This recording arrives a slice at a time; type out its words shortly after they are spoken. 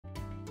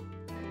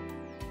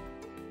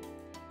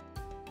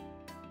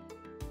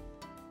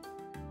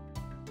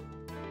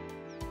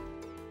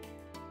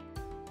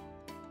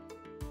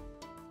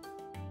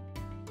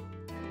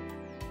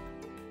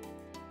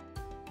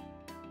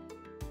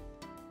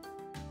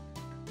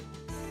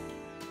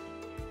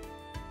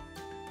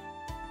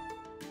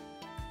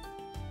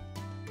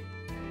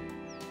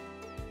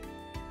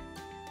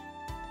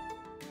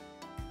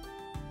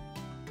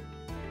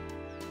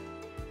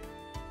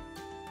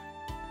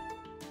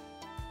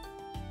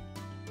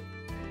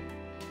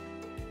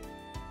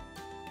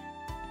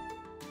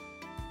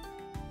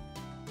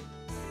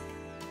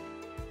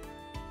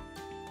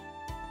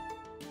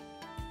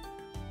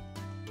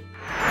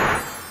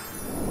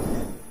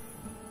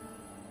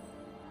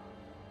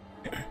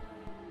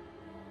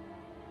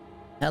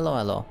Hello,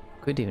 hello.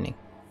 Good evening.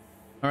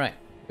 Alright,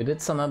 we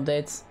did some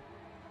updates.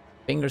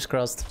 Fingers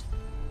crossed.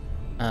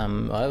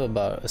 I have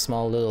about a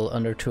small little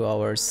under 2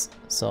 hours,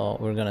 so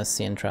we're gonna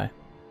see and try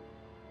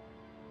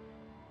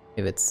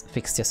if it's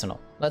fixed, yes or no.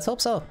 Let's hope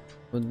so.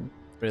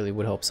 Really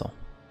would hope so.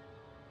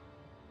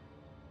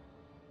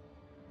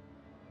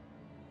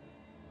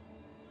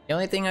 The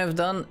only thing I've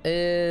done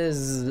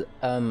is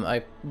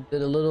I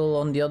did a little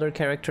on the other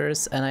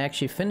characters, and I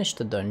actually finished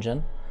the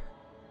dungeon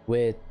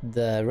with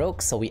the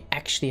rogue, so we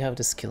actually have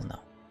the skill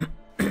now.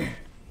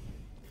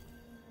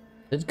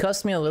 It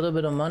cost me a little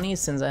bit of money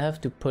since I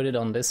have to put it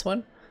on this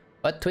one,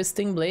 but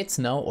Twisting Blades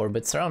now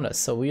orbits around us,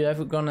 so we are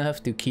gonna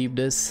have to keep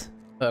this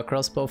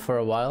crossbow for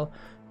a while,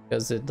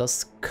 because it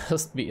does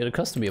cost me. It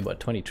cost me about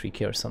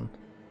 23k or something.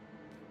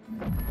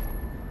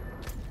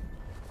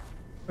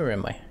 Where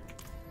am I?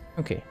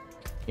 Okay,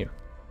 here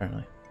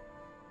apparently.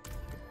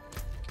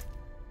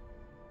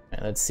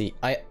 Right, let's see.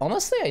 I'm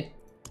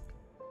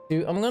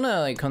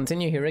gonna like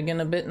continue here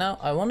again a bit now.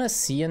 I want to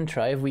see and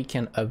try if we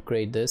can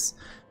upgrade this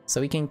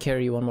so we can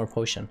carry one more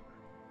potion,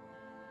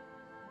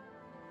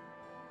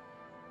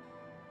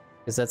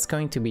 because that's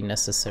going to be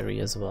necessary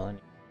as well.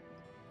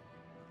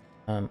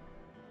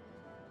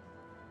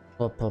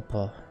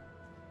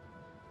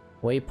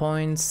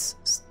 Waypoints,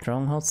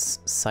 strongholds,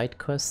 side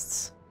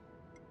quests,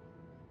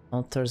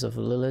 altars of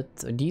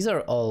Lilith. These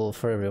are all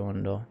for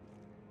everyone though.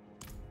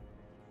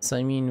 So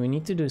I mean, we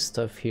need to do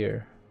stuff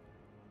here.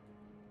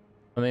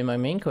 I mean, my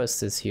main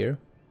quest is here.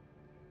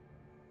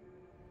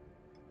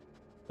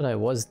 What I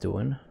was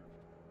doing.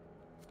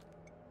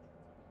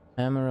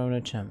 Hammer on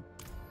a champ.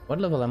 What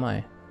level am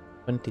I?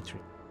 23.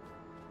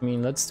 I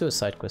mean, let's do a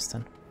side quest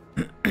then.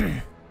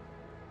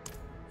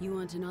 You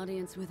want an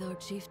audience with our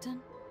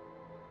chieftain?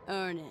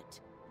 Earn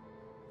it.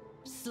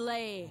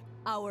 Slay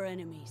our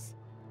enemies.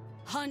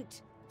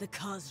 Hunt the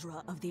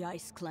Khazra of the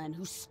Ice Clan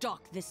who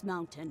stalk this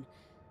mountain.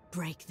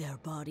 Break their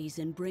bodies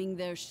and bring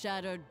their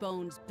shattered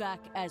bones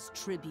back as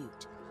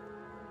tribute.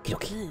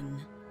 Okay.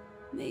 Then,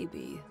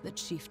 maybe the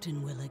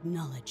chieftain will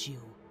acknowledge you.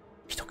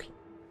 Okay.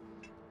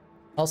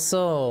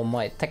 Also,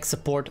 my tech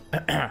support,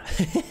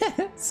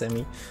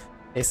 Semi,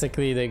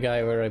 basically the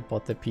guy where I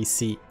bought the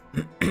PC,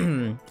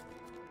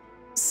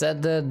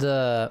 said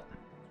that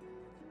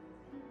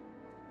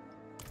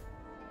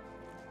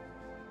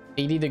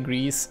 80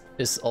 degrees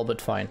is all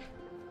but fine.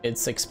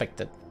 It's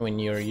expected when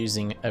you're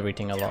using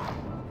everything a lot.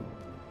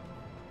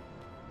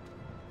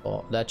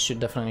 Oh, that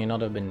should definitely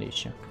not have been the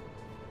issue.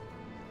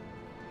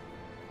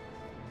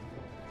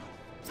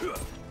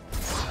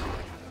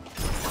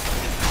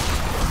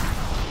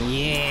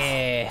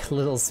 Yeah,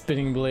 little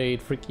spinning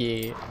blade, frick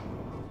yeah.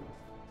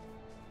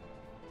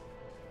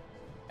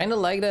 Kinda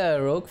like the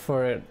rogue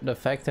for the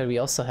fact that we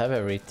also have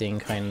everything,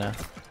 kinda.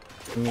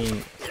 I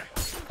mean,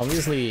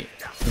 obviously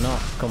not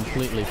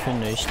completely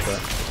finished,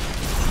 but...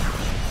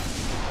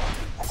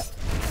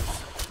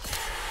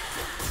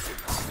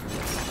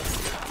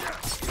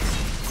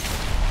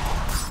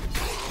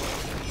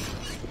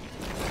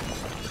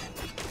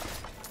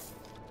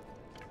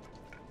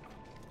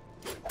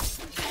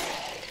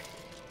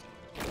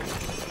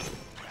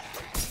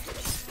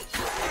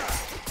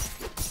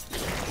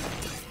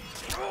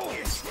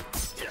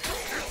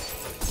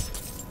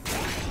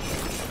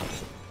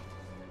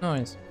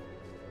 Nice.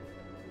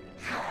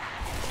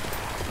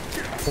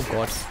 Oh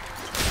god.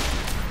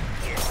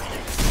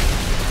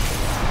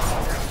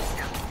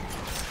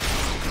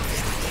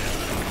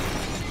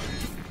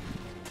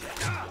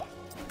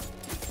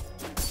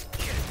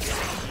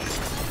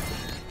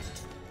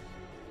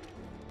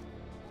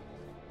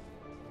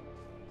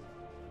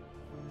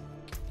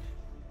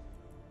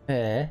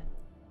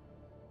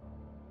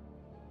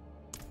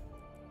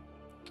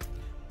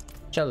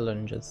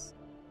 Challenges.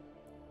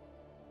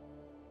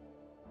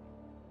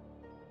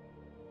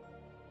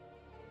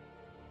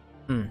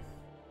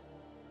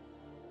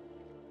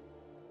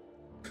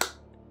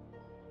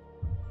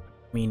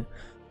 I mean,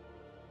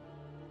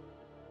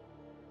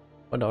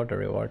 what are the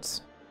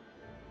rewards?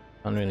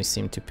 I don't really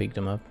seem to pick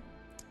them up.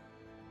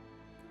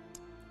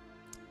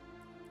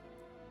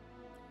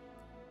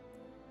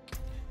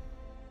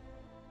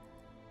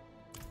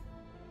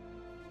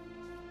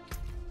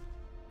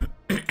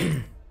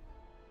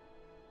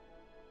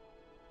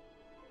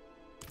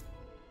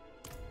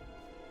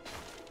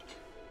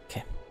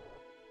 Okay.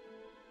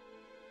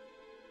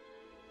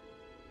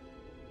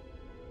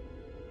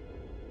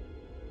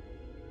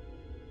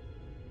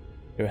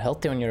 You're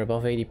healthy when you're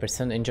above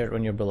 80%, injured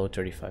when you're below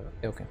 35.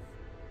 Okay.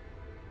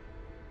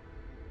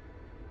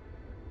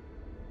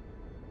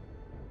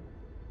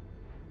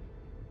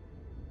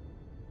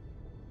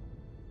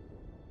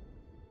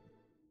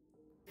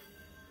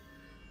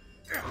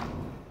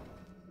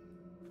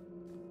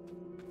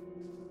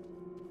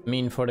 I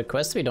mean, for the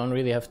quest we don't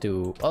really have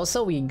to...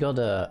 Also, we got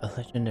a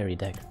legendary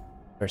dagger.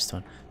 First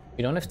one.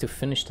 We don't have to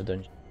finish the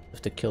dungeon. We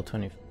have to kill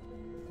 20.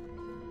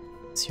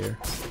 It's here.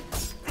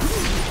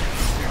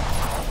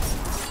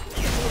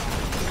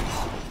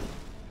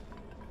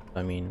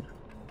 I mean,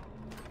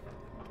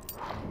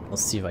 I'll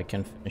see if I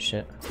can finish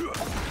it.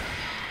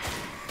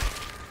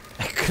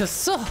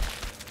 So.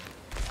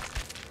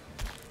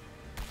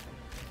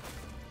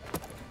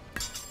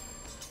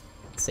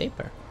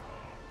 Saber.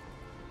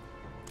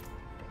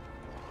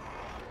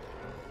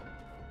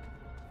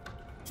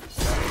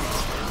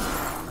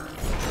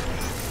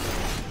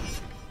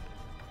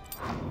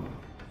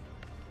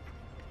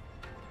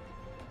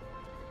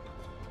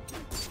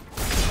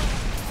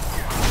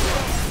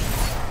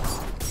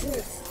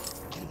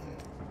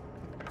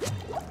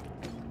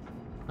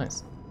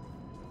 Nice.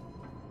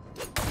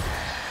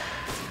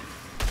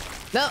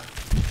 No!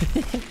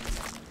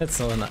 That's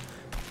not an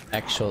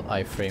actual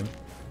iframe.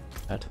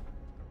 Bad.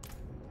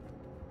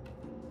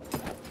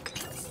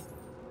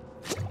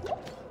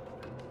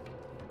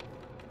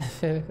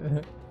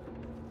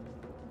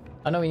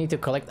 Oh no, we need to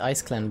collect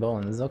Ice Clan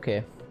bones,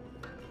 okay.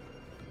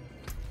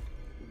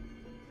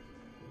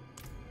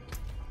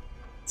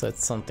 So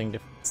it's something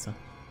different still.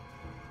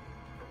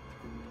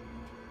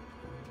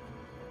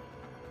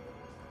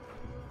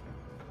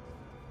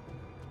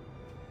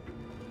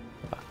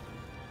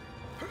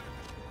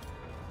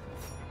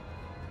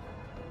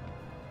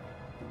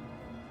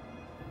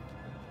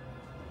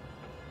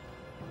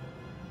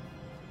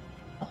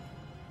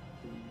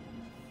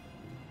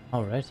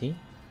 Alrighty.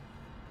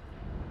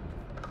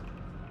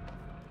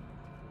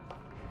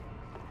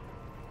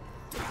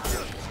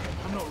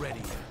 I'm not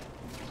ready.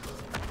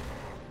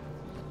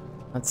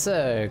 Let's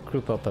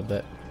group up a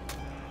bit.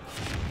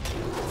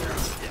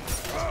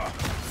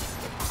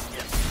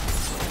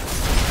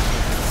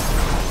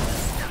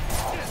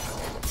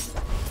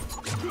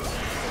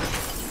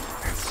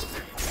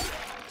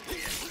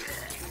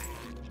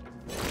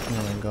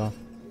 There we go.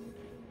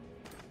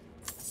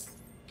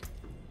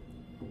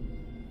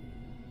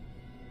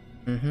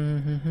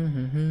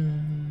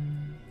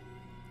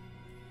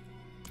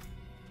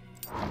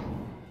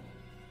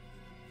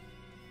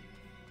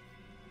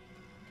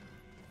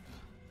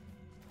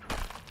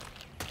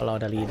 Follow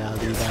the leader.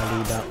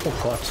 Oh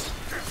god.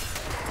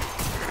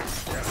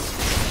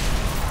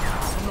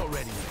 I'm not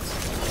ready.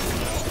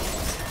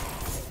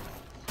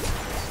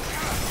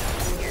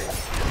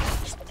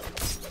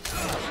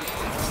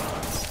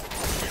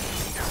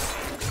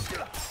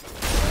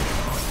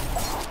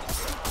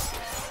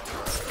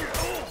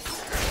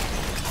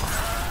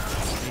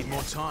 Need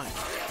more time.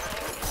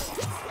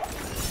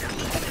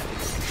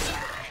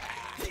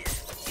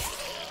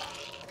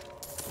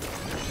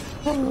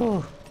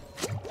 Oh.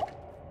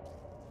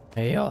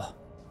 Hey yo.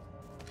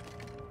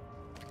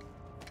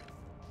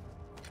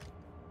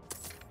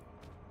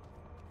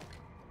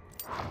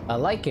 I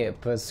like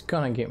it, but it's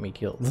gonna get me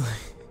killed.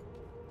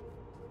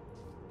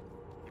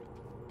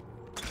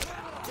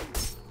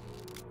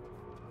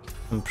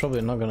 I'm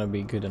probably not gonna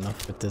be good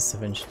enough with this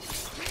eventually.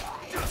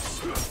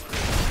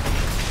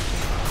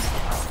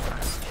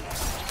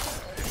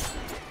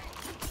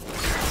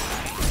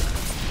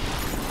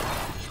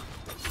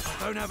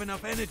 I don't have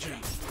enough energy.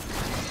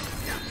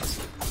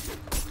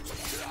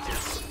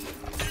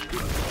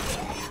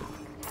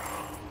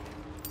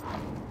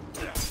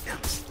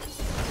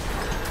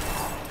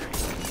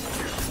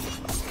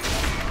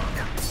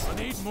 I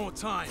need more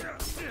time.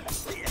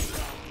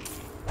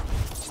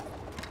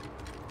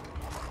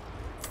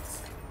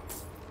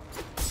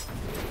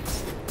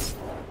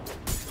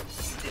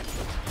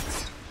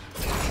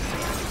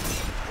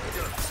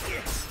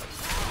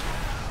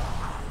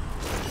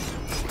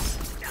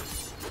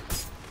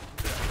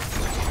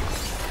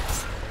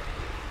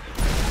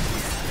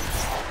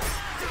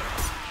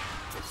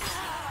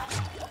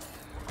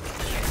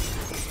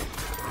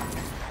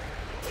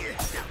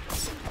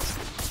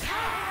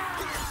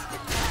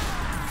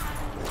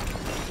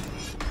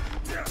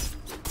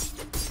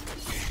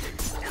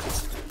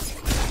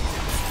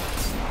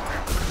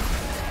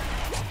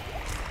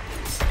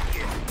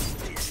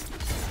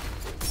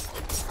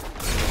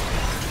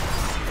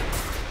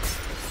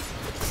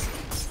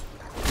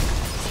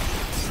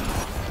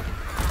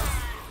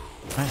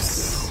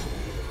 Nice.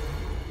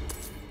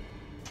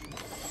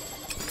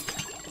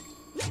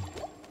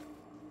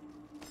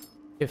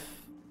 If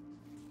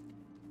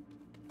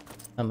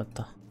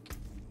Amata.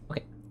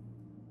 Okay.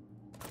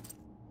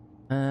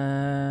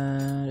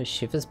 The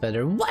shift is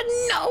better. What?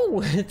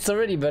 No! It's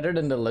already better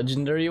than the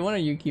legendary one. Are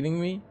you kidding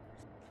me?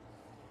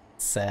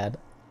 Sad.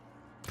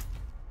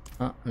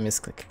 Oh,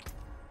 misclick.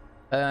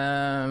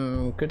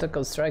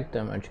 Critical strike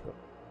damage.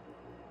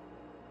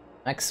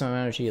 Maximum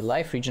energy,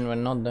 life regen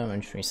when not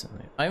damaged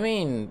recently. I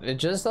mean, it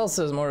just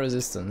also has more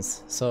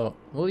resistance, so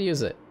we'll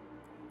use it.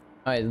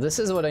 Alright, this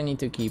is what I need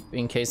to keep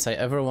in case I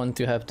ever want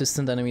to have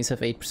distant enemies have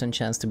 8%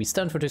 chance to be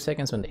stunned for 2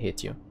 seconds when they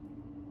hit you.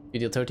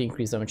 You deal 30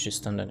 increased damage to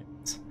stunned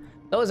enemies.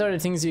 Those are the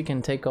things you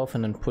can take off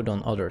and then put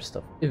on other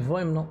stuff, if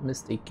I'm not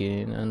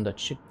mistaken, and that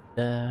should be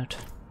that.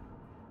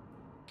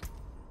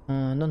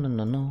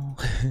 No.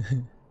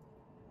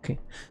 Okay,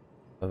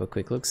 have a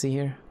quick look-see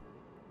here.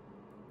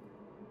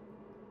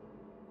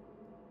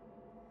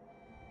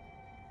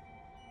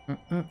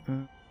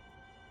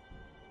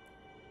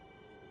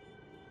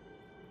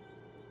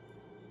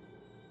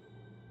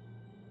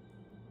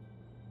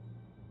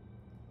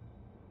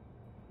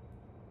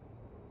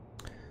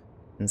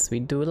 Since we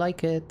do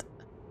like it.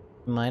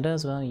 Might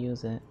as well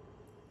use it.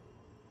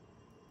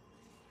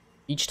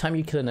 Each time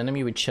you kill an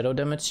enemy with shadow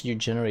damage, you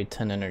generate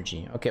 10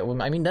 energy. Okay,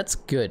 well, I mean, that's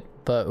good,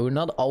 but we're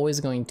not always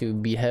going to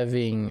be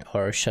having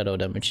our shadow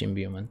damage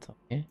imbuement,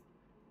 okay?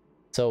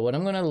 So what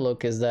I'm gonna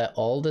look is that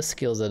all the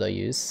skills that I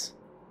use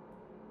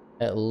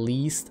at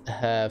least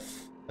have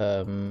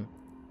their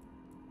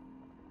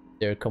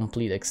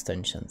complete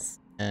extensions.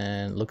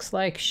 And looks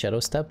like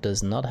Shadow Step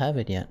does not have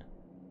it yet.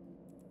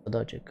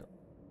 Logical.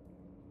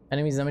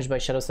 Enemies damaged by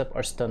Shadow Step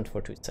are stunned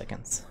for 2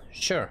 seconds.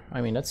 Sure,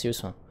 I mean, that's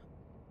useful.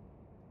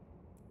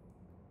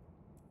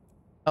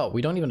 Oh,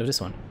 we don't even have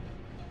this one.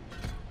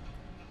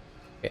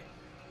 Okay,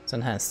 it's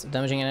enhanced.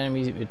 Damaging an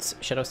enemy with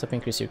Shadow Step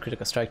increase your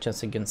critical strike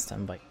chance against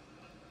them by...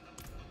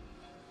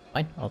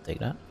 Fine, I'll take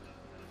that.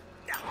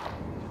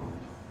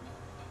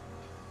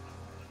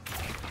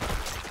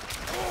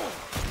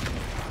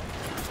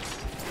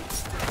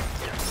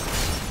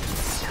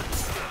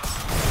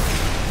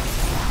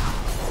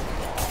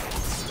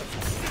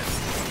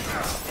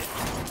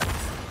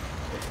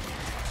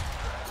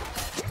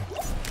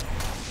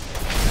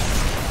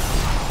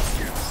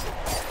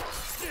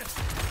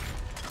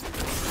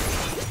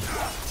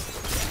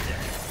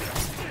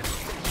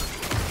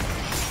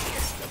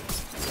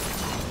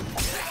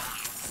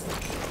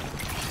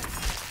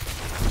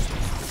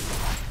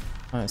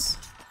 Nice.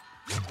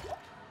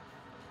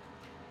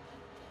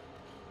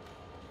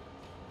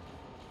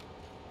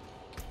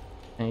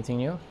 Anything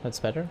new? That's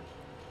better.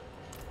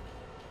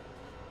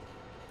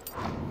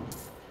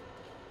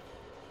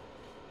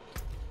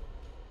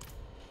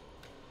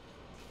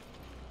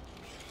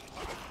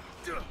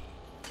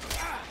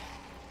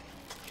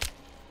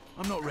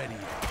 I'm not ready.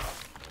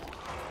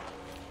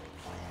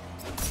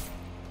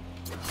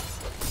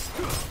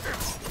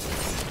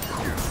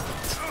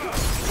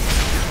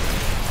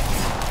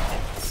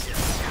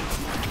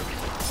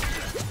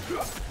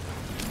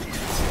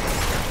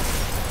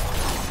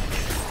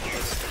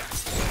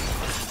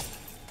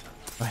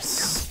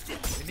 Nice.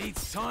 It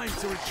needs time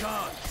to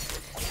recharge.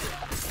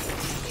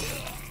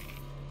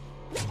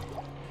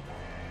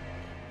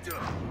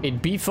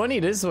 It'd be funny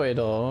this way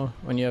though,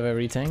 when you have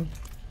everything.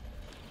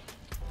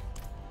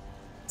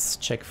 Let's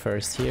check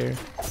first here.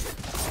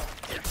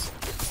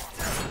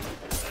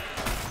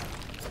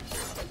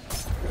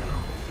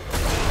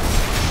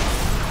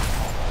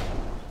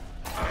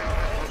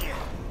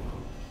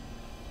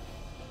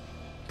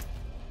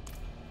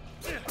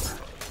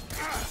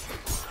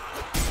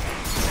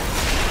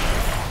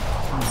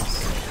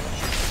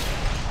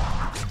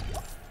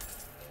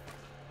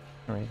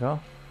 There we go.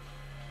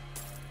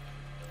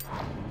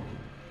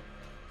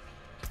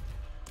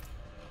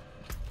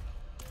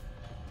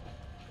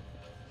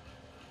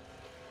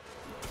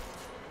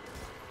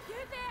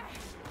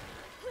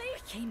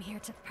 Came here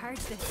to purge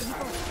this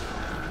evil.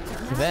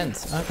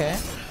 Event, okay.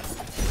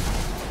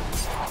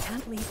 I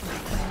can't leave my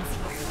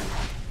friends here.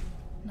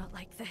 Not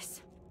like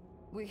this.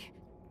 We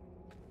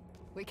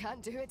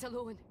can't do it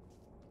alone.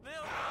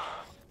 They're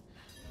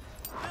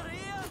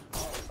here!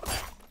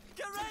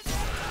 Get ready! The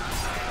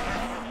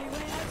only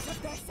way out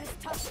of this is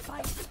to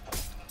fight.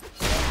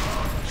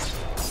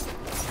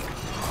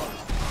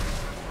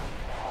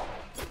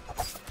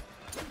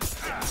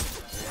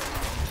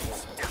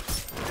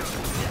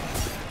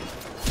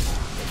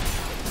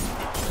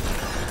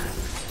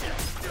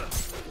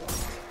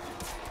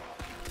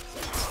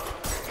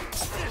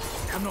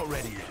 I'm not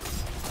ready yet.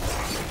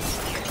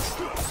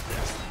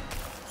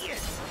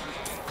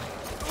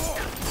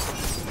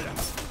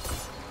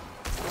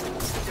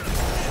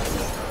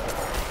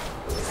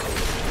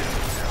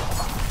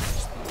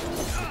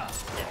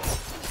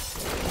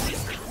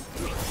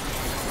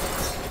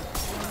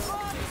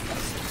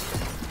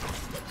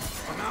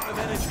 I'm out of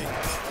energy.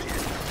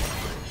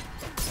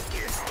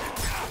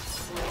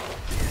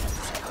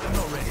 I'm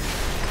not ready.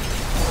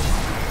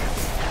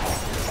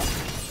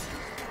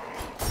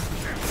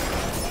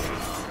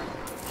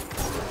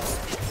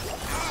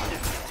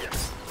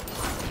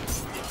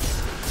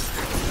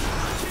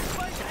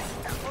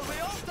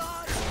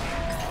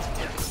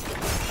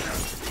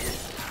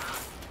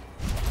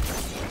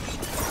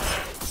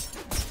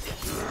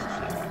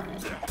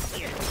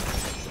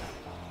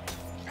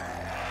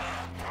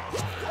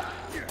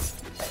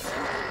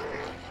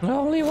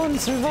 Only one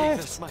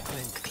survived. This, my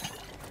friend.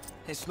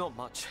 It's not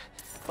much,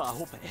 but I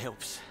hope it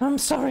helps. I'm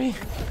sorry.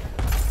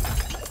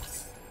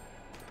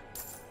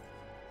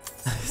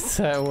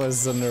 That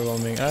was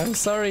underwhelming. I'm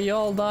sorry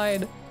y'all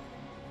died.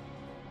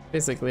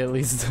 Basically, at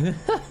least.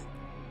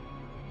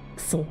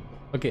 So,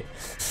 okay.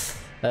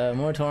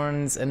 More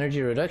thorns,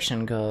 energy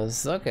reduction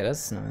cause. Okay,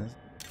 that's nice.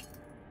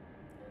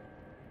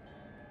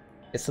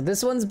 Okay, so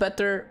this one's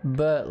better,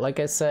 but like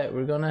I said,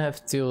 we're gonna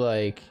have to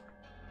like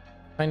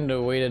kind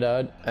of wait it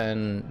out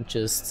and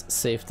just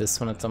save this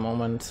one at the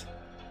moment.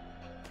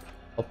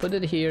 I'll put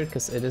it here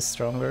because it is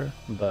stronger,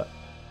 but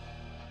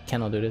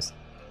cannot do this.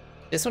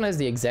 This one has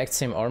the exact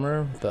same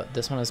armor, but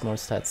this one has more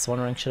stats.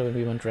 One rank shadow and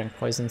we went rank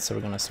poison, so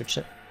we're gonna switch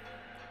it.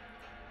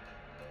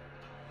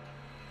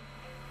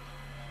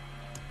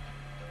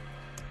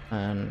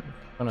 And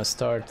I'm gonna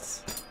start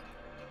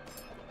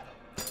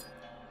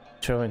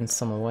throwing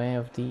some away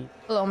of the...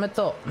 Hello,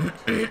 Metal!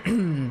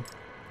 Good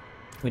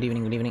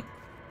evening, good evening.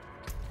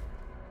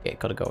 Okay,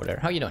 gotta go over there.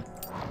 How you doing?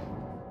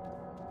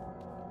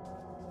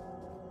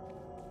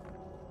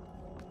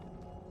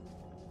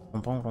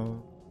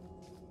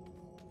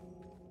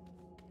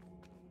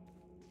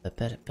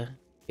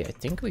 Yeah, I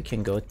think we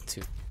can go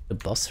to the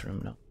boss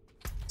room now.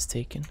 It's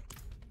taken.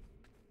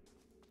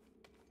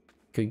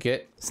 Could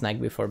get snack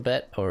before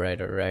bed.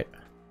 Alright, alright.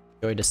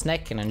 Enjoy the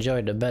snack and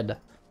enjoy the bed.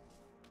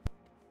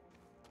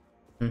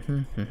 What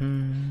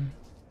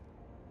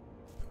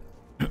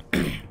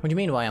do you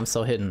mean why I'm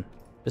so hidden?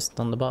 Just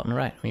on the bottom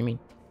right, what do you mean?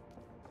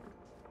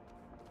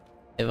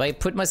 If I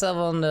put myself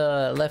on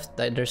the left,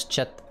 there's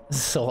chat,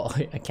 so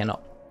I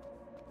cannot.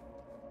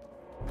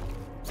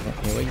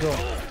 Yeah, here we go.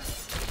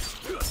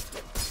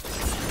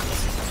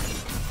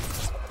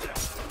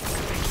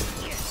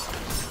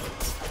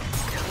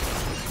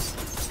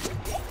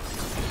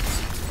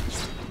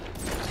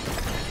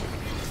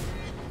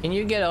 Can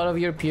you get out of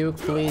your puke,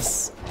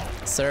 please,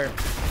 sir?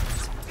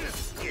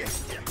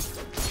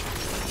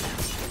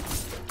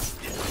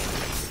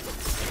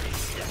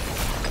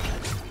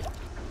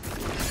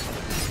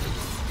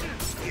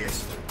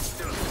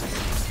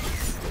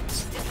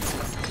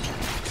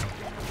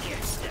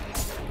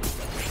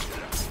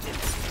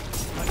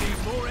 I need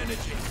more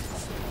energy.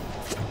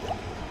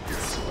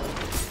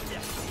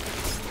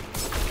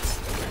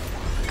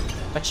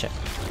 Gotcha.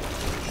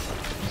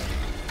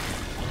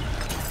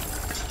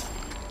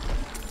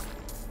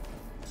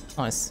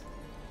 Nice.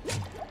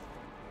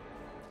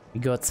 We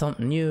got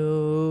something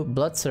new.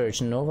 Blood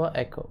Surge, Nova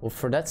Echo. Oh,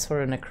 that's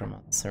for a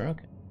Necromancer,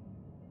 okay.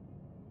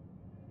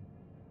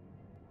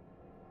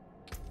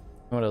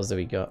 What else do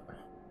we got?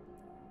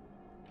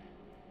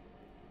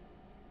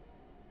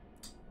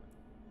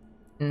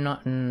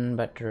 Nothing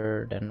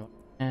better than...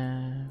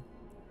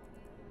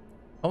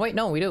 Oh wait,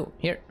 no, we do.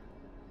 Here.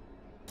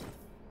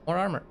 More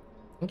armor.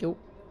 Thank you.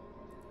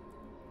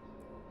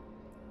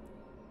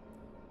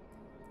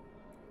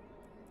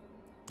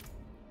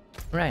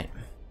 Right.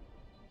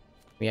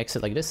 We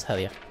exit like this? Hell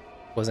yeah.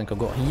 Wasn't gonna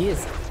go.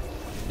 Yes!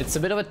 It's a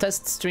bit of a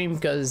test stream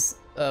because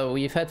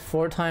we've had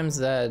 4 times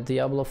that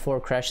Diablo 4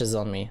 crashes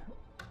on me.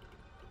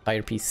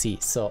 Higher PC,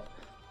 so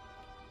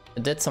I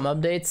did some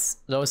updates,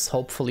 those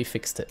hopefully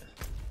fixed it.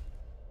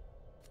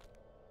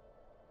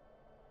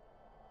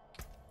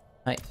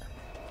 Hi.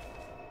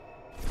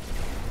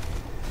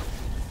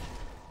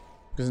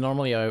 Because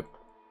normally I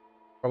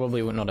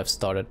probably would not have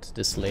started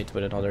this late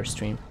with another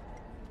stream.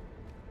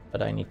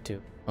 But I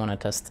wanna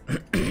test.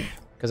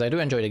 Because I do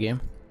enjoy the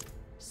game.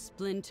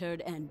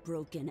 Splintered and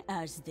broken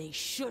as they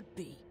should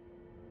be.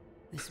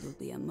 This will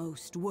be a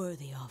most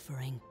worthy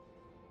offering.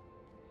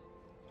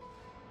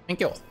 Thank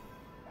you.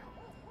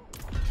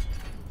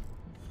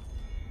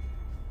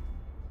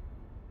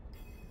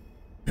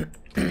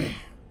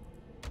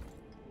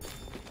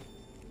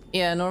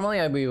 Yeah, normally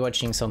I'd be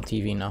watching some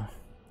TV now.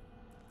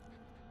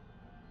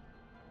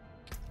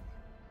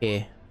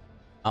 Okay.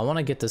 I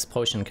wanna get this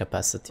potion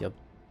capacity up.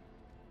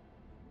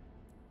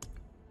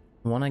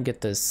 So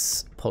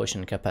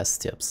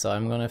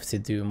I'm gonna have to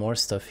do more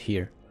stuff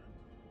here.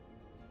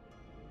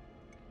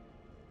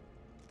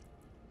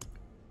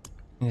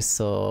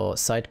 So,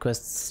 side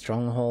quest,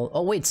 Stronghold.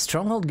 Oh wait,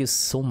 Stronghold gives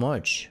so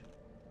much.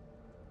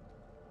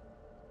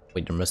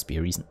 Wait, there must be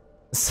a reason.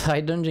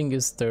 Side dungeon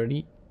gives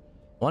 30.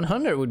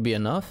 100 would be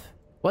enough.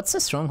 What's a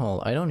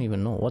Stronghold? I don't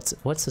even know.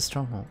 What's a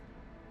Stronghold?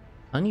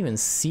 I don't even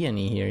see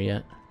any here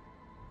yet.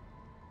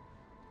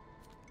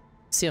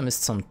 See, I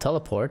missed some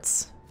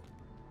teleports.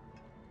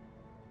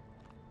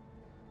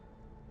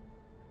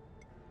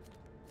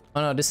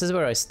 Oh no, this is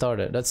where I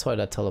started. That's why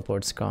that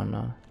teleport's gone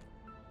now.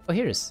 Oh,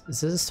 here it is. Is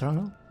this a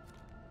Stronghold?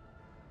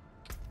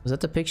 Was that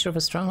the picture of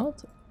a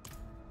Stronghold?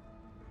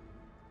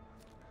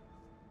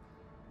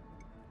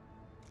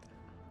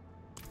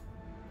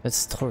 That's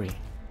story.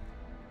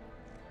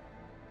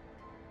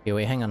 Okay,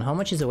 wait, hang on. How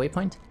much is a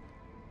waypoint?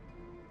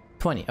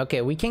 20.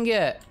 Okay, we can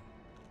get...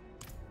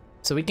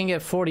 So we can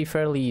get 40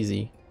 fairly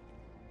easy.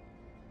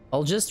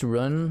 I'll just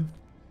run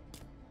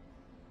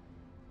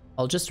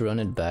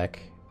it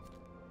back.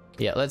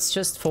 Yeah, let's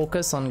just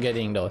focus on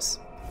getting those.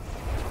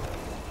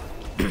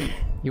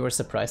 You were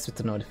surprised with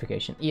the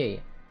notification. Yeah.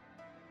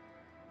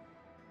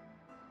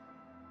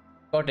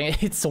 God,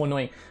 it's so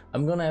annoying.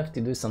 I'm gonna have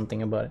to do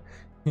something about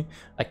it.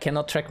 I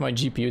cannot track my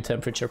GPU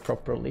temperature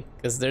properly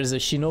because there's a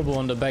Shinobu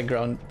on the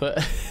background,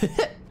 but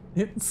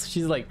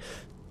she's like,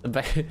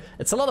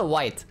 it's a lot of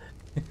white,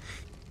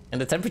 and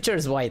the temperature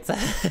is white.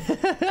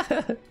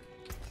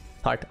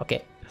 Heart,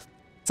 okay.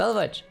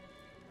 Salvage.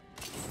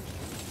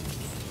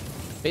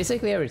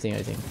 Basically everything,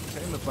 I think.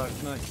 Came about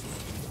nice.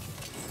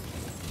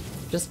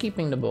 Just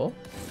keeping the bow.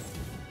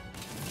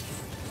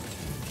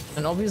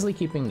 And obviously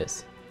keeping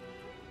this.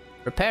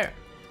 Repair.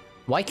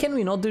 Why can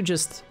we not do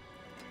just...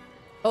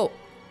 Oh,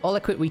 all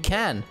equip we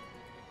can.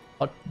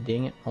 Oh,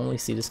 dang it. Only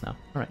see this now.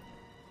 Alright.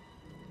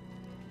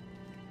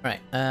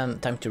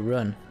 Alright, time to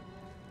run.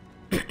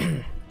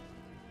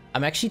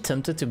 I'm actually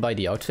tempted to buy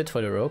the outfit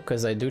for the rogue,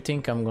 because I do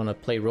think I'm gonna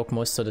play rogue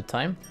most of the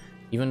time.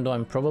 Even though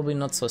I'm probably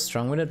not so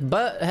strong with it.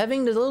 But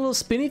having the little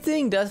spinny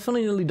thing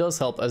definitely does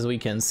help, as we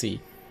can see.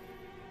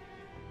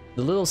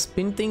 The little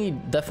spin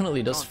thingy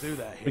definitely does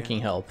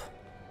freaking help.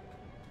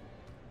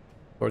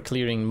 For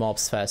clearing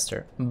mobs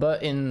faster.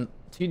 But in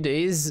 2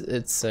 days,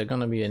 it's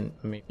gonna be a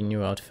maybe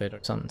new outfit or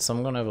something. So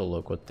I'm gonna have a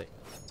look what they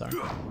are.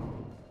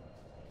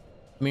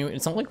 I mean,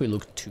 it's not like we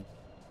look too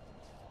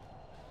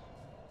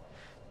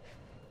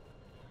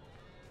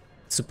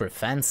super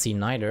fancy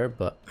neither,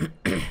 but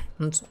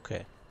it's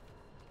okay.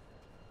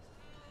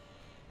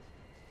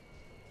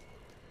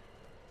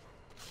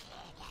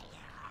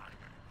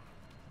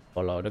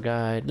 Follow the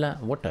guideline.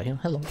 What the hell?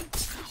 Hello.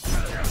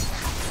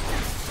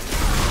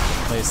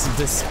 Wait, so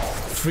this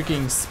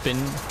freaking spin.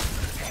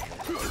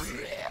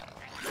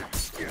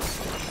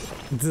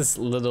 This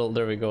little,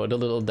 there we go, the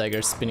little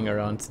dagger spinning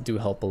around do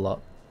help a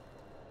lot.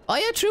 Oh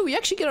yeah, true, we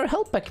actually get our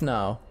health back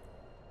now.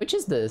 Which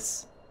is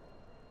this?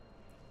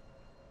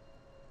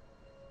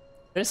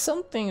 There's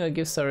something that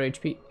gives our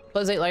HP.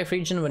 Plus 8 life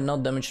regen when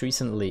not damaged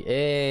recently.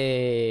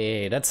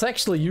 Hey, that's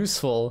actually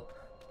useful.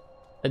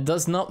 It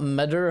does not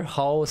matter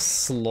how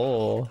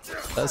slow.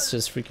 That's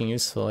just freaking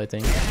useful, I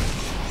think.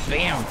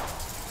 Bam!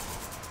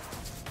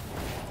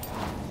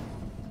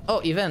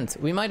 Oh, event.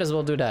 We might as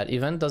well do that.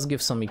 Event does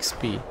give some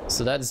XP,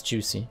 so that's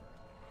juicy.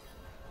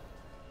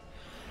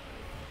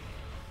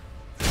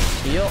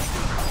 Yo!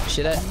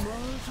 Shit.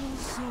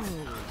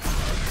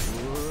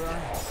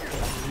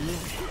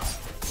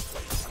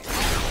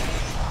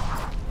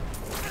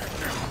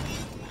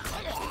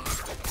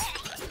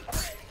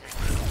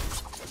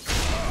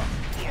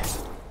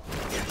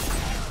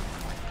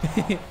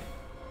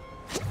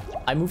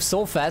 I move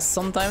so fast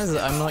sometimes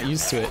that I'm not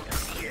used to it.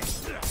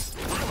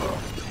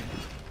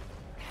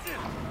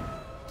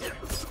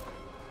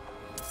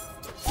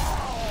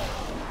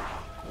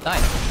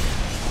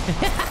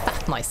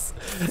 Nice. Nice.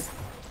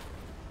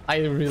 I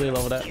really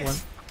love that one.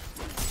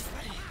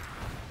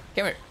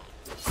 Come here.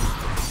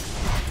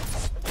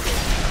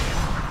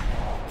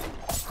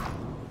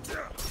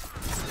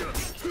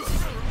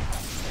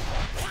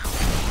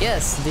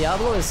 Yes,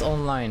 Diablo is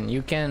online.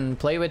 You can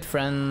play with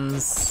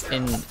friends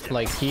in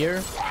like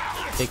here.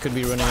 They could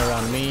be running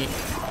around me.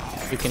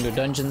 You can do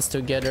dungeons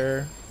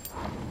together.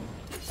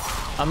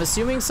 I'm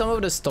assuming some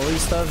of the story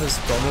stuff is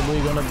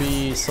probably gonna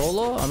be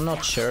solo. I'm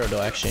not sure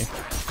though, actually.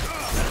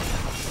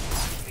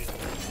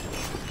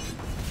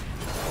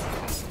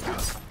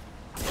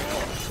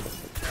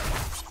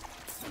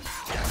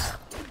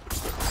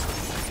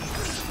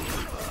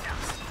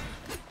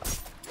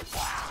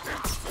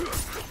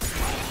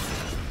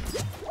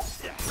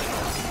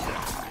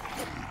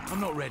 I'm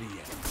not ready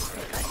yet.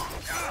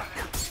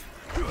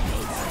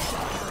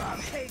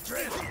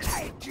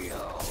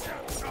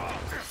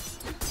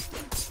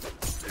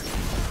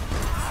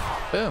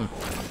 Boom.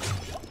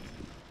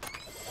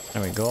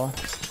 There we go.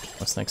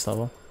 What's next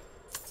level?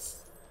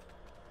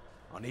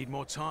 I need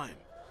more time.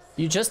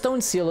 You just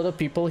don't see a lot of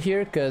people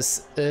here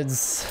because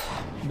it's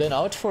been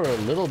out for a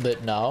little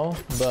bit now,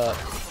 but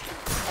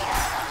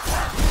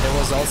there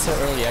was also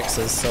early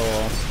access, so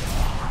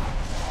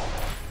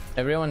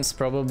everyone's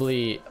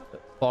probably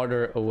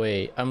farther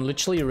away. I'm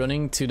literally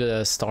running to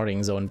the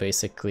starting zone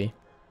basically,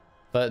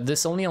 but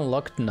this only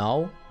unlocked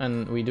now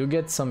and we do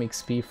get some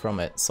XP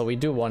from it, so we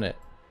do want it.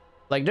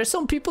 Like, there's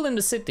some people in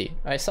the city.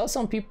 I saw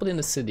some people in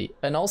the city,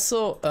 and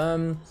also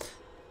the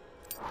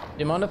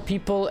amount of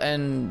people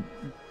and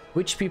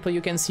which people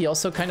you can see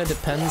also kind of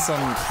depends on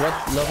what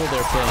level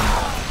they're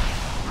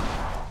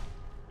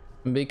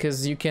playing,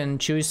 because you can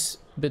choose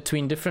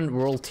between different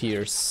world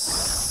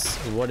tiers.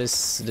 What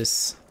is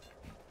this?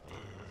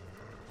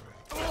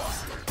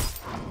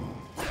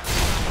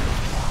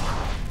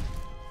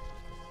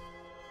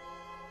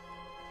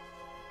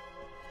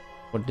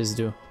 What does this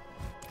do?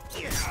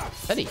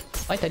 Teddy!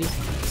 Hi, Teddy!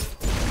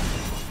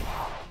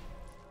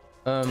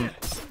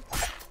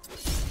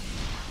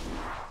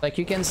 Like,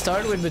 you can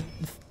start with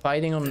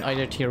fighting on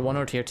either tier 1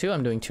 or tier 2.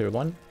 I'm doing tier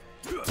 1.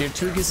 Tier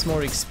 2 gives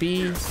more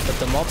XP, but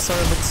the mobs are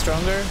a bit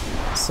stronger.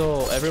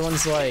 So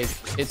everyone's like,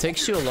 it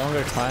takes you a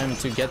longer time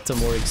to get to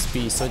more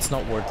XP, so it's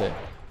not worth it.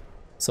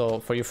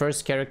 So for your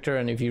first character,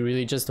 and if you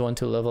really just want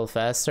to level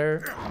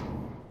faster,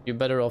 you're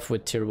better off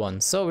with tier 1.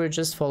 So we're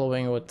just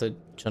following what the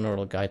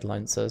general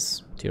guideline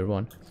says, tier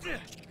 1.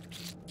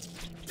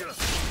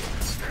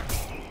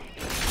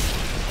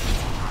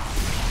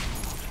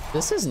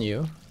 This is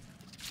new.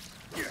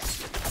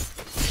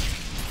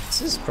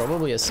 This is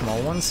probably a small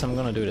one, so I'm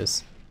gonna do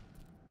this.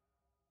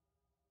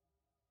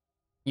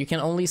 You can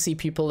only see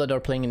people that are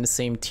playing in the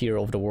same tier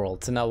of the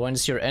world. Now,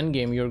 once you're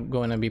endgame, you're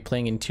going to be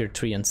playing in tier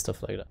 3 and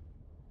stuff like that.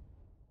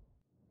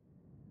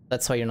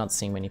 That's why you're not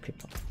seeing many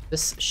people.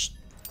 These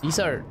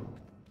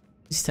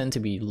tend to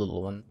be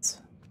little ones.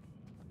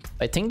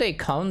 I think they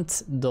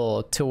count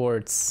though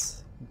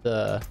towards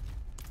the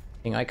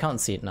thing. I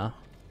can't see it now.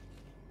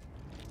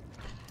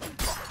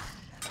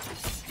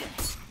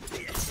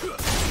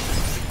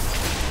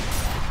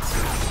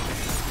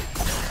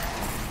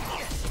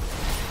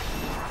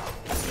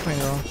 There we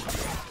go.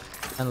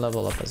 And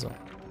level up as well.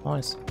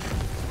 Nice.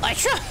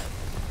 Aisha!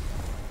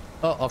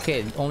 Oh,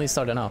 okay, only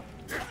started now.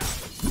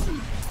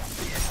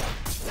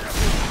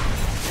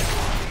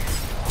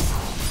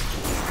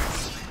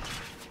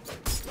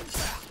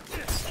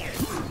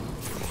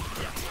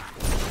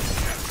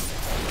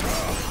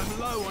 I'm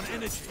low on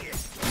energy.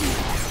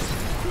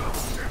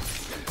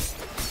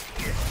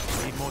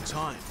 Need more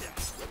time.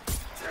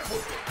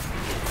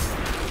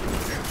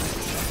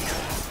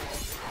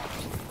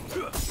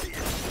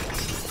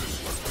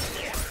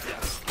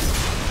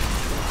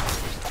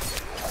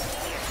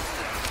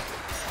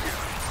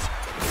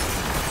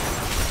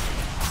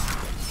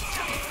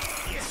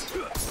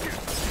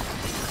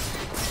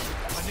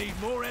 I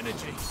need more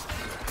energy.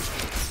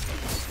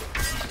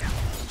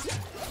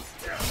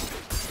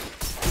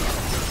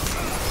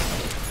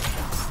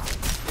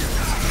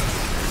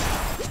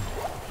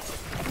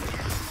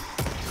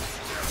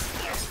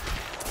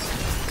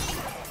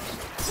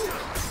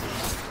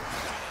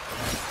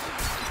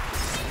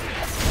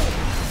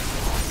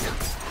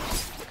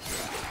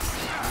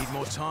 Need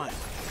more time.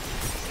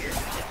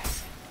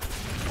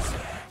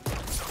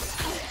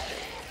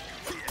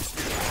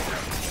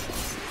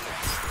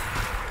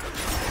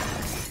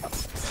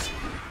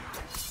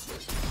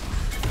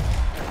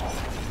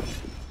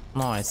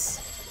 Nice.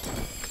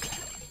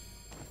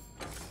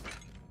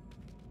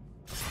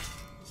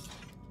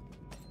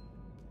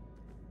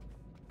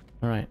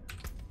 All right.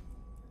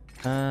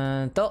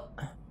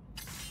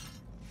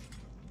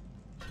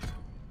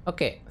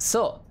 Okay,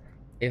 so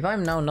if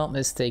I'm now not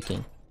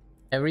mistaken,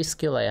 every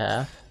skill I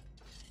have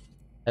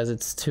has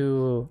its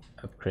 2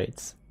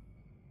 upgrades.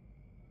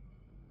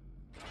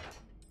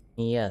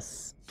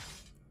 Yes.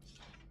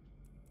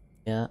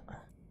 Yeah.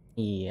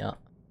 Yeah.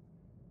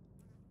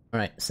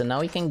 Alright, so now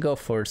we can go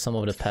for some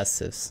of the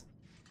passives.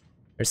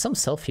 There's some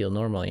self-heal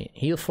normally.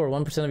 Heal for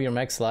 1% of your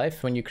max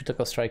life when you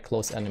critical strike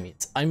close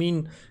enemies. I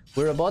mean,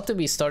 we're about to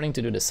be starting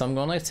to do this, so I'm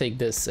gonna take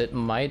this. It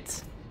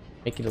might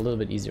make it a little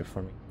bit easier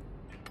for me.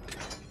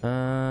 No,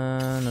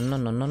 I'm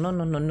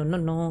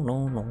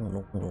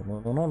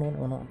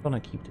gonna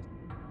keep this.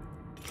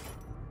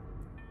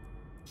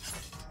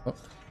 Oh.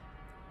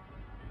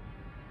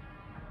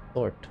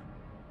 Sword.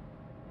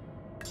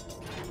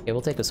 Okay,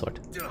 we'll take a sword.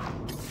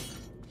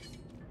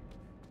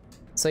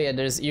 So yeah,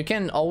 you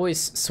can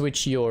always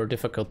switch your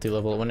difficulty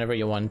level whenever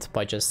you want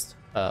by just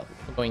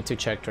going to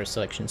character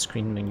selection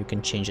screen, and you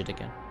can change it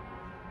again.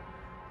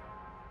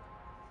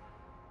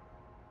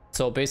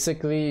 So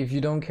basically, if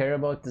you don't care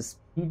about the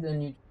speed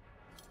and you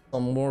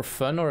some more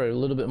fun or a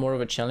little bit more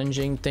of a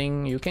challenging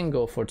thing, you can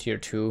go for tier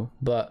 2,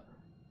 but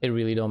it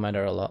really don't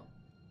matter a lot.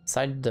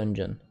 Side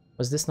dungeon.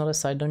 Was this not a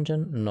side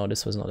dungeon? No,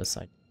 this was not a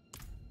side.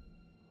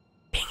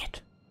 Dang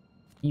it.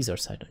 These are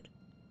side dungeons.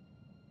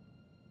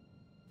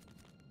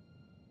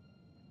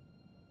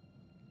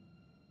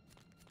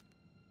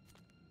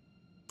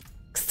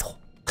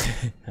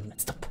 I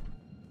messed up.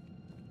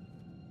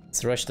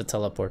 Let's rush the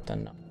teleport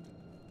then now.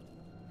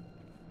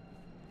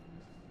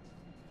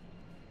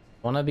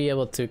 Wanna be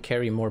able to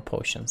carry more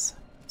potions.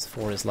 This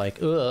 4 is like,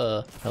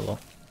 hello,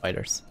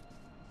 fighters.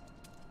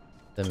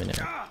 The minute.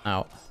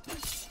 Ow.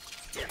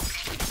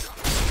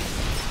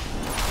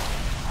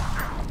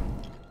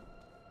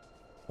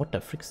 What the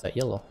frick's that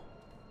yellow?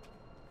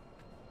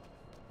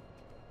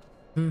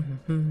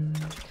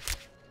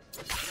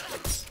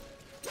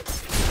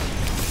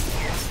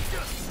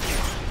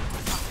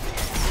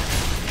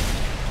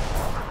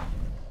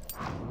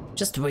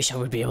 Just wish I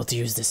would be able to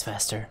use this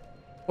faster.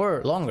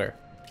 Or longer.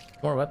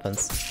 More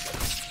weapons.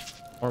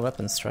 More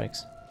weapon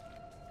strikes.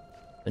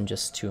 Than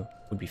just 2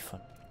 would be fun.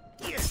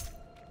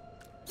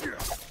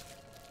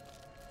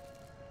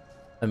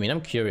 I mean,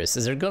 I'm curious.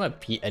 Is there gonna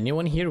be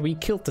anyone here? We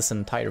killed this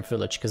entire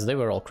village because they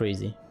were all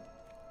crazy.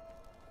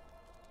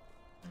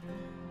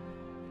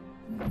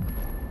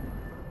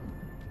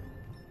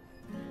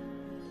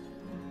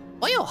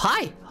 Oh, yo,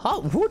 hi!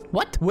 How?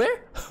 What?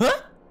 Where?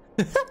 Huh?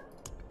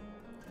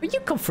 Where'd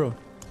you come from?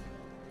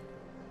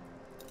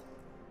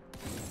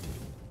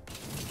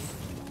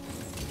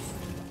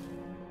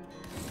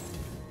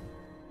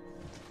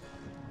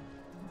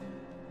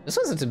 This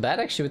wasn't too bad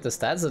actually with the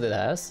stats that it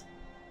has.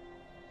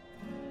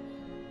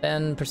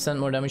 10%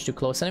 more damage to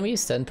close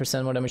enemies,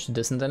 10% more damage to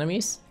distant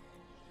enemies.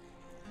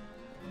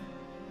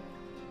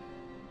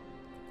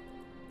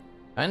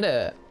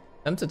 Kinda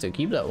tempted to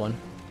keep that one.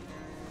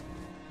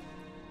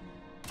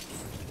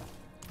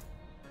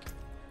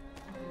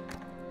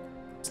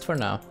 Just for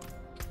now.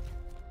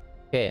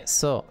 Okay,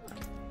 so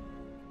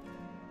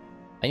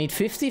I need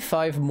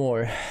 55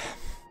 more.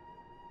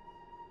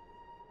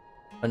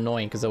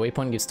 Annoying, because the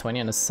waypoint gives 20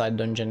 and the side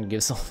dungeon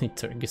gives only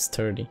gives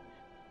 30.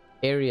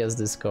 Areas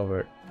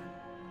discovered.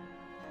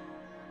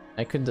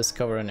 I could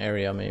discover an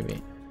area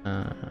maybe.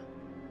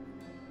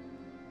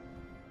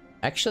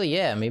 Actually,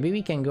 yeah, maybe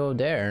we can go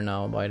there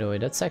now, by the way.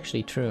 That's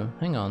actually true.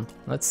 Hang on.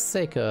 Let's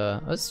take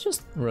a... Let's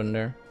just run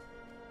there.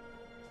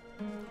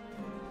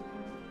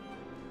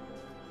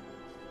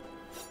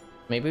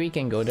 Maybe we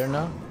can go there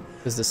now,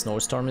 because the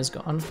snowstorm is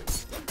gone.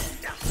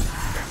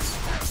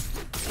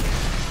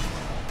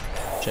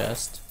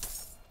 Chest.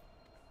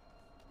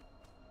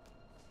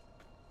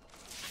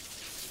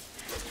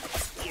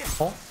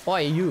 Oh,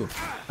 boy, you.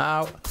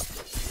 Ow.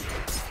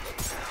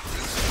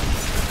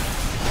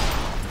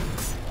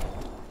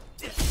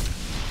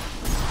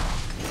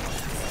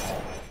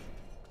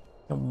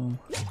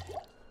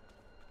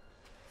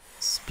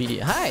 Speedy.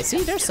 Hi,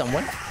 see, there's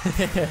someone.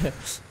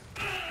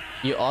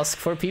 You ask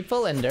for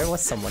people and there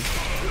was someone.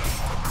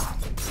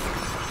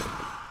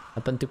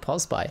 Happened to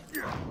pass by.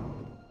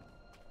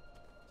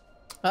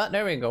 Ah,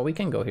 there we go. We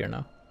can go here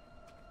now.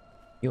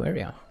 New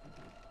area.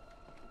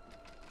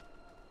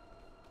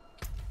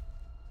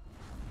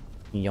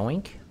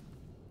 Yoink.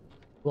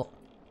 Cool.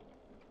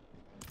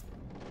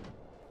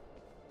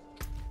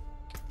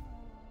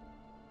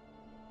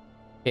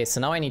 Okay,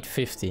 so now I need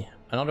 50.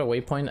 Another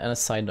waypoint and a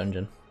side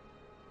dungeon.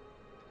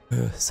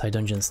 Side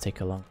dungeons take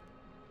a long.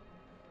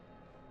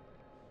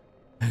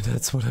 And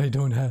that's what I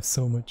don't have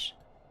so much.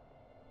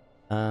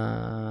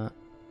 I'm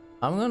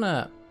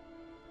gonna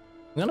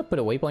put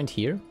a waypoint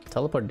here.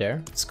 Teleport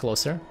there. It's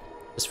closer.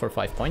 Just for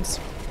 5 points.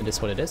 It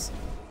is what it is.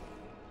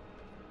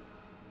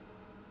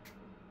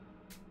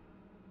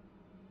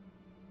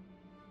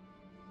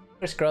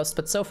 Fingers crossed,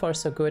 but so far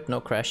so good.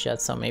 No crash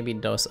yet, so maybe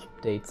those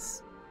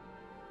updates.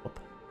 Oh.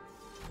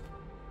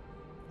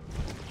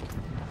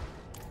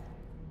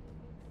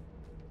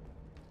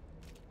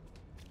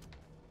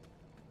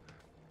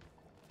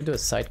 Do a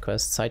side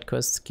quest. Side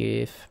quests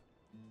give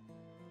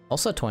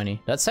also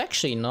 20. That's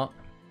actually not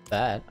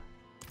bad.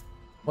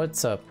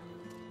 What's up?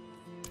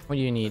 What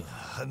do you need?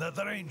 An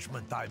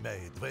arrangement I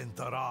made went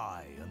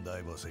awry, and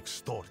I was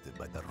extorted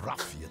by the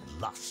ruffian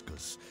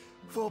Laskus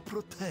for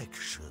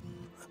protection.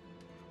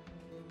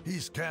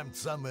 He's camped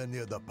somewhere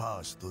near the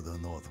pass to the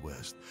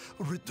northwest.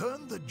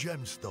 Return the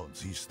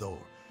gemstones he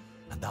stole,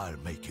 and I'll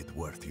make it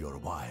worth your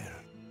while.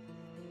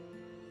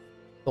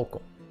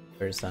 Local.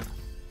 Where's that?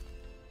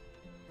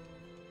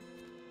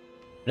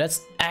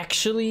 That's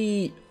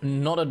actually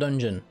not a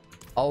dungeon.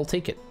 I'll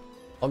take it.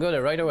 I'll go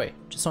there right away.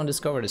 Just want to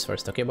discover this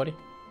first, okay, buddy?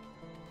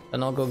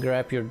 Then I'll go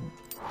grab your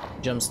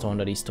gemstone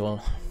that he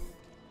stole.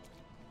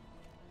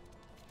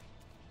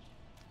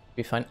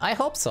 Be fine. I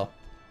hope so.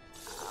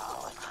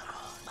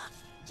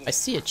 I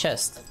see a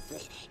chest.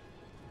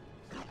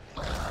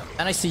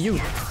 And I see you.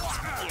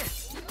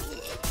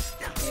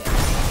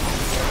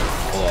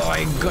 Oh,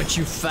 I got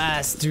you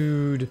fast,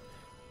 dude.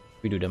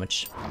 We do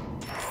damage.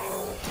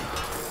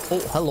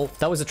 Oh, hello.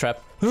 That was a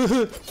trap.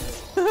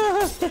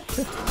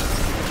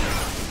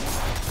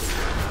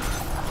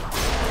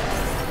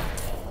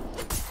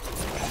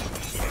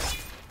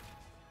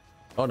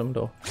 Got him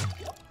though.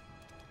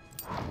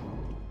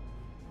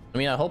 I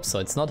mean, I hope so.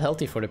 It's not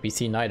healthy for the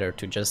PC neither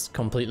to just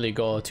completely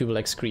go 2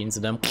 black screens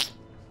and then...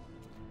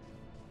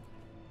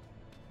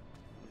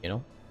 You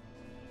know?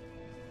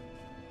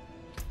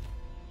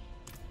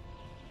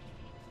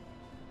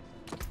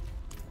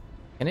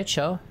 Can it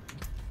show?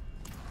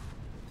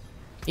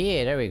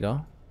 Yeah, there we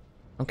go.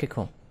 Okay,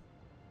 cool.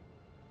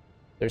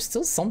 There's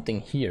still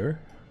something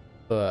here,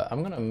 but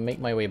I'm gonna make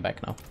my way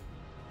back now.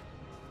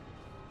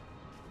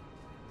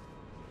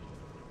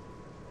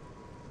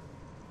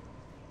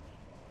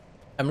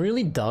 I'm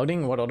really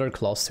doubting what other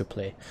class to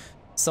play.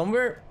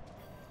 Somewhere...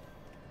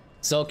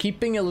 So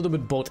keeping a little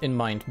bit both in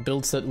mind,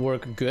 builds that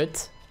work good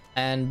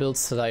and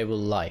builds that I will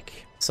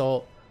like.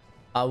 So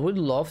I would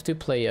love to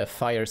play a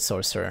fire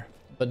sorcerer,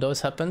 but those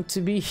happen to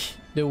be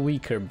the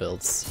weaker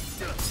builds.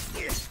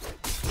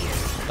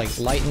 Like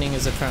lightning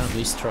is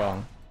apparently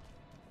strong.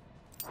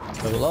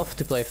 I would love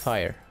to play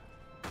fire.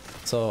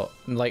 So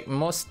like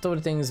most of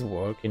the things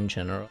work in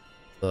general,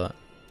 but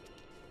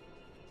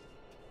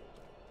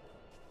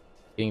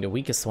getting the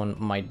weakest one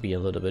might be a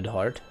little bit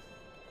hard.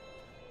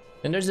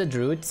 Then there's the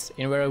druid,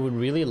 in where I would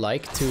really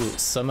like to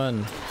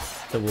summon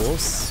the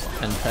wolves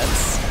and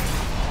pets.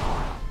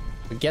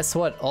 But guess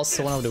what?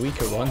 Also one of the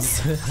weaker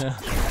ones.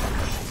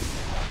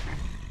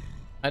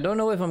 I don't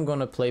know if I'm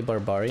gonna play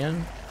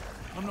barbarian.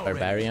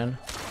 Barbarian.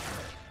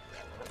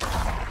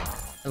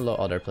 Hello,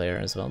 other player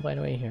as well, by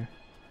the way, here.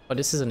 Oh,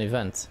 this is an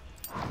event.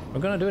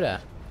 We're gonna do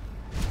that.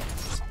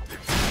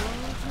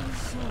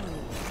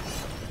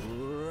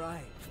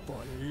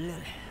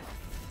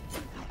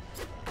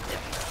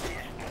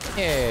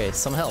 Yay,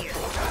 some help.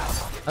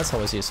 That's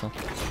always useful.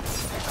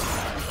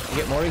 You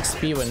get more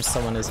XP when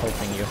someone is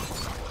helping you.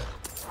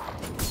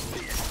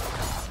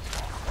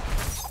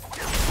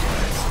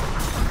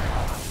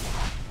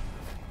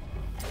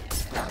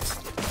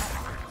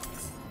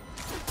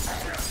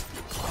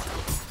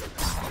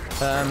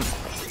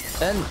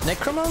 And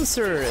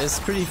Necromancer is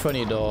pretty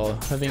funny though,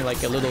 having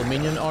like a little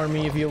minion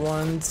army if you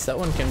want. That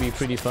one can be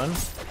pretty fun.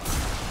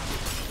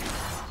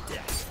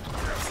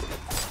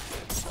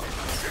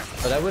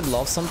 But I would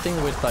love something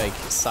with like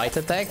sight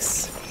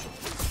attacks.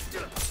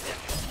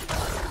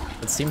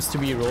 It seems to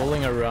be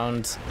rolling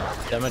around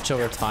damage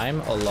over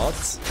time a lot.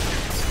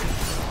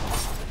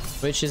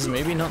 Which is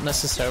maybe not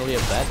necessarily a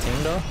bad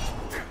thing though.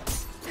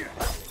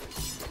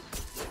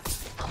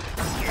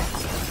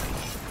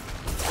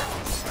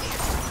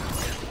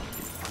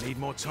 Need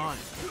more time.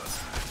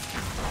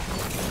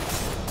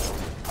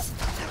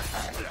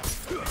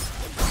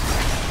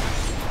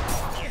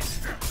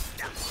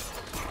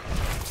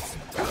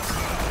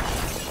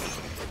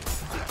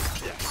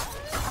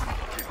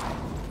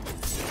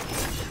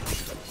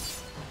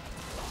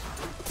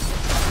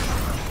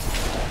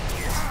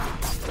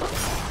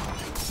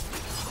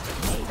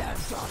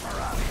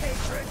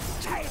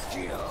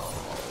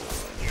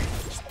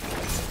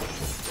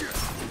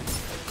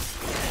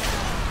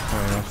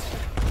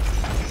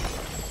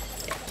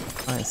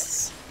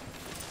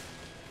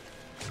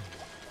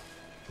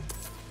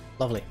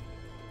 Lovely.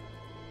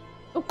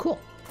 Oh, cool.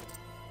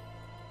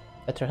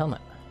 Better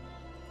helmet.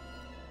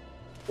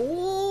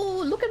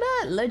 Oh, look at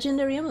that!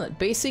 Legendary amulet.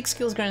 Basic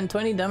skills grant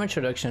 20 damage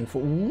reduction for...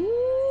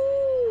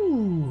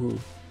 Ooh!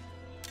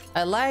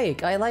 I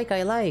like.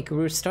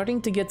 We're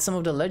starting to get some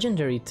of the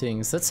legendary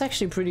things. That's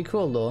actually pretty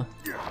cool, though.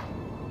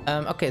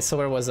 Okay, so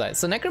where was I?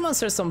 So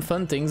Necromancer has some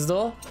fun things,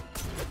 though.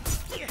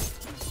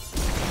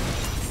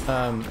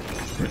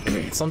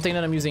 Something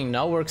that I'm using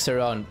now works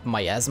around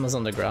miasmas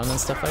on the ground and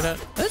stuff like that.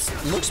 This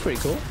looks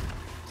pretty cool.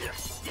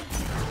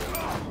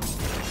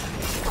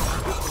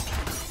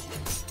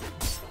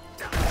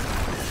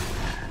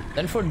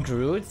 Then for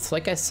druids,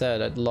 like I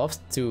said, I'd love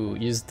to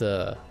use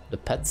the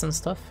pets and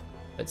stuff.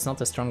 It's not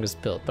the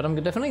strongest build, but I'm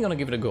definitely gonna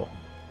give it a go.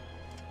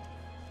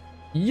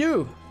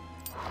 You!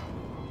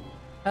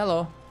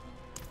 Hello.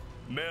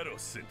 Mero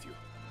sent you,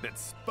 that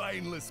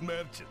spineless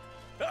merchant.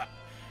 Ha!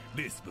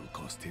 This will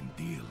cost him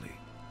dearly.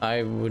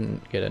 I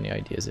wouldn't get any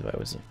ideas if I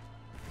was you.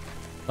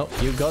 Oh,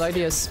 you got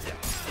ideas.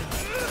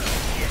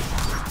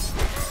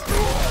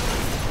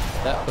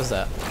 That was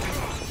that.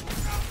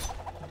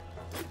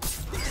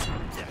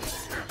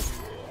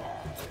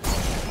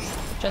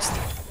 Just...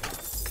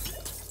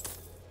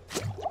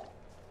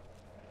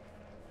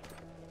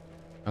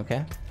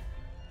 Okay.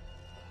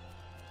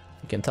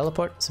 You can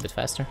teleport, it's a bit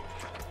faster.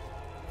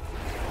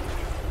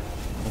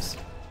 Nice.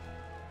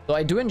 So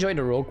I do enjoy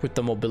the rogue with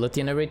the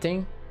mobility and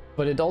everything,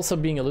 but it also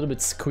being a little bit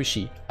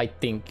squishy, I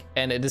think.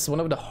 And it is one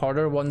of the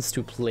harder ones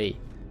to play.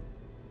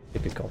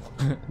 Typical.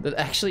 That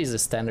actually is a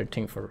standard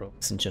thing for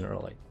rogues in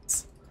general. Like,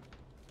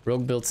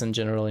 rogue builds in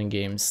general in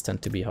games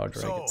tend to be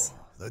harder, I guess.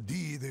 So, the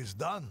deed is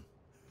done.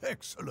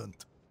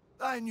 Excellent.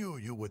 I knew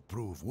you would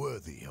prove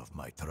worthy of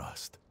my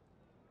trust.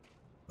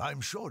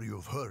 I'm sure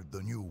you've heard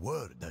the new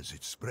word as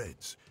it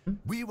spreads.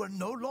 We will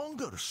no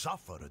longer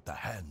suffer at the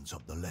hands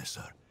of the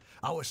lesser.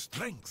 Our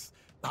strength,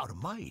 our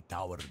might,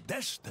 our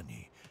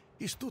destiny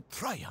is to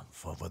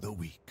triumph over the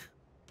weak.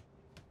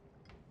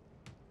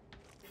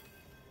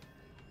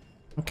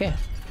 Okay,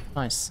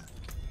 nice.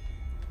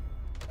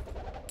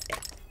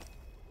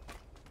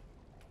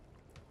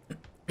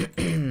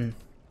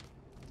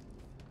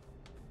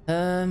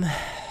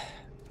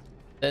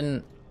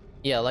 Then,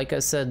 yeah, like I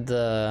said,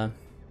 the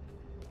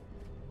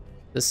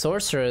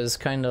sorcerer is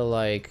kind of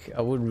like,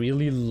 I would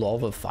really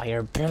love a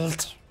fire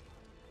build.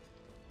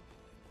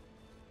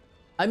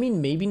 I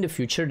mean, maybe in the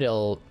future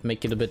they'll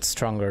make it a bit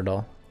stronger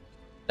though.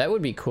 That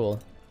would be cool.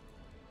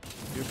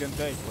 You can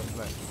take what's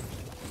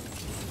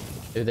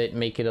left. If they'd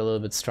make it a little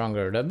bit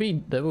stronger,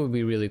 that would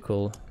be really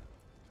cool.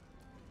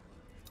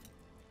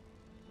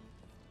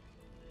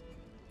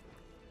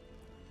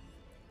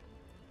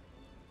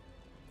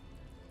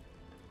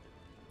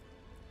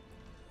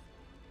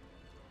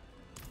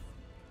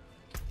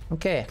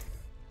 Okay,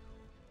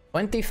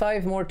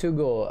 25 more to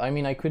go. I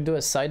mean, I could do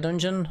a side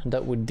dungeon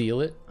that would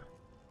deal it,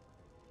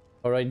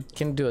 or I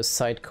can do a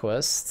side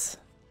quest.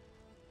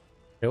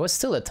 There was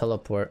still a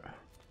teleport.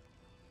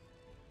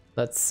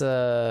 Let's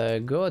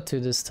go to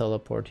this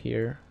teleport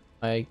here.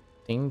 I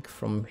think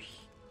from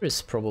here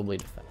is probably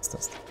the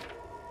fastest.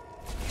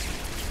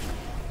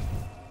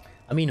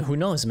 I mean, who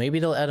knows? Maybe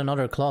they'll add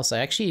another class. I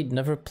actually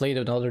never played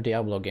another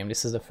Diablo game.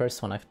 This is the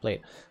first one I've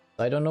played.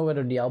 I don't know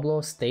whether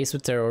Diablo stays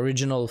with their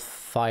original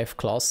 5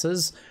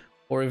 classes,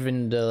 or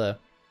even the,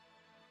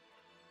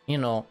 you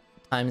know,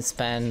 time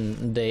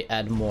span they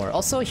add more.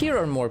 Also, here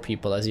are more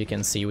people, as you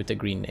can see, with the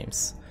green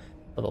names.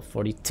 Level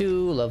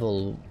 42,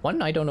 level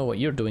 1, I don't know what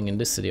you're doing in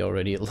this city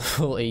already.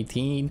 Level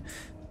 18,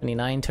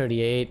 29,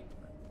 38.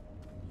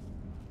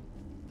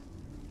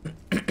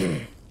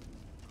 I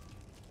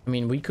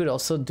mean, we could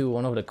also do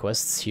one of the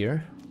quests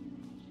here.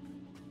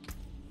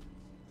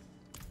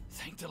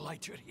 Thank the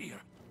light you're here.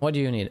 What do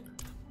you need?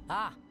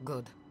 Ah,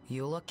 good.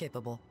 You look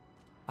capable.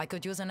 I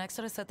could use an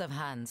extra set of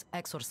hands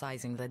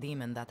exorcising the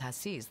demon that has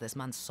seized this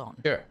man's son.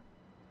 Sure.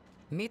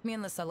 Meet me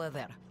in the cellar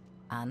there.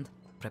 And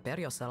prepare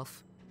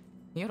yourself.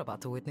 You're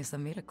about to witness a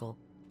miracle.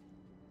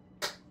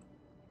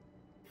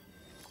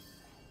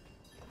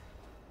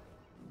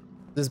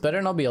 This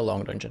better not be a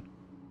long dungeon.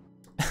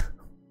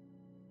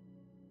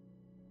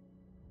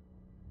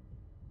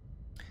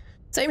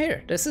 Same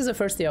here. This is the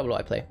first Diablo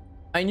I play.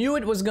 I knew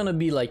it was gonna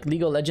be like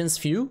League of Legends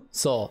few,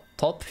 so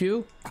top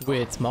few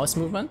with mouse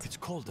movement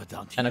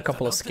and a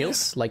couple of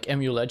skills like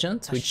MU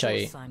Legend, which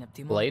I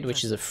played,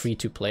 which is a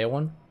free-to-play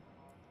one.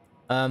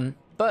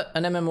 But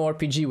an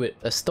MMORPG with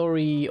a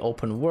story,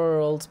 open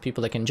world,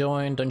 people that can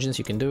join, dungeons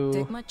you can do.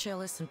 Take my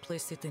chalice and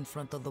place it in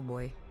front of the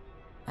boy.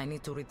 I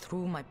need to read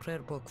through my prayer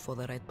book for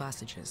the right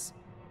passages.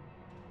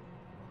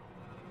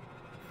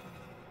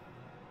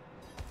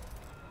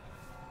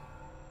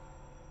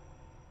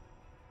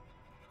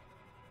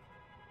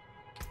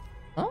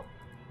 Oh?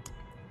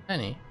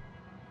 Annie.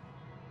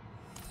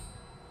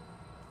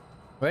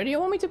 Where do you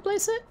want me to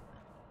place it?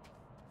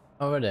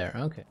 Over there,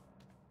 okay.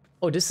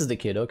 Oh, this is the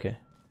kid, okay.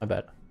 I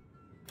bet.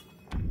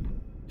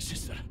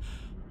 Sister,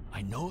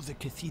 I know the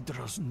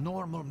cathedral's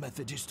normal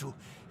method is to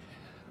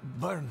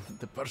burn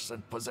the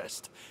person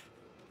possessed.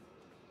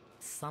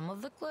 Some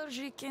of the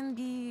clergy can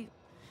be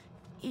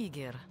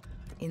eager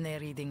in the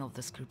reading of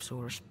the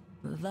scriptures.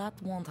 That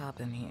won't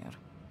happen here.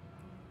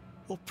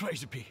 Oh,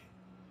 praise be.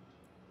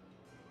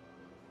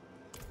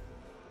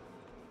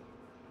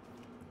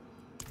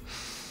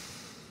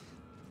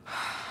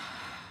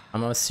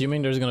 I'm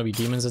assuming there's gonna be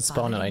demons that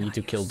spawn and I need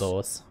to kill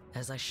those.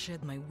 As I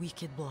shed my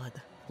wicked blood,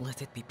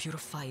 let it be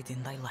purified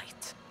in thy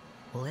light.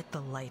 Let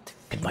the light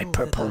Get my fill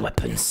purple the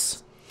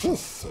weapons.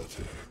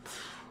 Pathetic.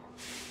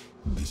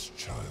 This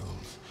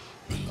child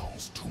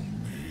belongs to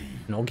me.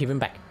 No, give him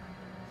back.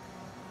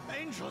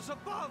 Angels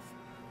above!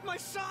 My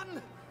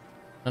son!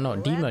 No,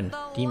 Let demon. the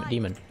light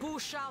Demon.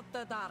 push out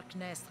the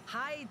darkness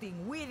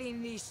hiding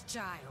within this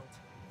child.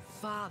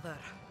 Father,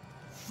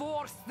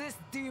 force this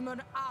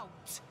demon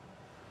out.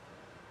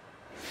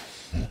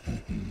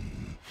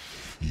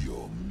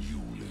 Your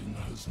mewling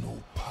has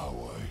no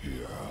power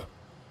here.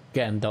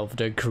 Gandalf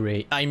the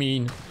Grey. I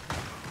mean...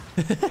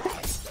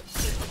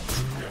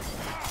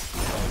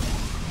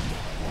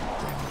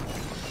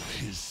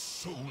 His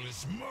soul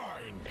is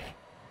mine.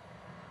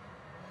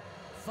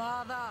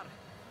 Father,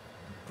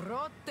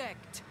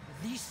 protect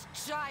this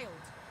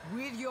child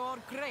with your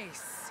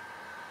grace.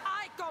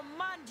 I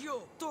command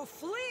you to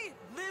flee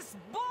this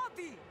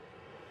body.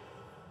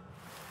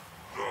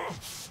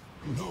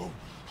 No.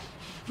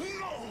 No!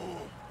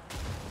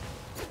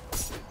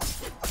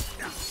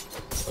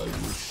 I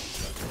will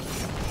shatter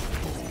your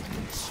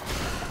bones.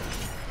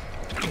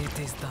 It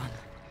is done.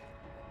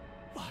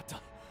 Vata,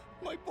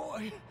 my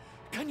boy,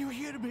 can you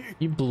hear me?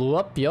 He blew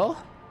up, yo.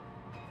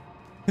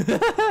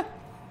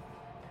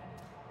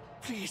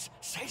 Please,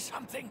 say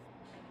something.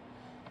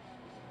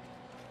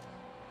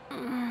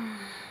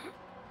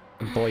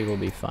 The boy will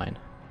be fine.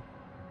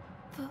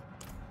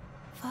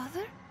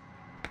 Father?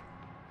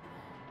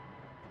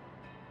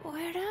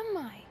 Where am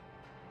I?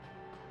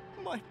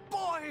 My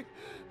boy!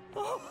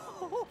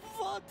 Oh,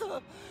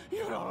 Vata,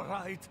 you're all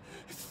right.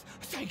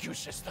 Thank you,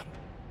 sister.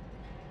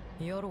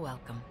 You're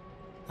welcome.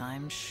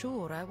 I'm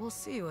sure I will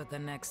see you at the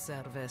next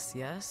service,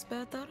 yes,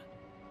 Peter?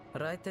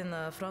 Right in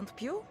the front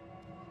pew?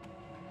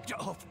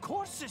 Of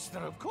course, sister,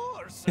 of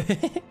course.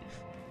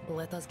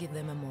 Let us give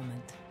them a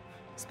moment.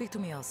 Speak to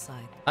me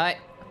outside. Hi.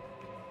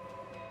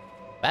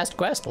 Fast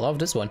quest, love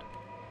this one.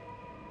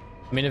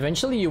 I mean,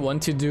 eventually you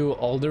want to do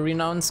all the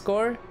renown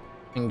score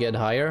and get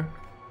higher.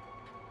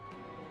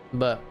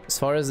 But as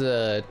far as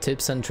the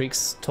tips and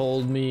tricks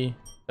told me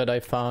that I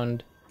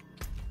found,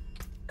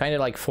 kind of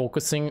like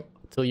focusing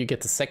till you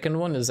get the second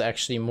one is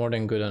actually more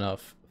than good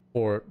enough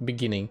for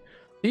beginning.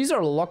 These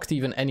are locked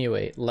even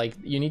anyway, like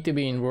you need to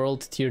be in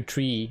world tier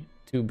 3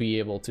 to be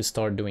able to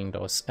start doing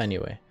those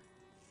anyway.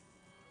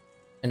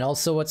 And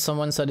also what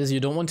someone said is you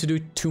don't want to do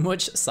too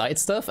much side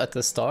stuff at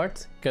the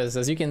start, because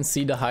as you can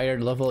see, the higher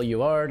level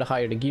you are, the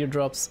higher the gear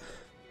drops.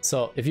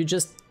 So if you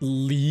just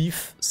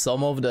leave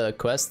some of the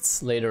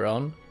quests later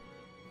on,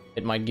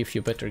 it might give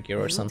you better gear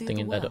or something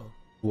in that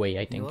way,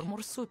 I think. You're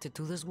more suited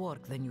to this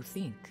work than you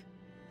think.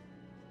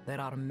 There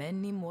are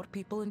many more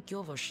people in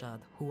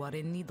Kyovoshad who are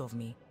in need of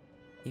me.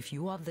 If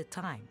you have the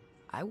time,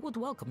 I would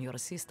welcome your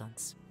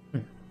assistance.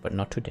 But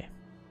not today.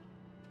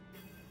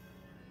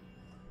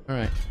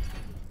 Alright.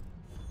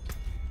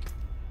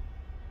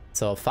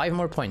 So 5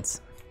 more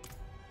points.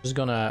 Just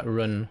gonna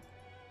run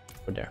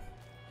over there.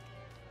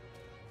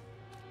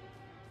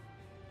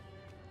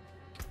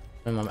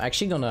 I'm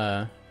actually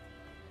gonna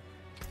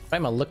try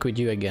my luck with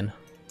you again.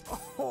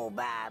 Oh,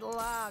 bad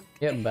luck!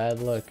 Yeah, bad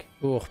luck.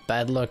 Ooh,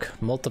 bad luck.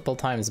 Multiple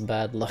times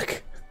bad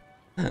luck.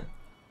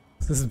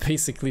 This is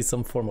basically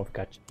some form of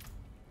gacha.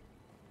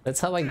 That's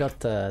how I got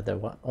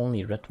the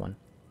only red one.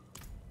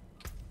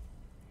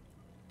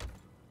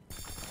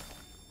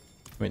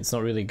 I mean, it's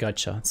not really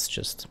gacha, it's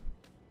just...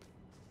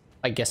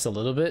 I guess a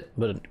little bit,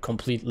 but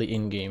completely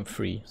in-game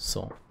free,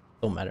 so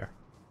don't matter.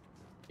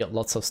 Get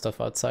lots of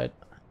stuff outside.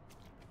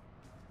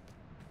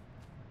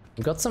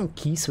 Got some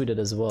keys with it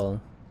as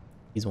well.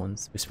 These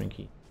ones, Whispering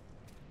Key.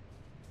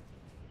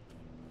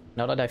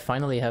 Now that I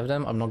finally have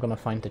them, I'm not gonna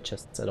find the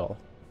chests at all.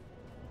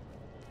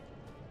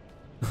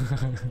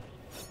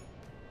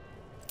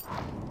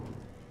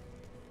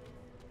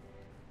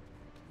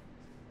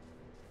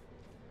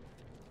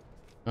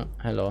 Oh,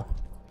 hello.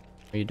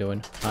 How are you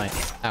doing? Hi.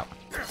 Ow.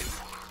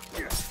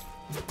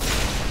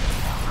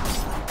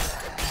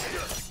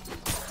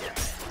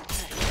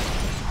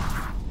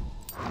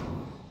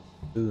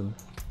 Boom.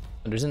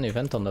 Oh, there's an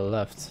event on the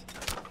left.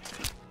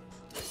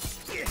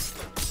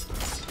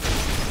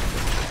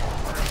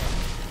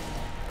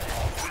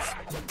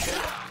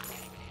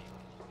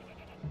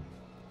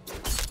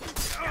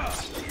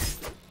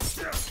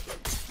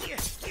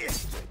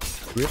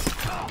 Rip.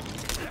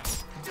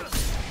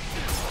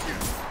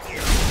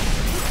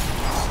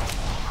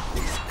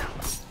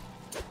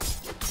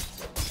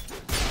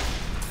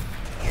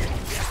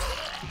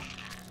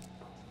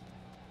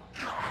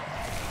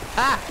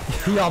 Ah!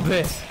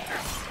 Jobbe!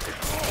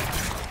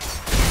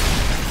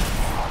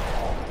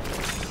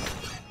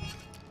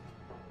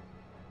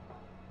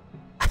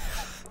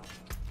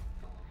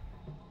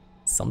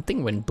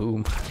 Something went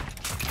boom.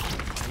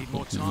 Need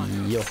more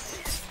time. Yo.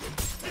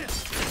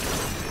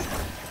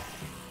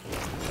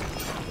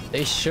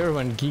 They sure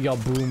went giga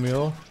boom,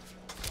 yo.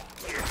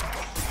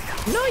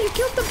 No, you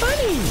killed the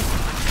bunny!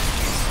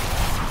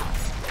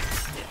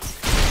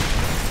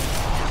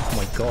 Oh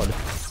my god.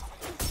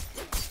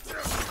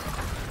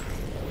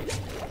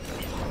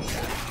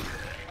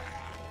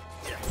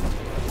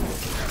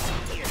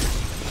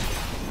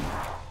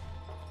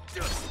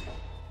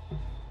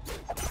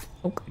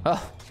 Okay.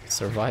 Oh,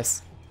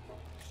 survives.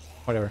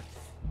 Whatever.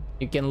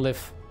 You can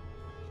live.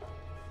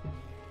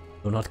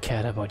 Do not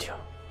care about you.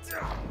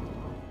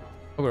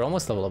 Oh, we're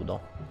almost level up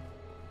though.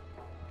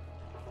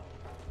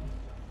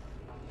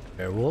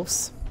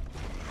 Werewolves.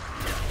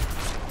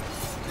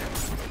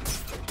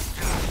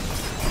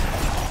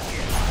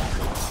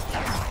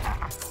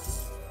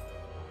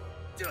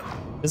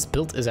 This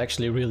build is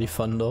actually really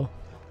fun though.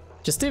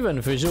 Just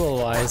even visual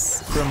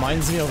wise,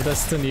 reminds me of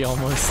Destiny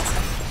almost.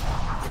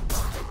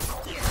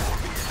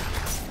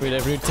 With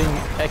everything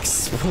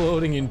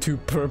exploding into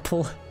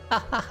purple.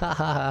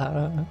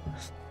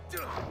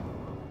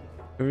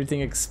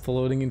 Everything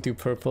exploding into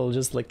purple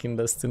just like in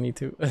Destiny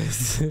 2.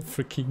 It's a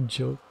freaking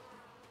joke.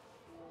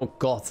 Oh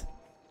god.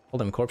 All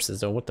them corpses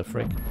though, what the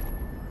frick?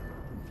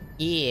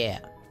 Yeah.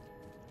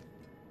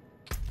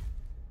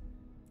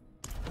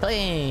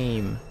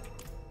 Claim.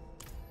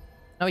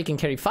 Now we can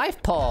carry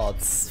 5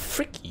 pots.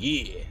 Frick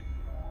yeah.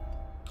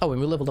 Oh, and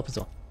we leveled up as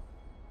well.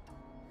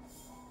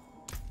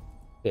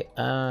 Okay,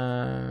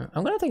 I'm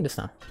gonna take this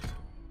now.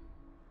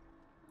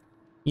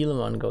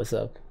 Elamon goes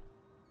up.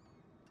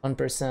 1%,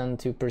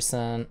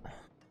 2%.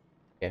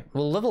 Okay,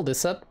 we'll level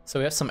this up so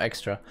we have some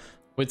extra.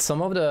 With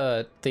some of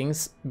the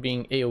things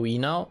being AoE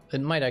now, it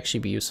might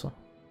actually be useful.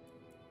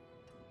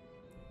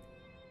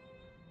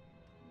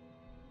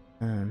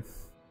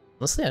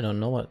 Honestly, I don't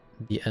know what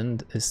the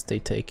end is they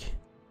take.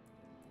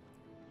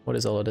 What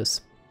is all of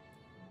this?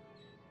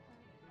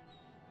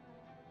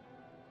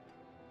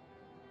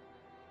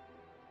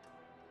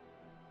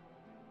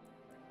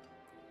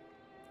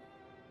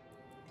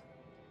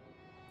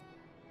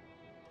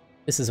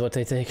 This is what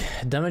they take.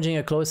 Damaging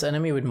a close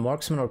enemy with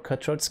marksman or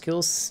cutthroat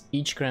skills,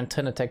 each grant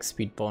 10 attack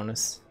speed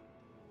bonus.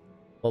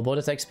 While both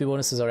attack speed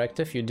bonuses are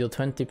active, you deal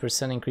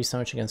 20% increased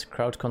damage against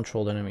crowd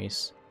controlled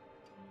enemies.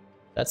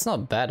 That's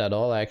not bad at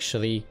all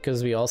actually,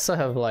 because we also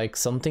have like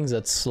some things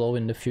that slow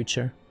in the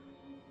future.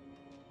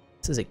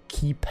 This is a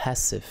key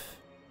passive.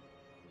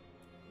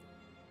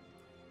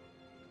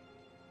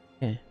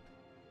 Okay.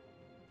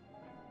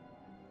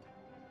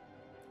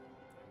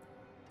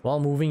 While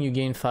moving you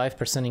gain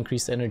 5%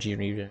 increased energy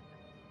regen.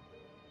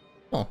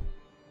 Oh.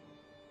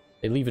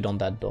 They leave it on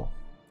that though.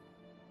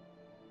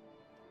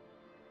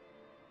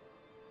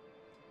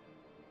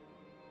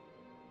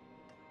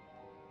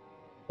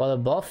 While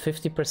above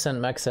 50%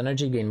 max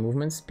energy, gain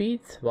movement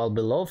speed. While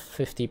below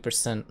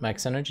 50%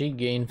 max energy,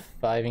 gain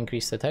 5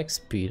 increased attack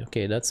speed.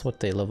 Okay, that's what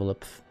they level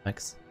up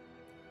max.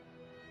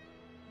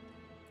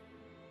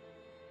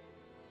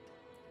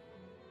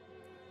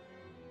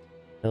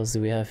 What else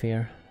do we have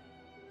here?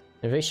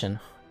 Innovation.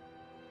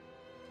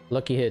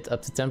 Lucky hit,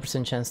 up to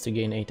 10% chance to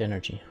gain 8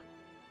 energy.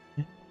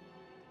 Okay.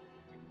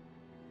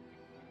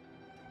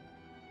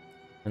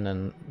 And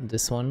then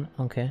this one,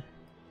 okay.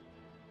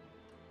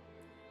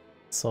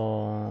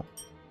 So,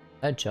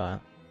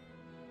 agile.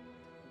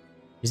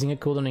 Using a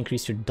cooldown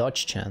increase your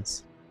dodge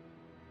chance.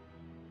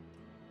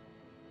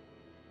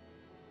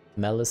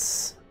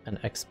 Malice and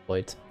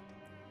exploit.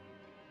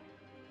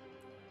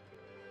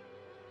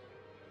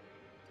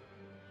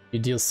 You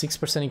deal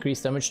 6%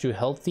 increased damage to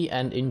healthy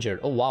and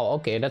injured. Oh wow,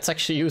 okay, that's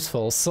actually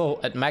useful. So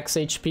at max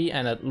HP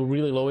and at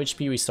really low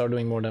HP we start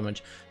doing more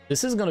damage.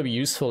 This is gonna be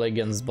useful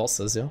against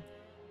bosses, yeah?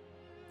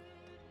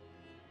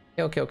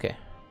 Okay.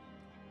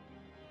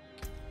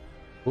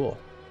 Cool.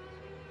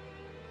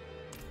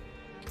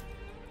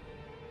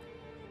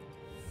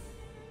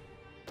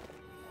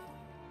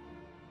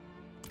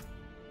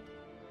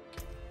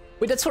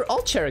 Wait, that's for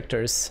all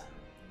characters.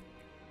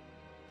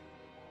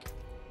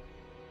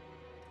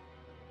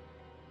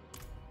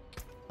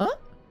 Huh?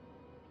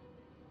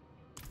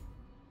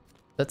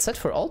 That's set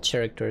for all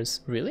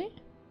characters, really?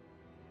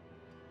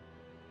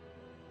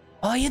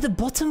 Oh yeah, the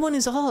bottom one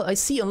is all. I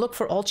see, unlock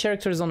for all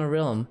characters on a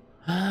realm.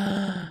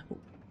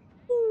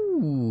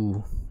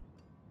 Ooh.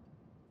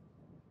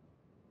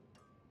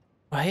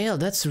 Well,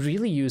 that's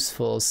really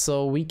useful.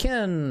 So we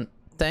can,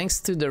 thanks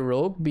to the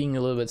rogue being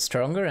a little bit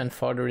stronger and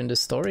farther in the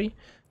story,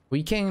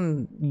 we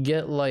can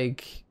get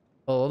like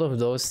a lot of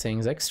those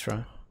things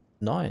extra.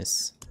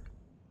 Nice.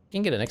 You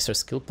can get an extra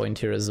skill point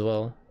here as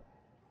well.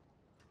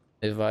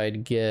 If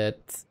I'd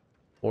get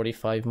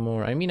 45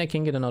 more. I mean, I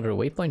can get another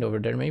waypoint over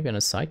there, maybe on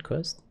a side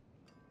quest.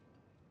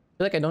 I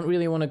feel like I don't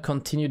really want to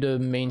continue the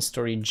main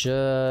story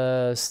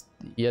just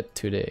yet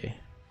today.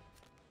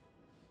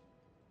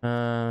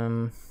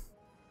 I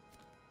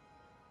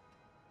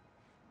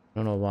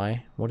don't know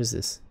why. What is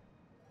this?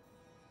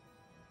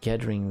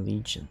 Gathering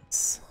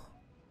legions.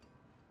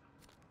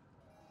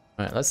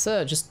 Alright, let's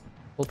just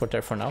teleport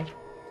there for now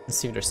and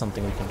see if there's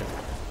something we can do.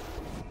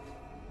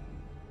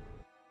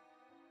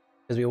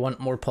 Because we want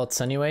more pots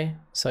anyway,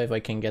 so if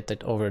I can get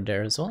it over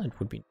there as well, it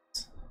would be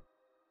nice.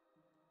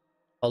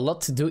 A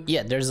lot to do.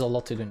 Yeah, there's a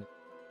lot to do.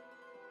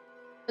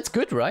 That's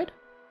good, right?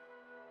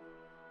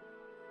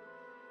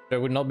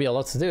 There would not be a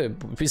lot to do.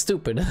 It would be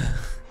stupid.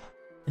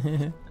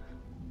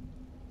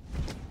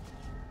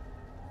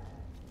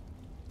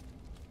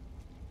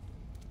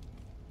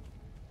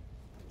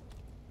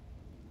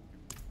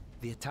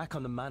 The attack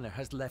on the manor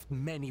has left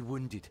many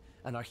wounded,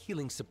 and our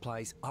healing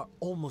supplies are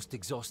almost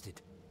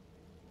exhausted.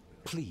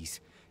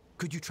 Please,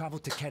 could you travel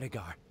to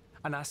Kerrigar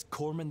and ask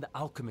Corman the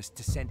Alchemist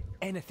to send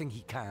anything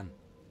he can?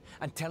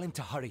 And tell him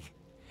to hurry.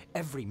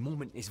 Every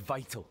moment is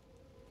vital.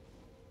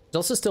 There's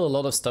also still a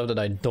lot of stuff that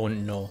I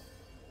don't know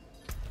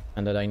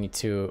and that I need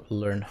to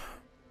learn.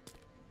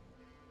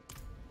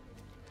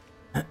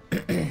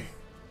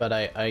 But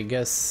I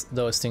guess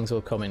those things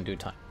will come in due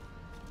time.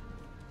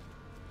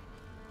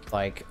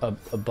 Like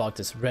about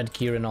this red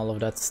gear and all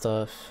of that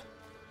stuff.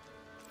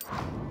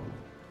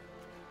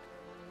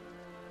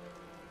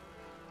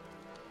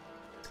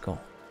 Let's go.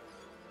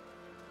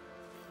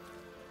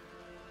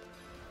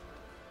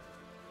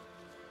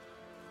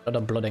 A lot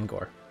of blood and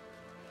gore.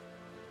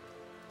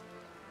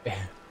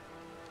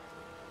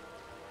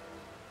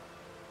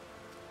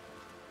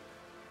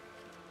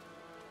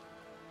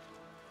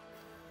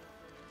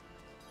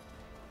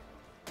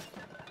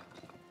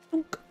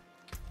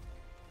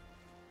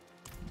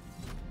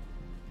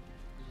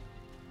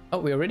 Oh,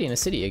 we're already in a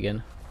city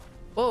again.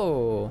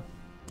 Whoa.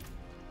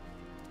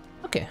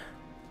 Okay.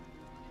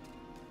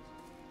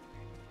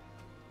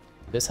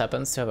 This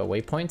happens to have a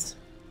waypoint.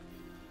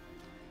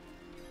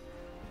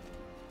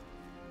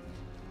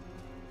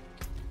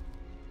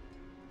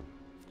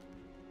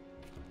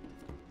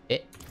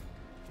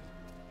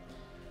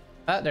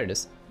 Ah, there it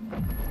is.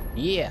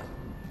 Yeah.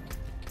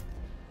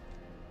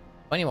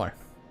 20 more.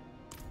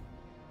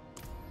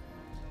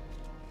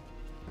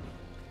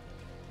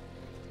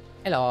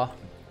 Hello.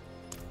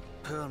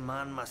 Poor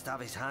man must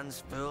have his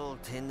hands full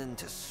tending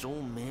to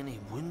so many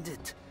wounded.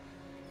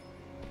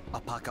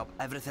 I'll pack up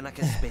everything I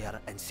can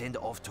spare and send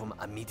it off to him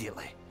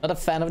immediately. Not a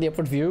fan of the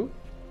upward view.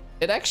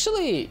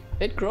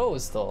 It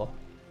grows though.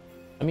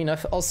 I mean,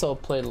 I've also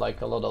played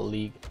like a lot of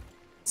League.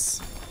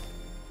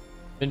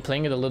 Been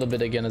playing it a little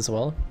bit again as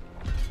well.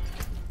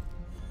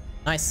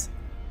 Nice.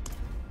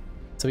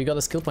 So we got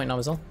a skill point now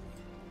as well.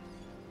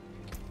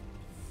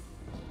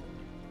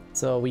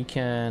 So we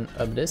can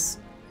up this.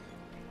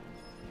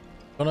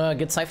 I'm gonna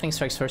get siphoning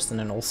strikes first and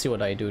then we'll see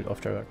what I do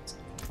afterwards.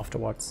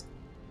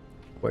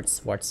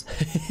 Words.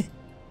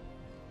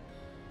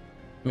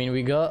 I mean,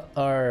 we got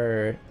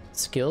our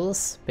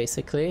skills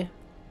basically.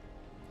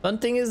 One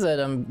thing is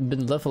that I've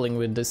been leveling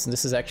with this, and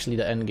this is actually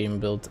the end game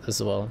build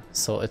as well.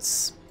 So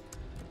it's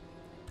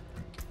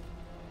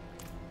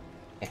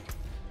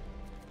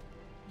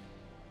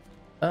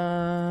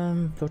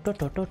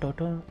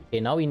okay,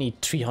 now we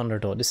need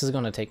 300 though. This is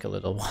gonna take a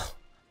little while.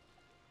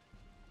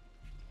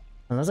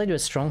 Unless I do a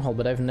stronghold,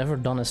 but I've never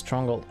done a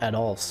stronghold at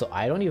all, so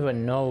I don't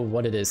even know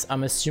what it is.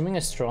 I'm assuming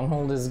a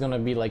stronghold is gonna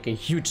be like a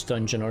huge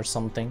dungeon or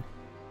something,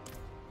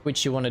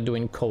 which you want to do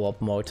in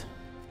co-op mode.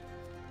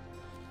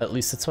 At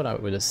least that's what I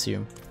would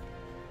assume.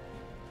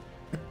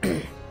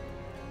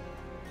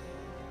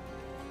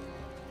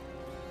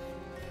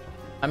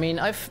 I mean,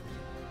 I've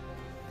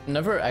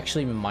never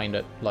actually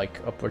minded like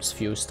upwards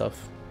view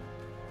stuff.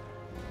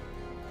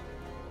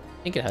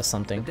 I think it has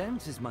something. The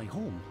Downs is my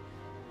home,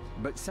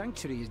 but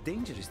Sanctuary is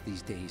dangerous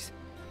these days,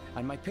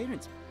 and my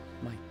parents,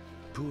 my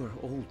poor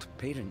old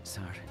parents,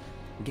 are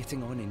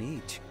getting on in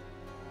age.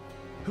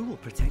 Who will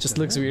protect Just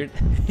them looks all? weird.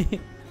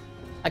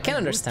 I can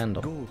understand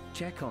though. Go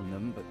check on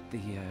them, but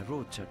the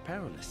roads are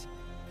perilous.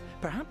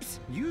 Perhaps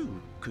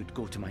you could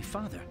go to my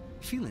father,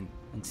 Phelan,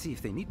 and see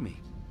if they need me.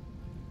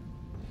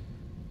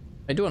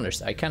 I do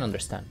understand. I can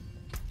understand.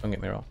 Don't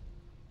get me wrong.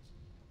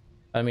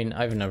 I mean,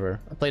 I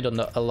played on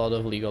a lot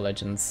of League of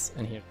Legends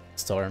in here,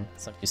 Storm,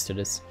 so I'm used to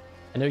this.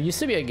 And there used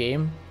to be a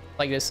game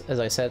like this, as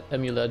I said,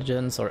 MU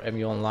Legends or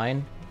MU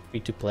Online,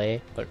 free to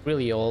play, but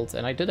really old,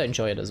 and I did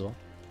enjoy it as well.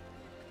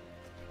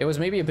 It was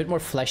maybe a bit more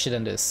flashy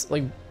than this.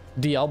 Like,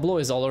 Diablo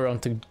is all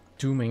around the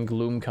doom and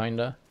gloom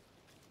kinda.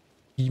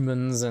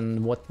 Demons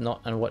and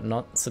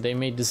whatnot, so they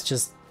made this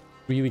just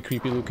really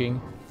creepy looking.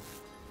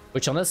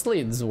 Which honestly,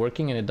 it's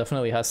working and it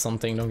definitely has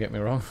something, don't get me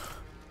wrong.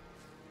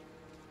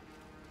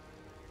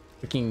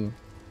 Freaking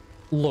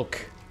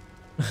look.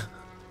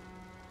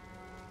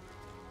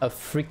 A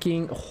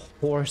freaking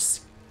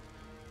horse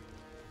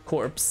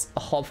corpse,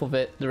 half of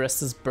it, the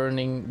rest is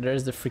burning.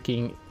 There's the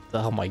freaking,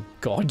 oh my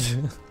god.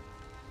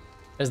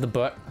 There's the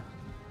butt.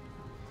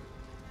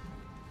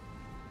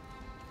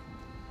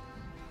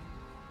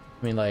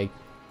 I mean, like,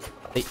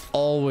 they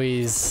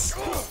always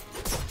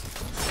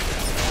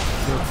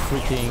look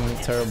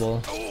freaking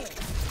terrible.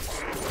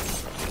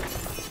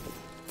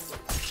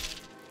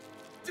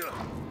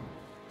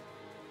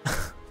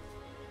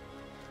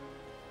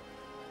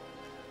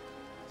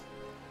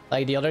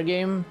 Like the other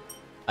game,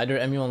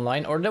 either MU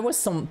Online or there was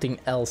something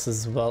else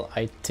as well,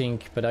 I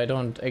think, but I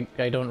don't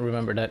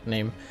remember that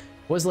name.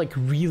 It was like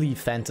really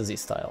fantasy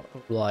style,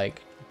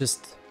 like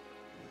just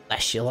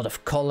flashy, a lot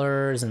of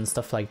colors and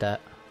stuff like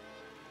that.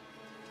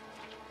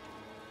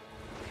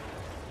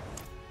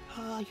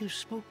 why you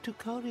spoke to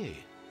Cory.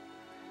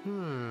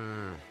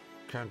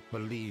 Can't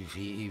believe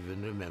he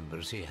even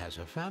remembers he has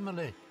a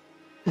family.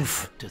 I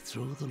had to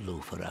throw the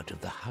loafer out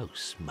of the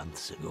house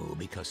months ago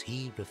because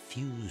he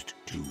refused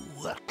to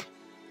work.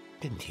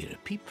 Didn't hear a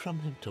peep from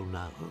him till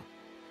now.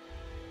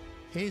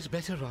 He's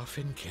better off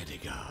in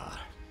Kedigar.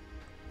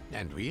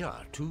 And we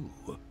are too.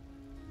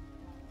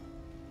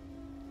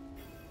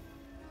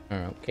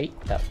 Okay,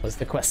 that was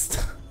the quest.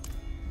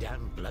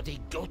 Damn bloody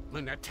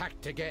goatman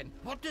attacked again.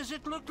 What does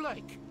it look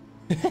like?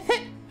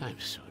 I'm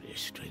sorry,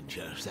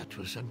 strangers. That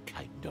was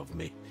unkind of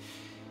me.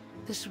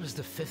 This was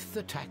the 5th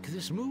attack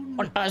this moon.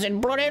 What does it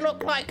bloody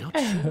look like? Not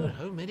sure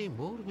how many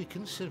more we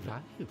can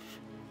survive.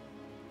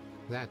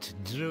 That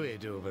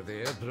druid over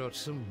there brought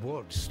some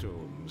ward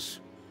stones.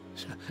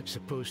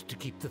 Supposed to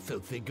keep the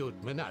filthy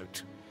goatman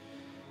out.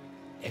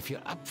 If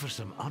you're up for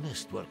some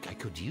honest work, I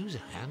could use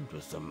a hand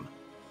with them.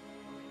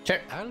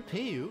 Sure. I'll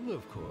pay you,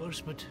 of course,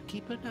 but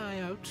keep an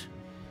eye out.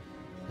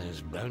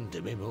 There's bound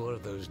to be more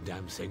of those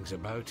damn things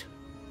about.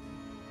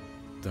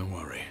 Don't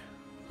worry.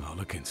 I'll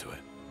look into it.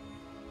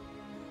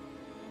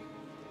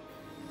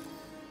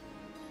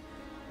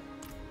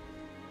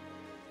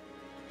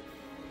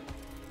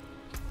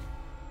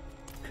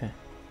 Okay.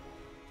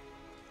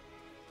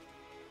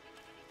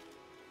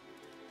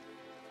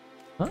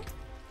 Huh?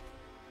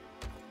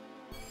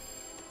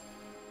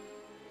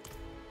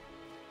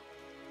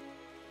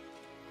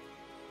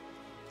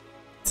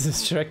 This is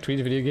Shrek 3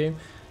 video game?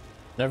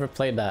 Never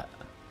played that.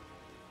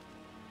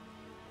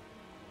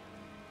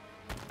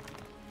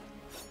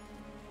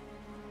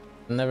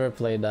 Never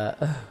played that.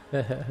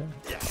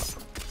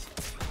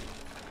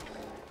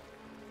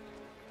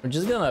 We're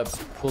just gonna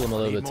pull them a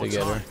little bit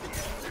together.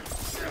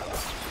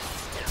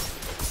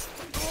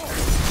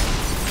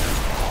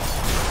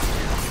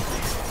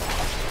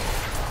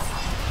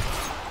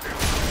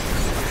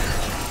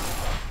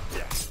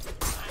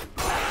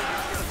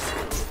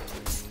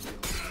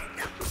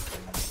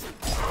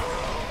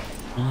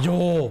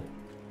 Yo!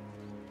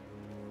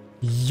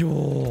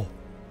 Yo!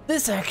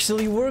 This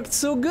actually worked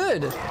so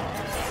good!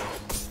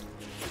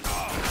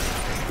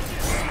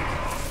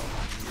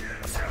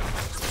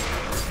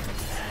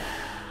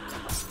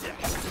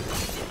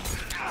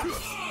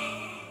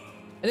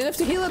 I didn't have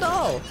to heal at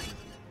all!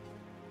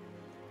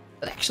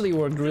 That actually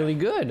worked really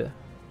good.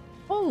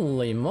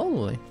 Holy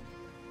moly.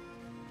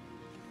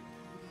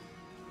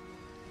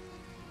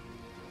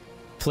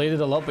 Played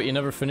it a lot, but you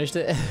never finished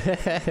it?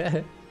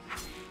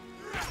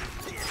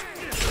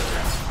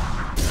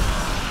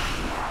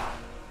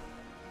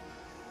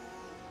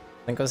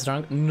 Think I was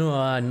drunk?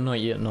 No, not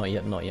yet, not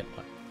yet, not yet.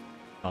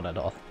 Not at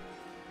all.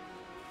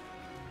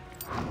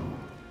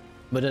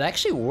 But it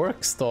actually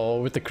works though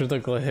with the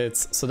critical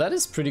hits, so that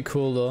is pretty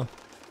cool though.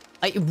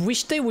 I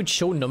wish they would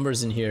show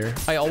numbers in here.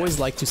 I always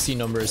like to see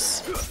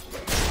numbers.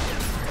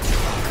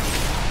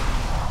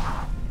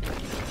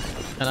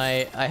 And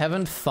I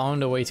haven't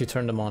found a way to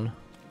turn them on.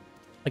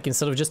 Like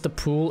instead of just the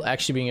pool,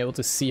 actually being able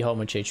to see how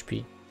much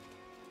HP.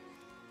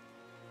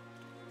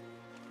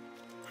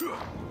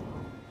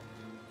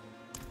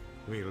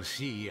 We'll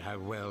see how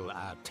well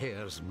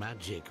Artair's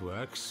magic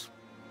works.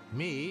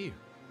 Me,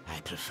 I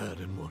prefer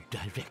a more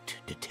direct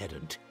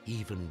deterrent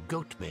even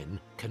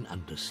goatmen can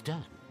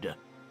understand.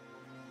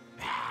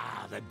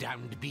 Ah, the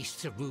damned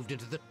beasts have moved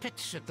into the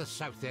pits at the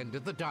south end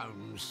of the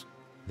Downs.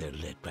 They're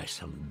led by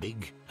some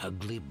big,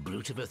 ugly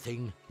brute of a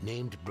thing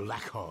named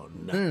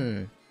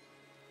Blackhorn.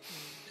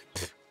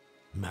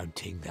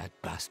 Mounting that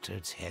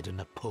bastard's head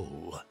on a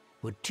pole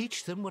would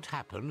teach them what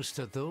happens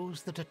to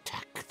those that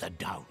attack the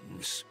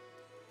Downs.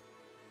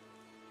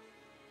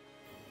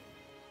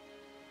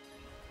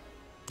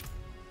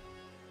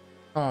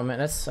 Oh man,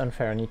 that's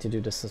unfair. I need to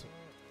do this as well.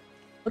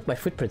 Look, my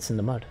footprints in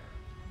the mud.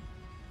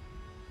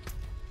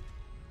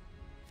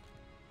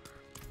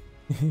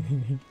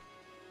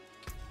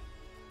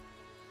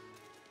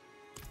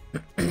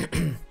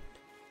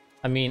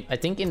 I mean, I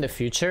think in the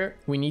future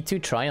we need to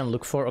try and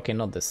look for... Okay,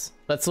 not this.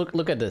 Let's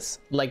look at this.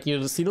 Like,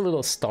 you see the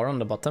little star on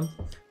the bottom?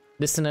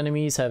 Distant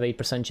enemies have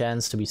 8%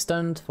 chance to be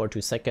stunned for 2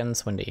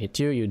 seconds. When they hit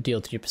you, you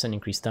deal 3%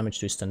 increased damage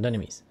to stunned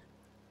enemies.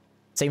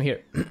 Same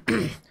here.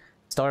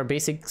 Star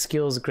basic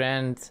skills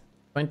grant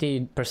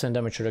 20%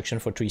 damage reduction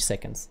for 3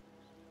 seconds.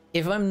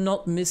 If I'm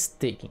not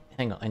mistaken...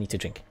 Hang on, I need to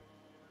drink.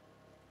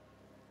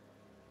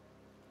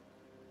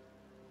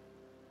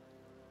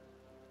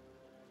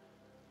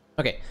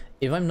 Okay,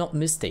 if I'm not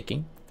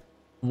mistaken,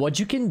 what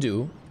you can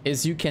do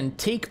is you can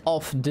take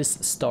off this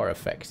star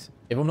effect.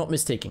 If I'm not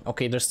mistaken.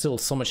 Okay, there's still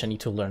so much I need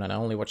to learn and I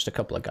only watched a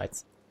couple of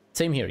guides.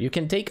 Same here, you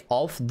can take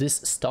off this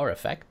star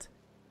effect,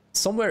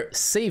 somewhere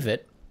save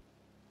it,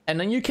 and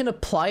then you can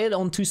apply it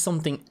onto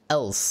something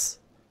else.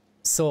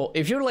 So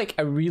if you're like,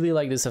 I really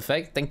like this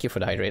effect, thank you for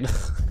the hydrate.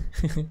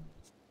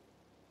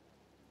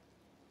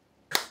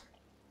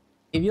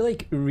 If you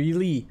like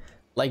really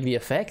like the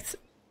effect,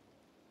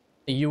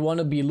 you want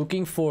to be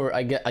looking for,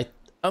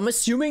 I'm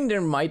assuming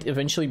there might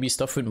eventually be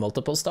stuff with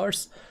multiple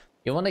stars.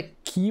 You want to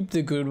keep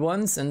the good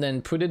ones and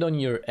then put it on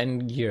your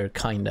end gear,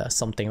 kinda,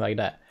 something like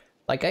that.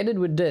 Like I did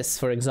with this,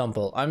 for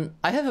example.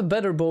 I have a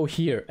better bow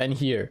here and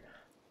here.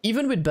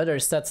 Even with better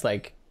stats,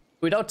 like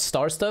without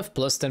star stuff,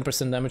 plus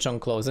 10% damage on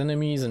close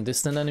enemies and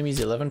distant enemies,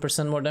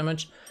 11% more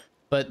damage.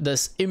 But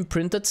this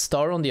imprinted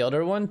star on the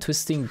other one,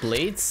 twisting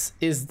blades,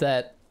 is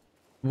that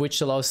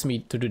which allows me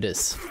to do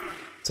this.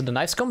 So the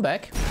knives come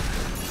back,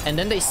 and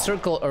then they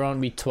circle around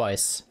me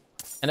twice.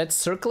 And that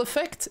circle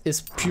effect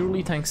is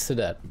purely thanks to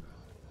that.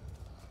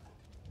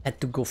 Had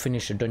to go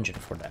finish a dungeon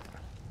for that.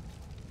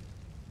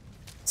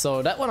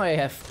 So that one I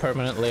have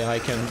permanently, and I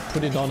can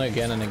put it on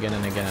again and again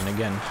and again and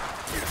again.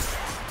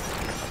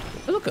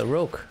 Oh, look, a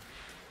rogue.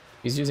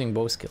 He's using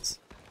bow skills.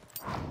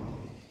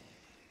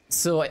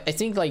 So I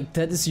think like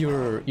that is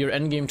your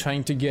endgame,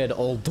 trying to get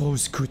all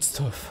those good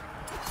stuff.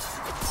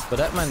 But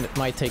that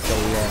might take a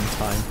long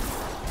time.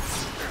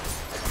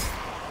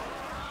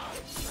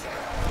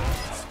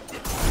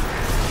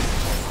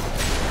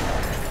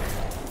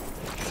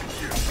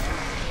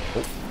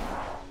 Oh.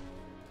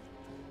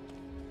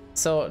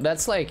 So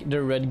that's like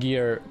the red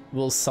gear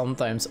will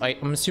sometimes,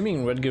 I'm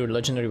assuming red gear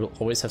legendary will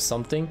always have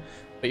something,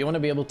 but you want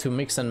to be able to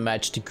mix and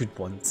match the good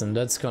ones, and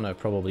that's gonna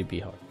probably be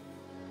hard.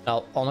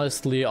 Now,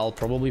 honestly, I'll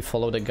probably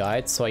follow the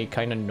guide so I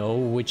kind of know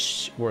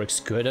which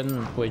works good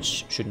and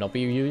which should not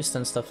be used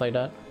and stuff like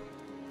that.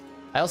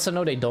 I also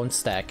know they don't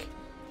stack,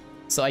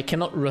 so I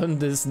cannot run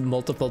this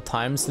multiple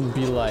times and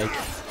be like,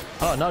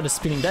 oh, now the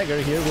spinning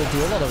dagger here will do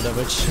a lot of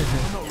damage.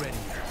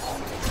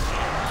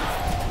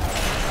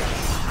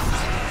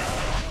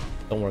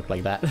 Don't work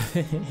like that.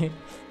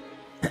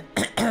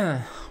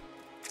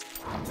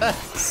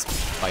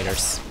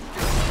 Spiders.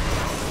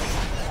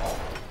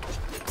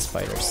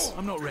 Spiders.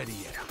 I'm not ready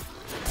yet.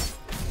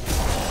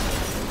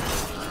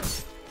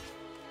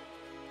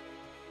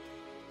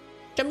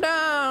 Jump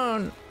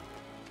down!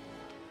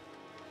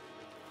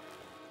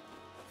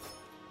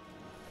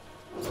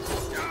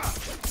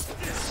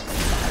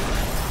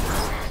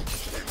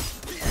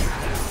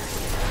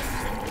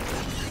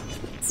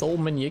 So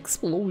many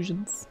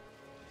explosions.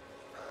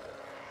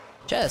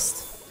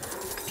 Chest.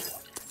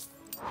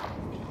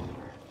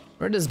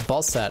 Where this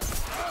boss at?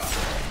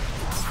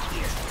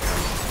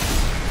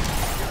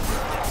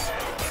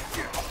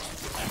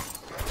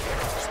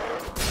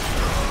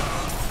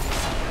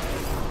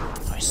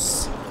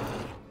 Nice.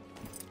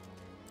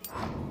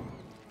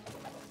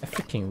 I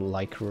freaking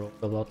like roll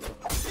a lot.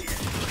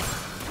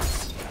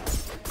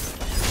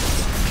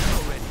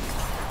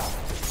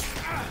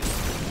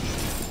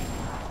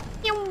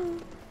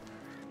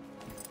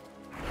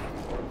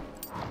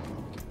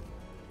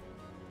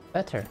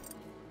 Better.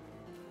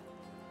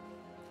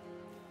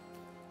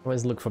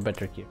 Always look for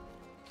better gear.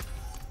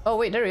 Oh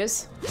wait, there he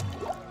is.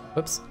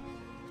 Whoops.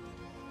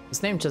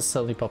 His name just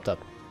suddenly popped up.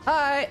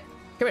 Hi!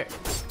 Come here.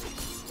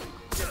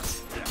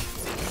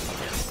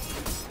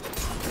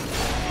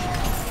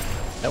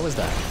 That was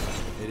that.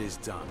 It is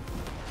done.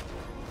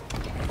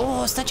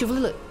 Oh, statue of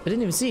Lilith. I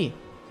didn't even see.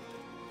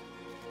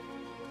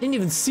 Didn't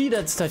even see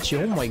that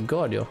statue. Oh my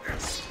god, yo.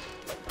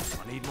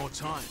 I need more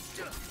time.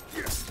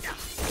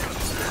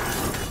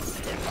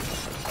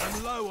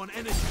 I'm low on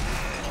energy.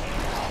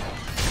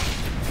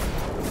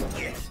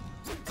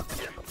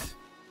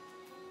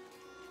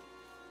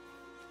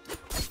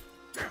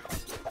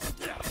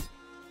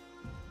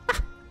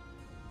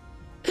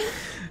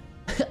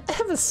 I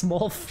have a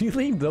small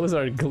feeling those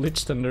are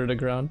glitched under the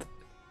ground.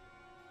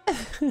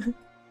 I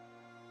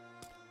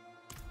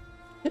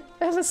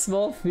have a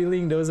small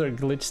feeling those are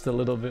glitched a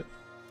little bit.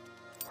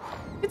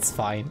 It's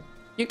fine.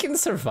 You can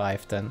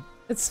survive then.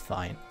 It's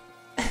fine.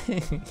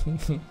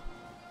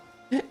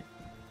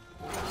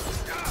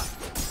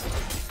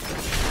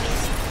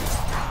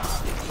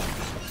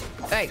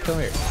 Hey, come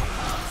here.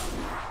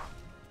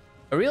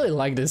 I really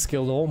like this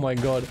skill, oh my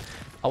god.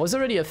 I was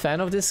already a fan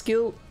of this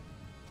skill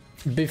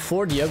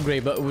before the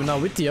upgrade, but now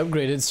with the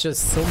upgrade it's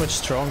just so much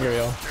stronger,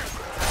 yo.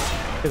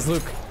 Cause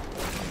look,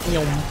 you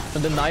know,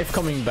 the knife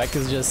coming back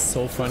is just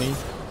so funny.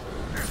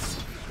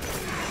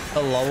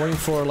 Allowing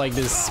for like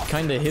this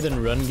kind of hit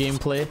and run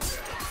gameplay.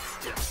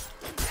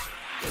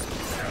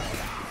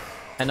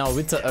 And now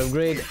with the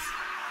upgrade,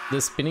 the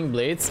spinning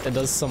blades, it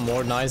does some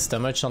more nice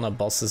damage on a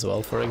boss as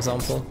well, for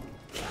example.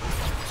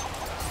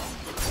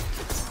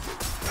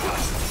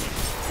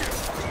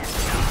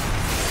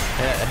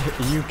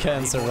 Yeah, you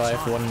can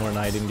survive one more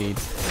night indeed.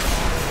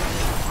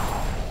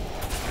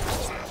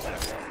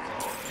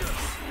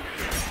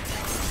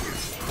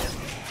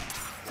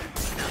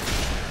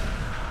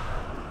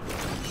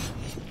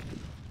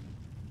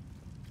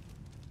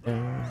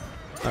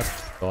 Oh,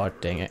 god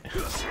dang it.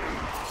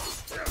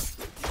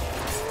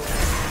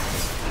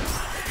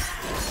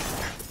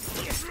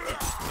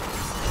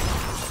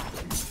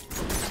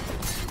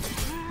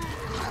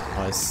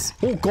 Nice.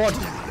 Oh god!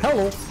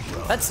 Hello!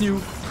 That's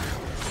new!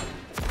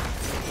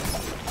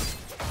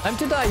 Time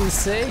to die, you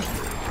say?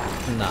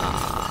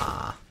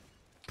 Nah.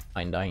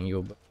 I'm dying,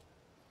 you.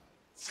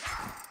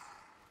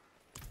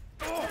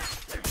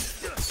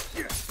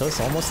 Those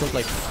almost look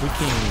like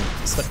freaking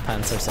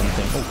sweatpants or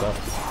something. Oh god.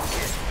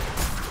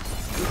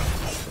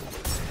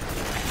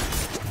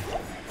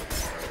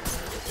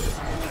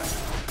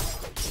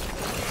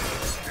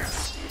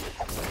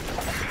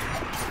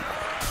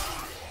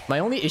 My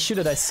only issue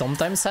that I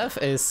sometimes have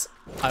is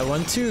I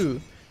want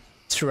to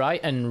try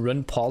and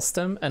run past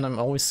them, and I'm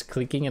always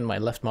clicking and my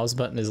left mouse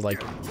button is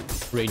like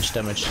range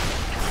damage.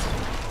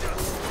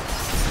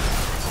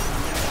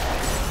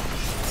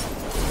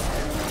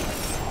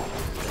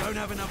 Don't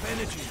have enough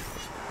energy.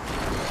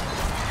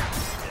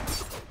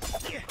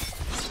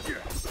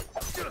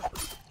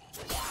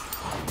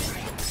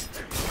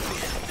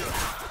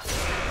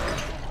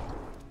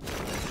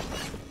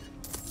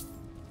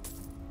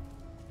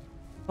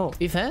 Oh,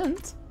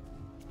 event?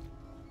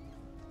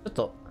 What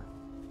the?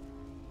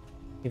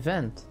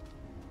 Event?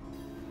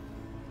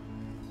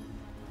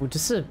 Oh,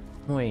 this is a...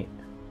 wait.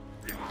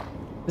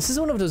 This is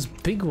one of those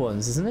big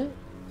ones, isn't it?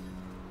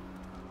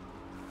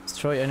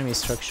 Destroy enemy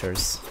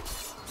structures.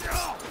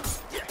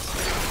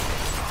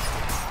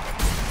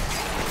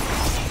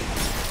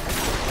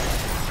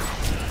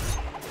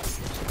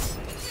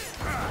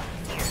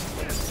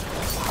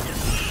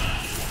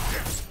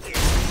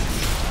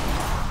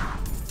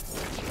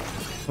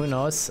 Who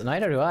knows?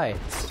 Neither do I.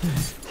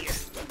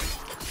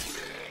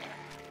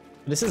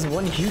 This is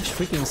one huge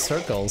freaking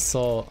circle,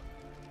 so...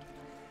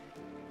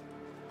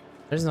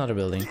 There's another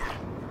building.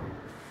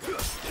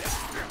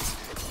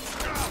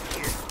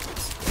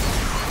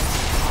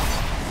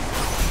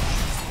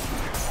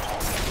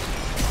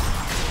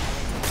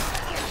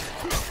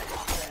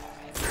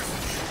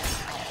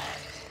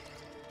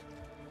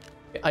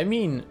 I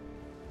mean...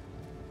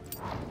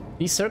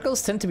 these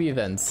circles tend to be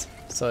events,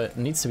 so it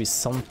needs to be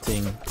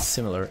something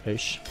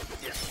similar-ish.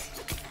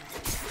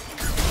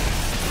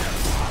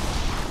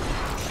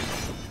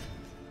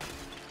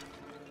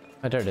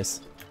 Oh, there it is.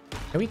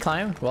 Can we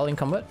climb while in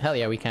combat? Hell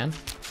yeah, we can.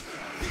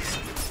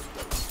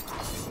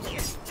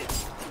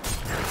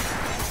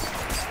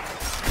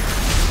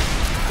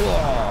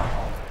 Whoa.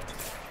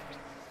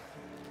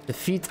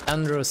 Defeat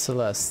Andro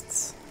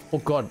Celeste. Oh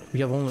god, we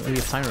have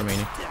time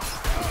remaining.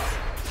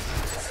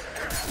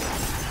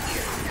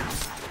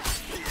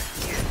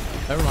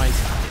 Never mind.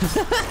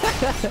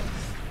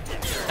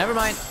 Never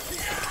mind.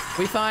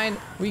 We fine.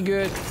 We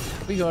good.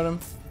 We got him.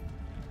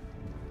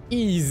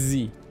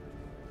 Easy.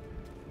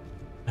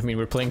 I mean,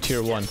 we're playing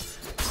tier 1.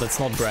 Let's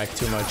not brag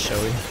too much,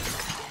 shall we?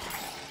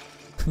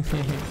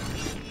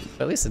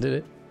 At least I did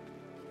it.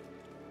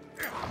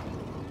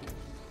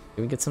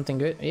 Did we get something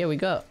good? Yeah, we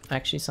got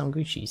actually some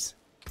Gucci's.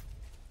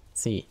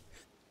 Let's see.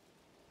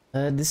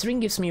 This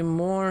ring gives me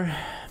more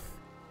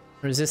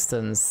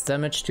resistance,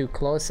 damage to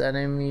close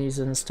enemies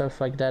and stuff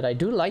like that. I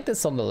do like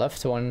this on the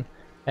left one,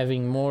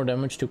 having more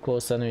damage to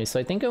close enemies, so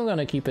I think I'm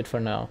gonna keep it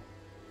for now.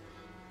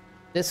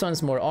 This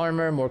one's more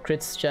armor, more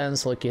crits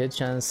chance, lucky hit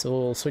chance, so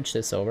we'll switch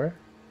this over.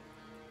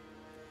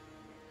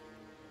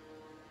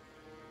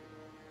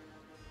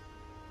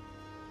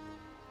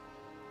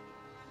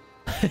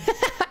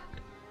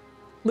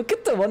 Look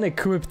at the one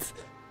equipped.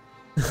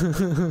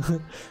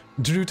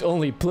 Druid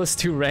only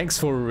 +2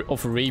 ranks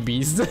of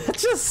rabies. That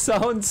just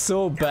sounds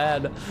so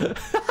bad.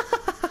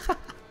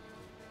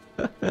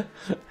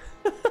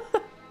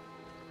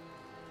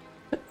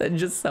 That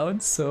just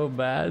sounds so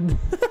bad.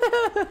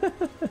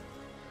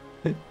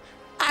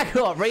 I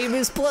got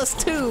rabies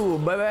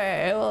 +2, baby.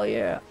 Hell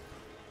yeah.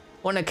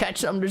 Wanna catch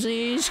some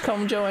disease?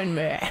 Come join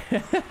me.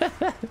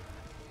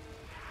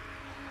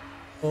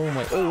 Oh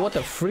my, oh, what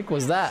the freak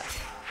was that?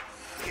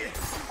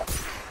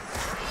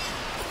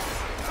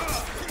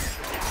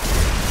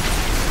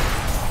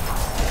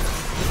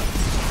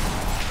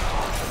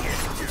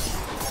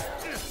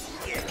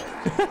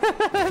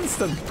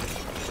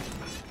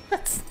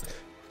 that's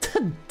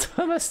the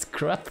dumbest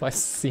crap I've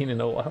seen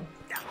in a while.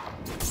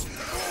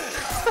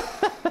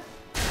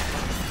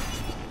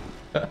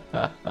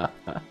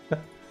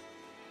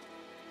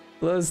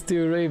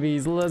 +2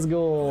 rabies, let's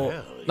go.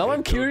 Well, now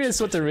I'm curious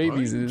what the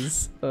rabies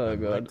is. Oh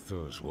god. Like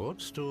those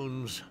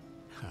wardstones.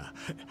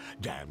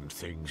 Damn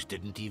things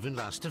didn't even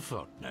last a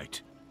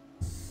fortnight.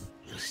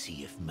 We'll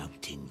see if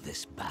mounting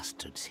this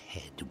bastard's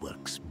head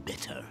works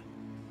better.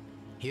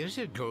 Here's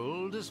your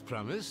gold as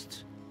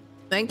promised.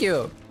 Thank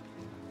you.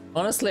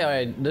 Honestly,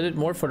 I did it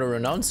more for the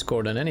renown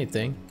score than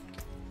anything.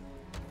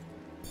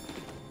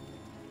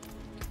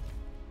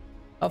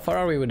 How far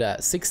are we with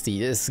that? 60.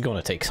 This is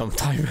gonna take some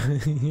time.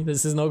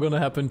 This is not gonna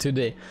happen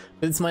today.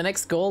 But it's my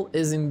next goal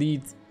is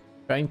indeed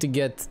trying to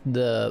get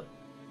the...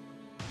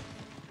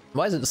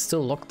 Why is it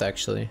still locked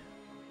actually?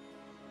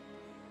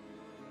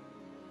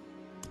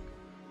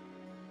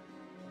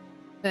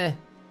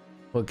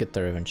 We'll get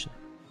there eventually.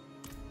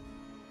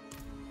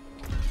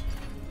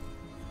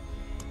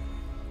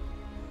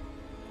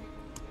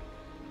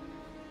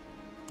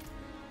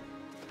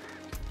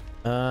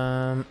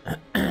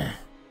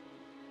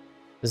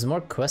 There's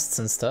more quests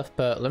and stuff,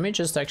 but let me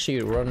just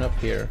actually run up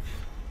here.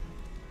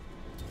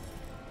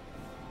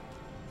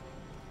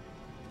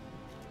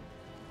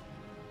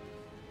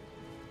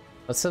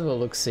 Let's have a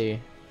look-see.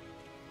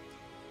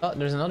 Oh,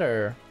 there's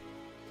another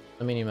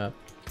mini-map.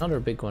 Another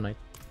big one.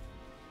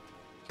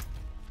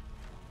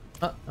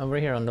 Oh, over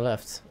here on the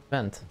left.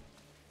 Vent.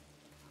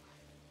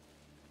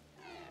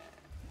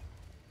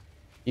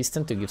 These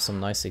tend to give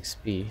some nice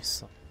XP,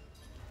 so...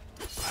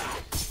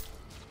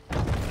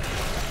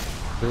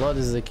 Blood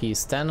is the key.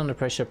 Stand on the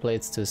pressure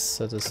plates to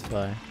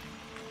satisfy.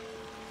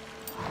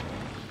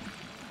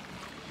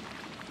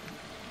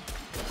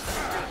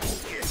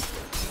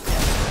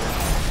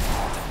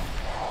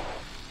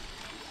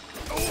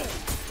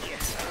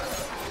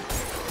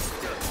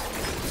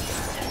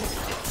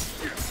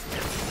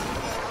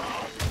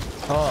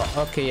 Oh,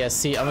 okay, yeah,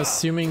 see, I'm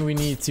assuming we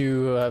need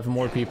to have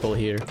more people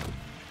here.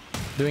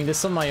 Doing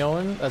this on my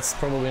own, that's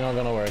probably not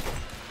gonna work.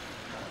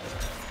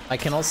 I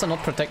can also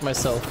not protect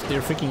myself.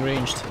 They're freaking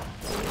ranged.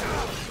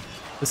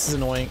 This is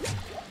annoying.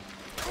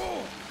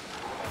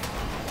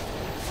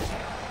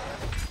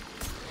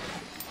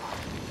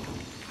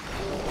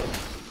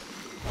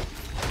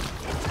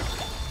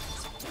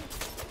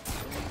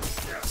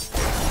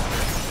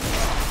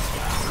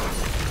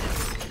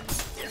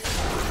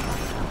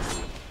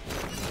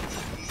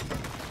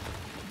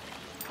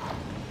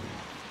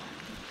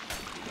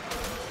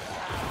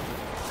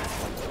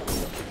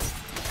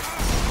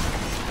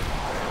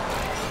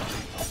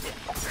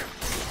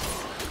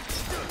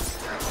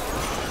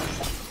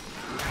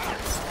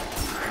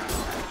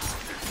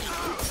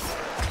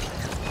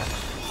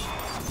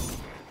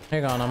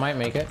 Hang on, I might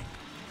make it.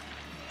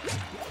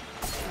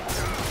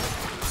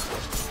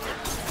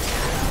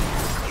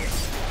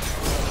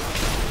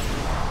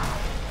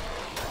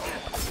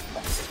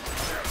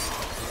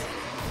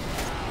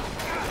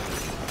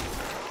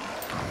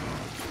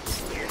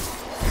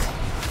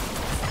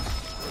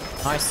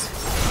 Nice.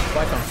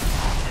 Welcome.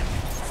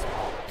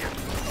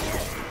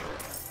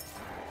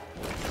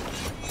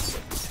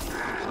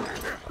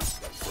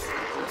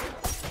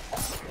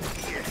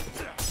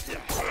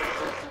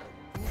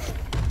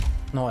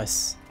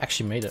 Nice.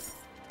 Actually made it.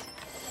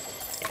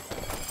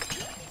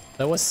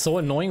 That was so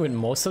annoying with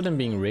most of them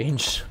being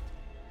ranged.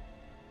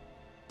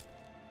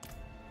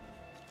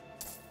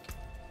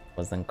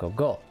 Wasn't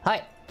go.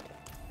 Hi!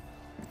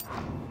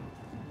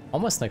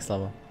 Almost next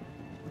level.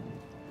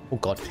 Oh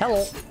god.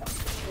 Hello!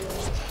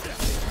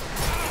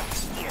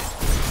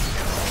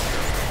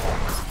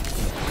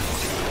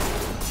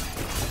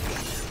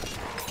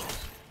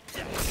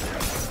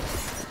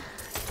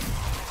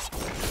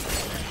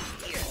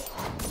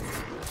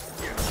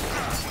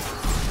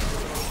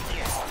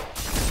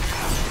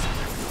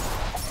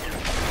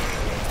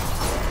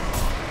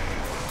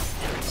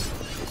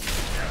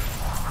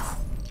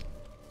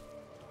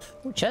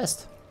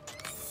 Chest.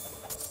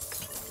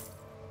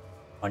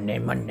 Money,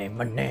 money,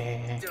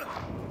 money.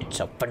 It's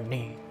so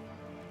funny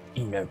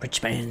in a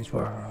rich man's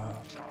world.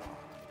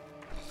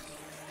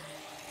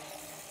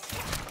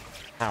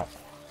 Ow.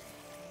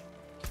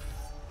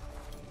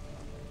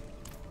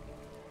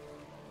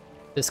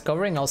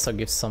 Discovering also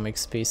gives some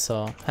XP,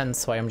 so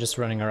hence why I'm just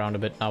running around a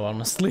bit now,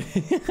 honestly.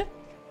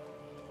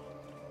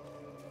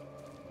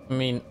 I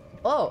mean,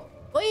 oh,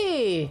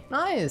 wait,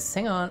 nice.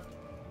 Hang on.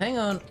 Hang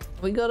on,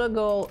 we got a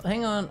goal.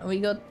 Hang on, we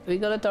got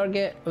a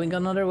target. We got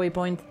another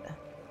waypoint.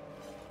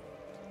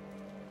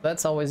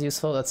 That's always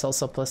useful. That's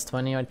also plus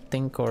 20, I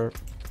think, or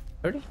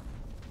 30?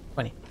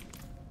 20.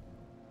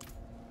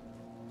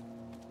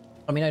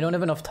 I mean, I don't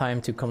have enough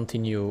time to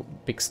continue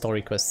big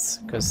story quests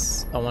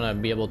because I want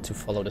to be able to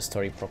follow the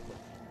story properly.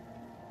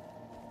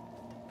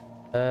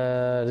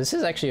 This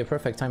is actually a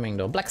perfect timing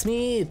though.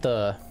 Blacksmith!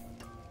 I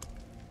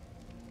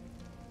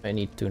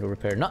need to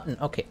repair nothing.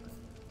 Okay.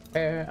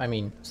 Repair, I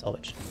mean,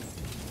 salvage.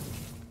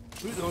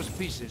 Put those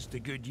pieces to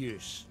good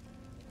use.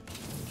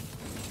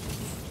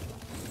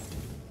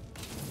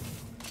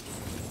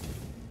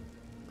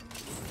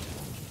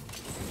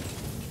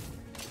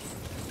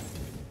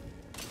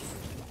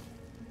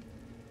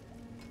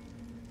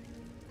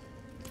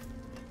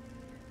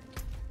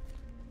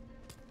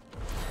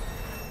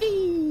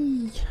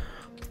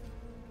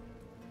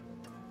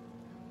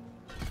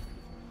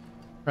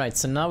 Right,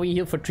 so now we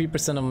heal for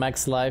 3% of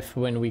max life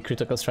when we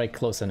critical strike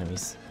close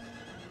enemies.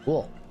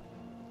 Cool.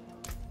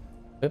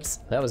 Oops,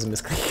 that was a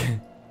misclick.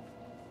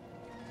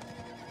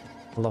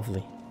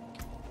 Lovely.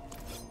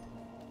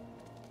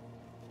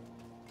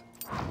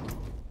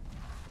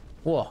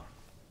 Whoa.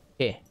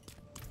 Okay.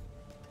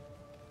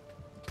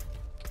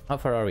 How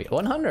far are we?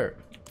 100!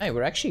 Hey,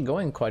 we're actually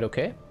going quite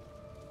okay.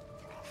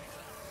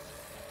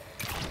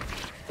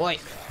 Boy!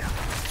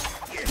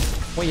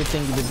 What do you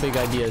think of the big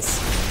ideas?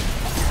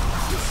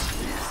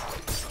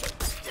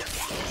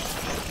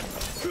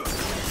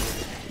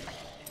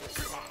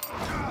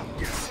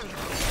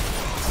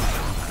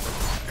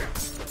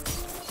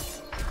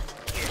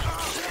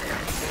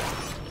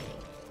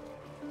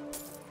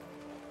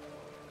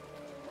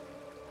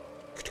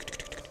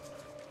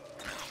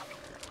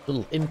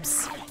 Little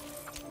imps.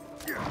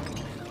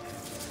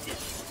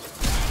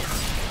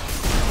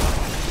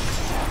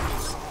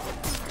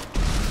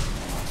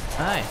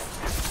 Hi.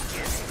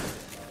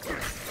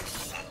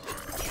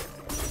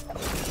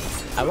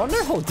 I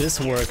wonder how this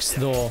works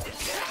though.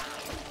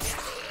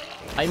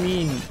 I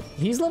mean,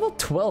 he's level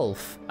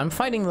 12. I'm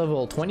fighting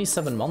level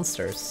 27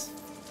 monsters.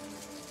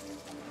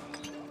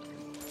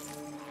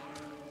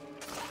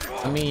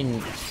 I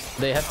mean,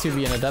 they have to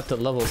be an adapted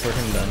level for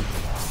him then.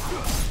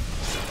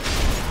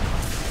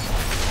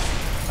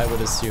 I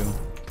would assume.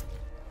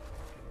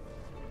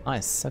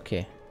 Nice,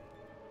 okay.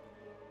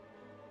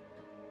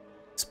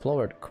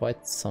 Explored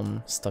quite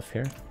some stuff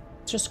here.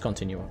 Let's just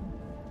continue on.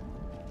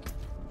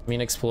 I mean,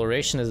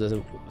 exploration is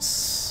the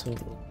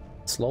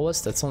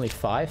slowest, that's only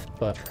 5,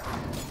 but...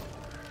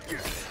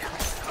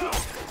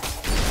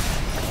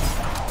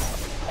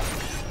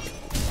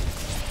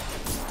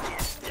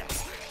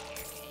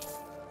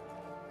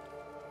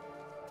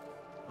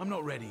 I'm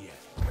not ready yet.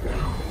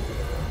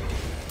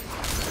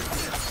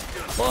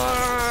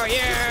 Oh,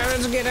 yeah,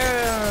 let's get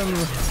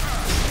him!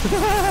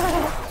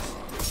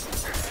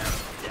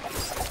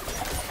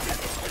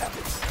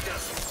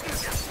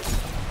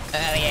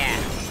 Oh, yeah.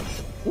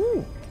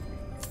 Ooh.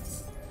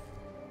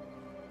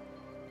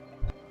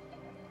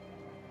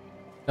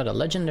 Got a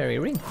legendary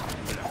ring.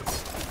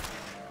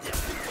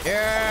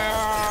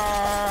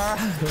 Yeah!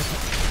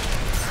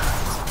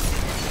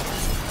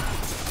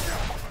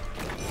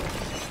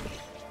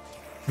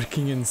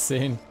 Freaking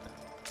insane.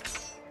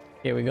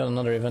 Yeah, we got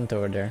another event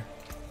over there.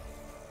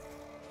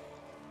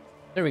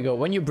 There we go.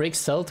 When you break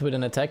stealth with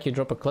an attack, you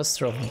drop a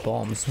cluster of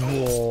bombs.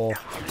 Whoa.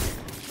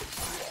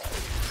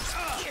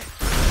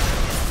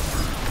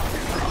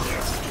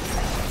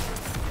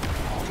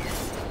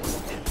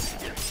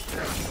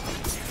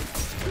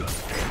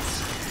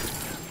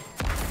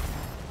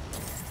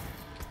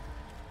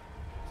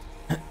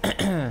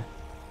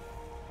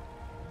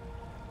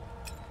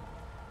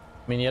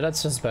 I mean, yeah,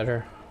 that's just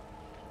better.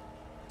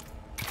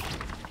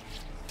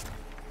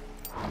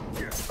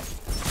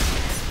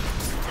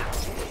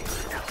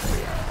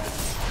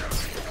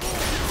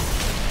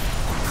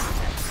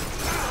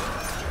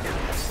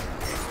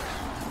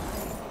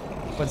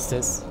 What's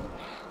this?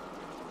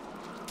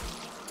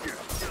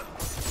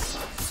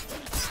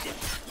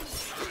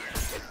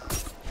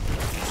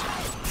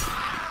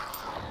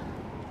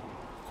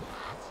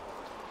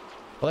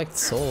 Collect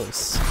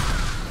souls.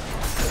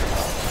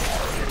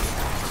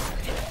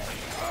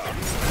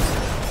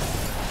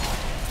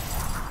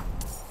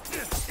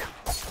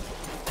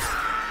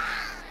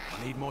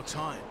 I need more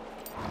time.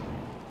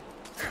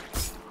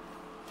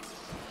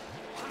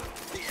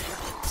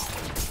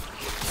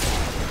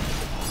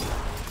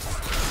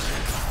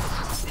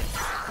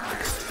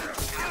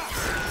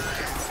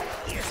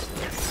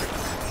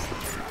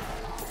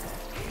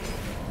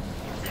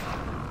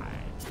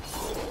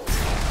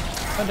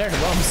 Oh, there the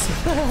bombs.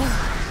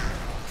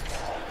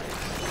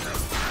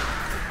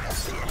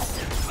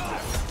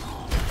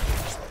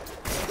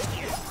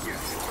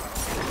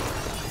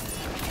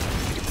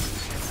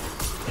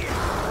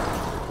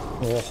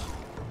 Oh.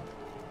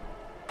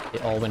 They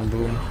all went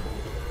boom.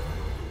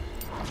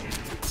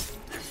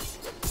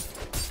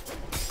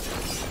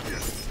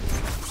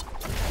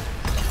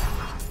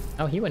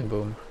 Oh, he went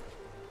boom.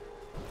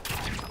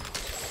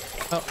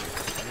 Oh.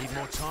 I need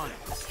more time.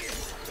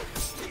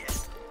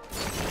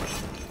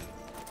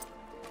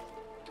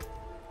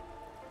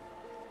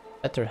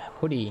 Better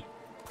hoodie.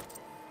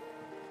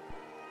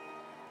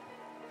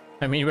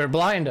 I mean, we're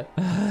blind.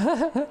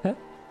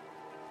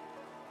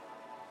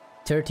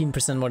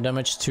 13% more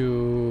damage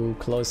to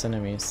close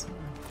enemies.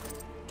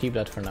 Keep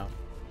that for now.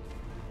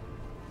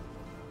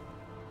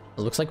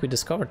 It looks like we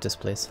discovered this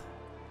place.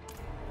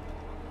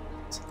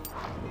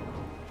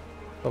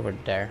 Over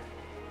there.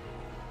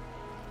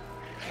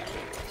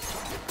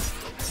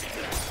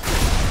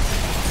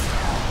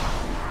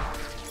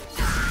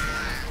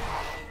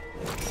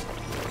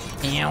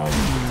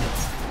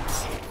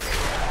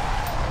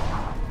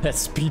 That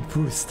speed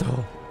boost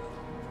though.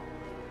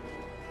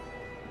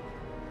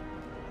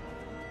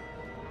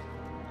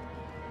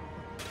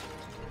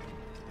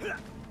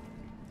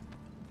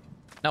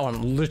 Now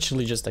I'm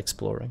literally just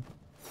exploring.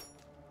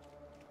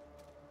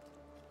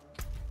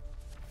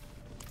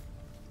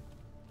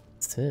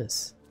 What's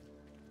this?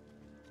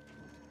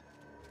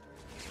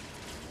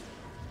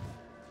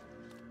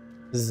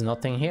 There's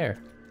nothing here.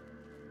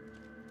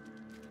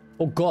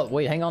 Oh god,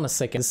 wait, hang on a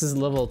second. This is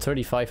level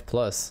 35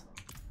 plus.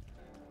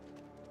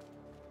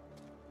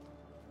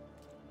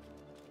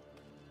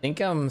 I think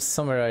I'm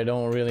somewhere I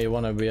don't really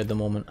want to be at the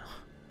moment. I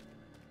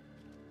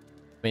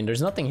mean,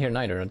 there's nothing here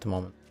neither at the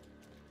moment.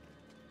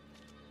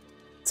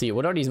 Let's see,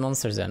 what are these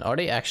monsters then? Are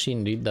they actually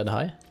indeed that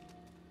high?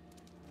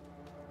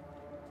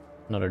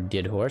 Another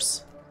dead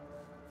horse.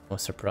 No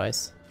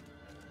surprise.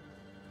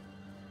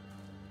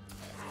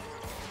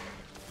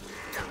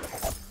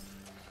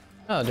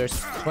 Oh,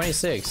 there's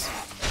 26.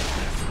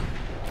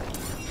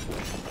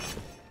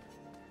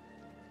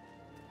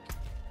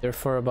 They're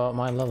for about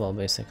my level,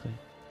 basically.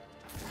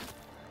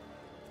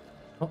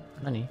 Oh,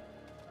 money.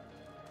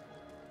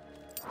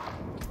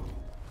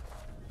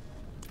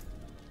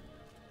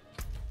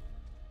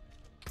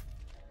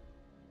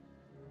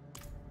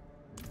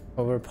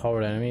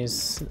 Overpowered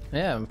enemies?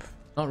 Yeah,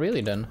 not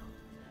really then.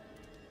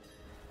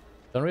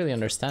 Don't really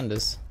understand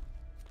this.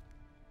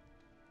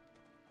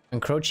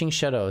 Encroaching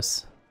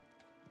shadows.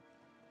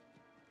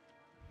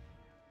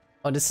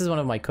 Oh, this is one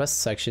of my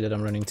quests actually that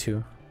I'm running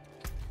to.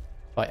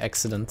 By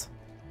accident.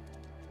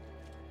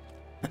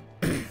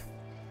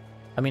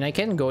 I mean, I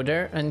can go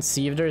there and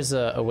see if there's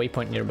a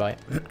waypoint nearby.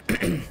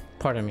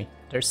 Pardon me.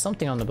 There's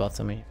something on the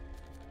bottom here.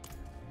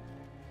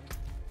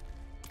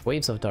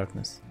 Waves of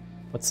darkness.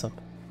 What's up?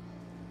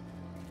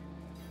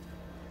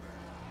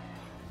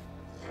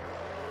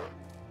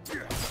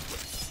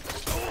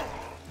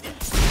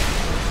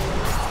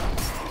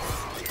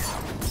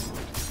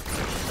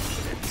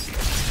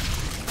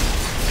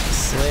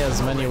 Slay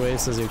as many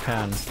waves as you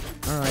can.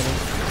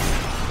 Alrighty.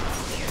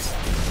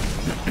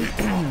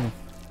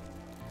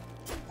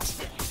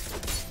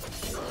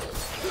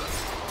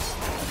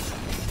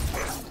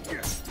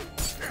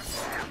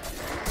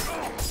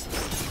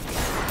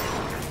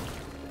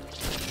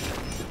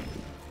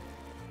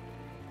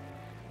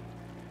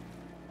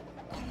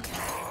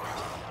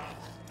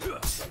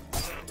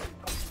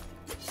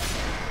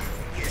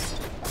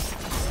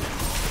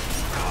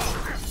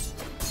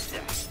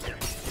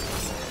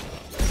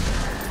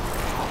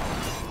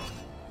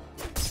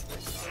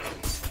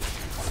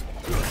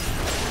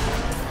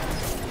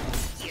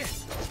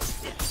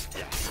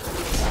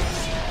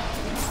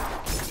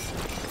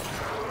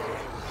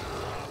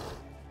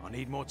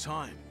 More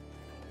time.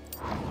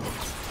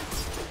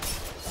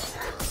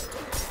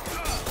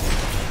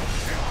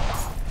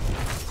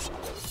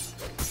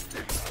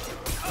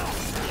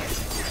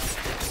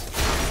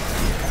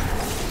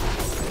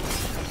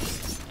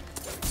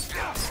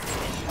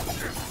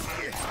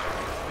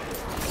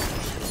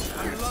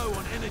 I'm low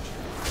on energy.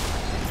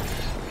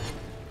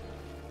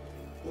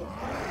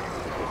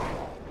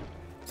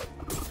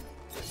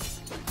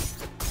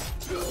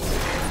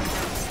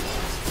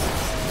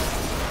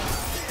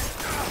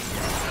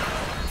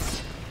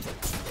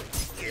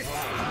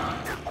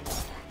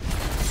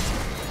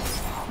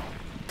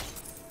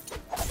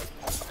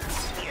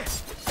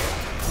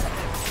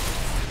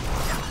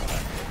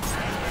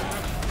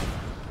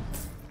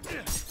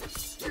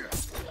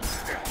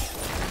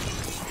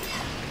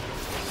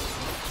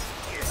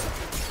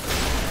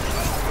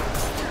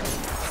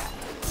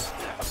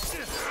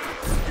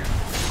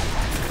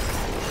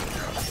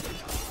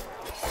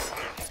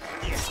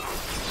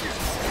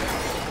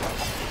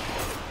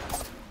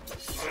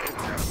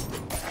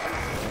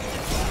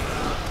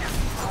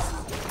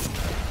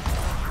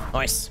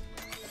 Nice.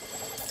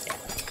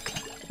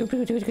 I'm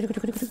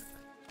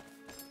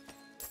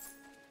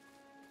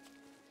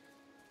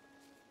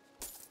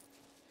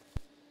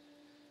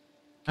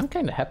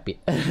kind of happy.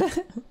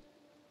 I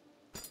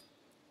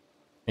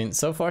mean,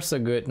 so far so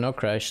good. No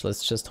crash.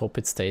 Let's just hope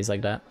it stays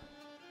like that.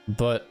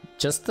 But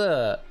just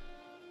the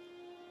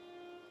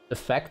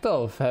fact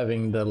of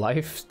having the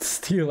life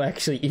steal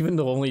actually, even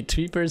though only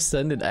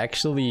 3%, it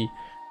actually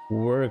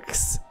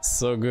works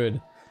so good.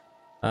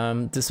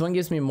 This one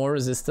gives me more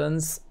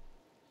resistance.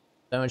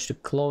 Damage to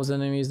close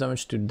enemies,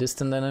 damage to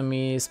distant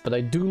enemies, but I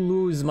do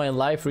lose my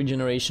life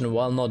regeneration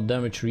while not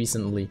damaged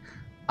recently.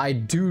 I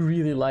do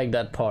really like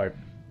that part.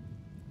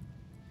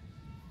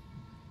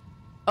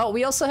 Oh,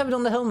 we also have it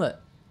on the helmet.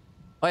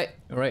 Wait,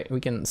 right,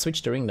 we can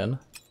switch the ring then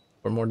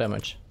for more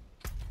damage.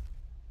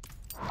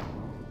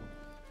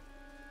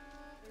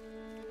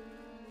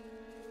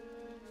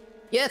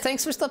 Yeah,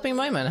 thanks for stopping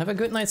by, man. Have a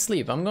good night's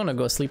sleep. I'm gonna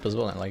go sleep as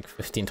well in like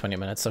 15-20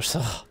 minutes or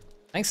so.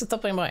 Thanks for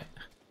stopping by.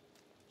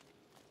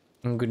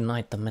 And good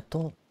night, the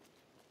metal.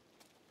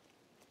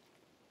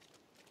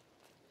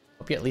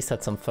 Hope you at least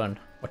had some fun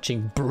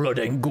watching blood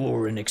and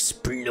gore and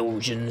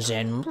explosions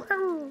and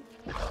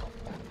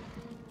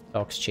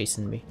dogs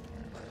chasing me.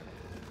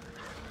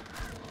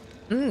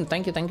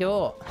 Thank you, thank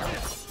you.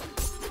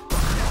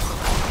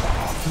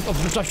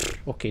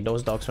 Okay,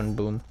 those dogs went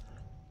boom.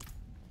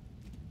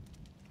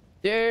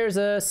 There's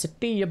a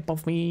city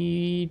above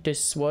me.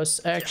 This was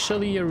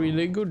actually a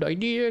really good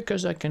idea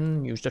because I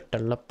can use the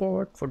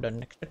teleport for the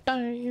next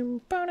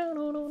time.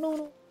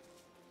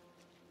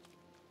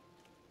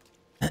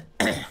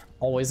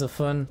 Always a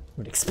fun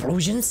with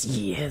explosions.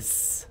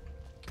 Yes.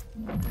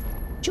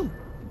 Choo.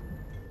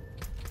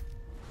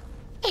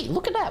 Hey,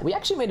 look at that. We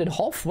actually made it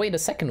halfway the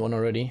second one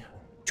already.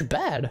 Too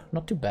bad.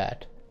 Not too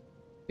bad.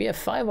 We have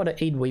 5 out of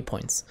 8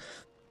 waypoints.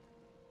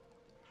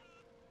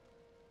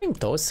 I think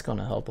those is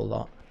gonna help a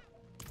lot.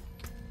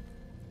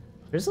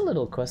 There's a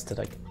little quest that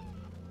I can...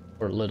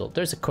 Or little.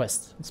 There's a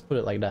quest. Let's put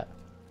it like that.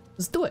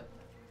 Let's do it.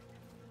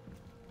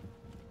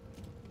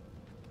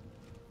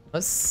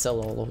 Let's sell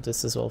all of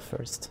this as well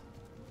first.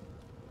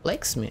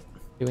 Blacksmith.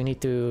 Do we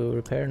need to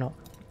repair? No.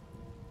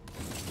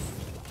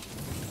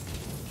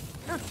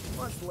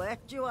 What's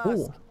left, you ask?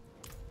 Ooh.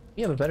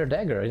 You have a better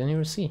dagger. I didn't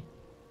even see.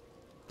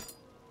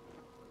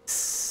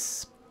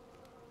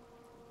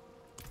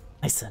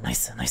 Nicer,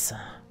 nicer,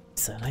 nicer.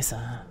 Nicer,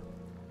 nicer.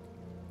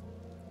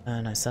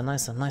 Nicer,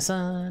 nicer,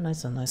 nicer,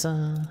 nicer,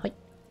 nicer. Hi.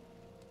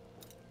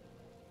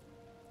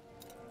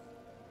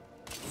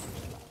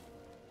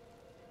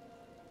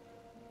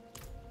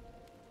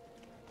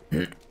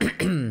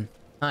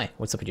 Hi,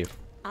 what's up with you?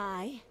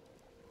 Aye.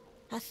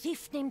 A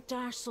thief named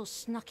Darso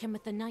snuck in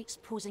with the knights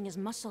posing as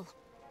muscle.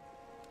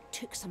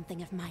 Took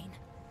something of mine.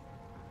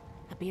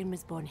 A bairn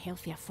was born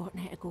healthy a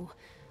fortnight ago.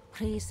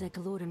 Praise the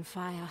glowing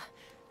fire,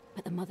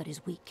 but the mother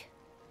is weak.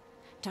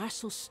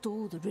 Darso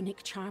stole the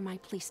runic charm I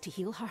placed to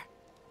heal her.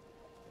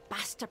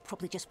 Bastard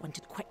probably just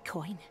wanted quick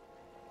coin.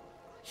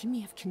 He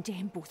may have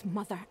condemned both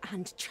mother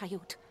and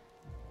child.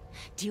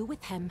 Deal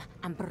with him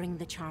and bring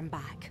the charm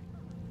back.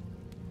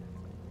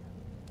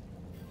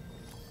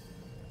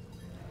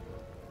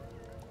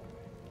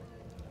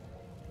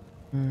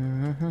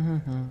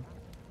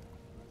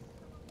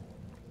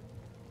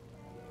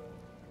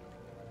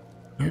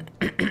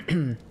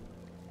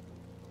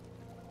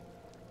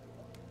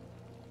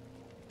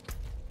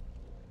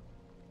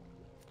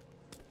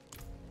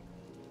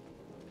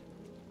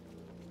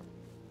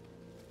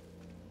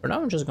 For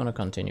now, I'm just gonna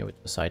continue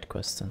with the side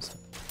quests and stuff.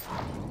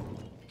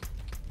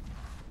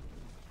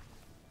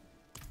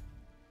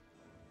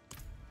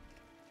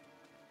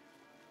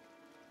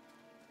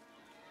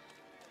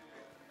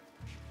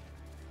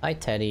 Hi,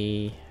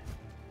 Teddy.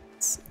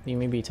 Leave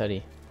me be,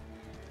 Teddy.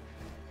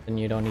 Then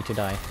you don't need to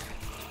die.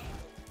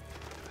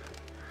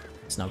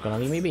 It's not gonna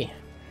leave me be.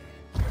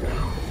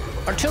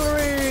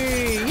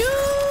 Artillery! Yoo!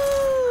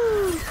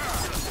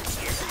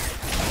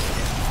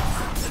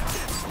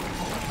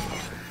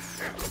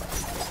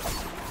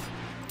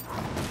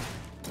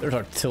 Their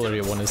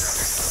artillery one is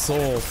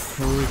so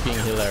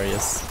freaking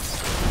hilarious.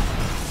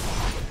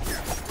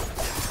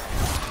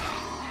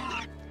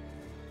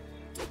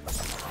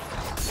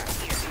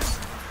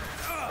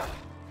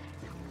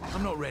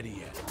 I'm not ready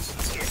yet.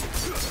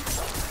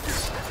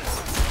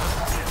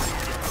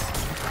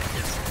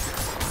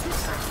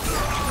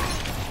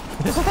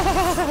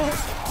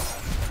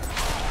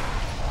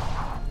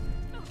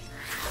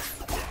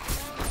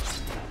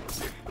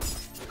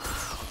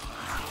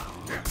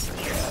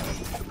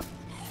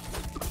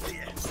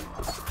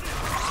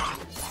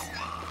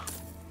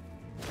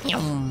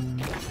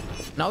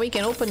 Now we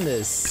can open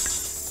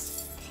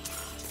this.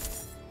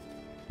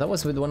 That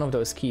was with one of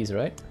those keys,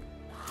 right?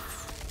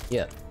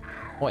 Yeah.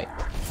 Wait.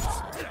 I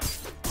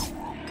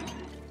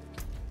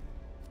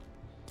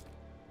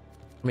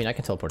mean, I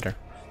can teleport there.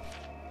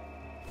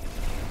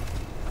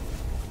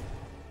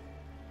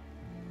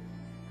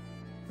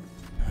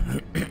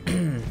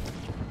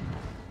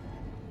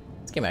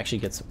 This game actually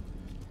gets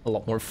a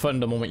lot more fun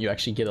the moment you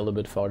actually get a little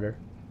bit farther.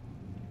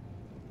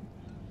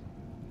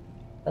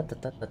 Why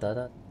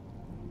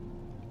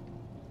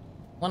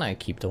don't I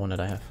keep the one that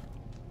I have?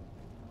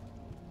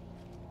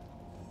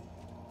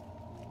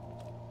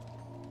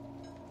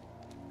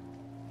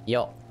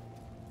 Yo,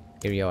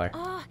 here you are.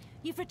 Ah,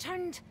 you've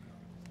returned.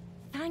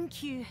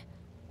 Thank you.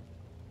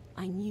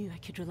 I knew I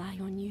could rely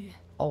on you.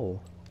 Oh.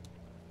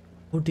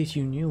 How did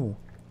you know?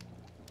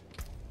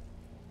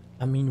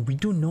 I mean, we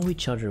do know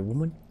each other,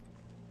 woman.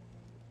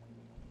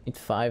 Need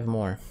 5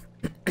 more.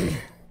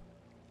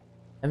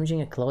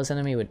 Damaging a close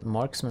enemy with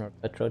marksman or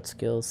cutthroat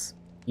skills,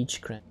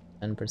 each grant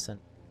 10%.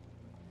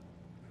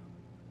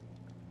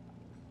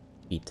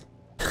 Eat.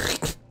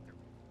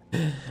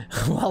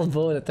 While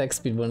both attack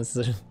speed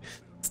bonuses are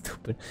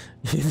stupid.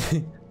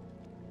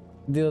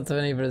 Deal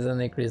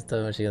 20% increased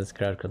damage against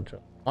crowd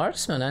control.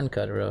 Marksman and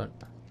cutthroat.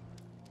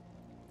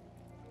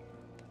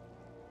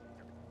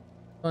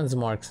 One's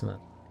marksman.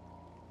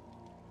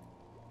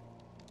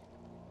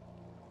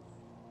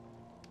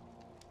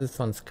 This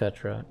one's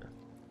cutthroat.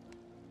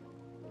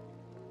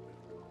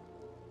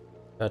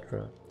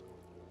 Cutthroat.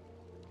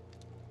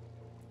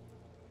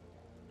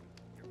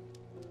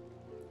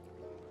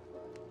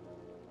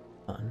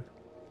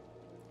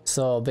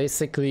 So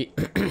basically,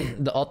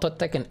 the auto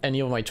attack and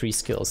any of my 3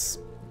 skills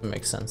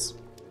makes sense.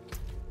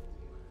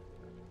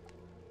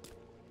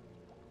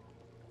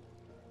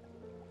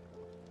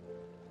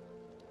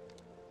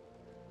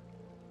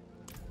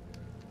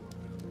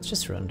 Let's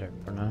just run there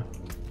for now.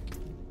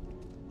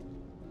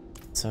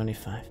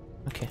 75.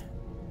 Okay.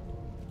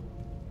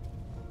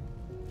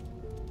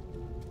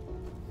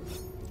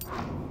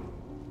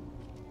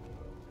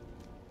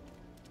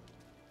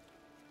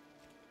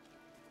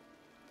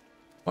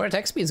 More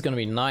attack speed is gonna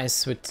be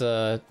nice with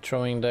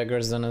throwing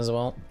daggers then as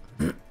well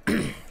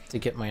to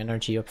get my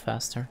energy up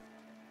faster.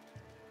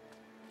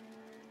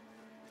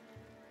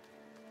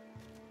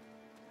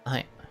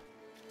 Hi.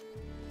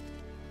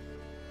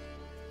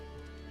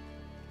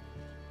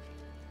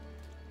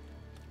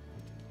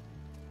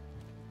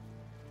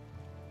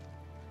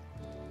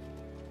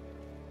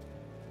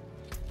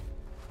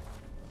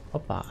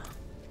 Hoppa.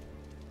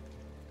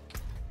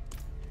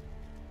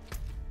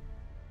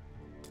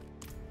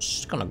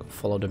 Just gonna go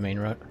follow the main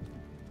route.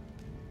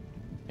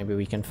 Maybe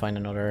we can find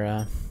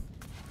another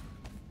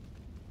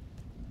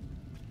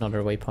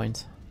another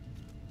waypoint.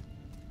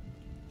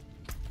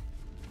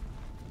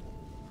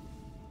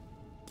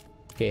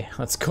 Okay,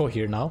 let's go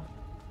here now.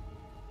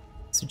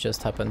 So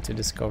just happened to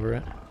discover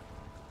it.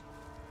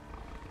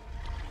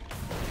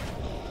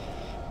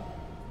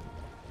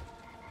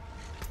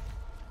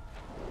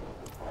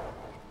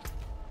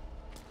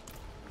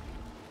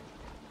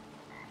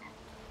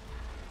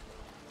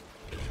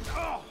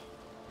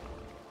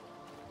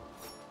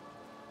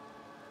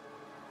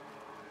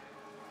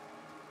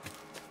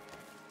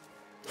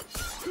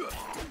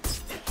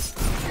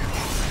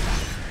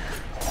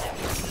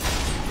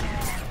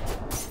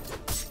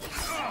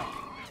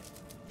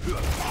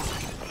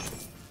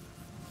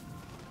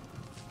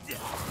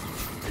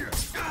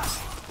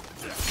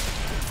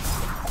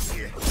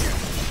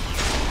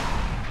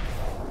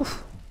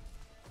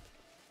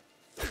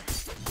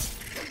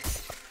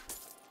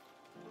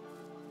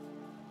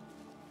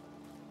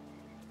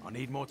 I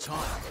need more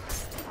time.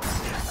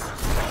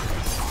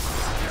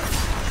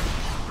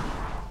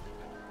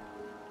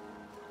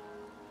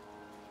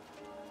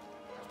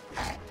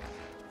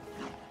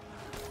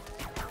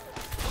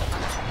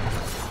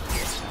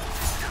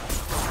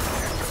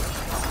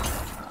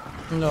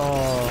 No,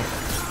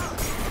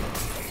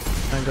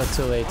 I got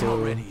too late to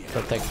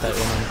protect that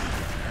woman.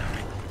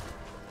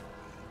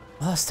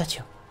 Oh,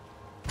 statue.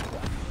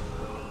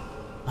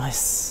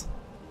 Nice.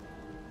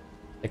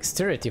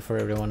 Dexterity for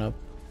everyone up.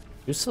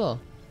 Useful.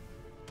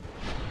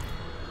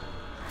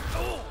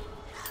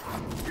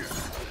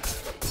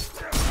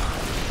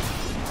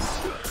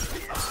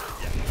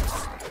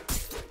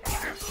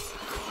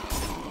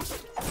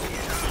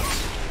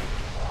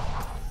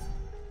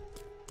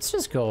 Let's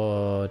just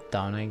go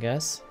down, I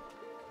guess.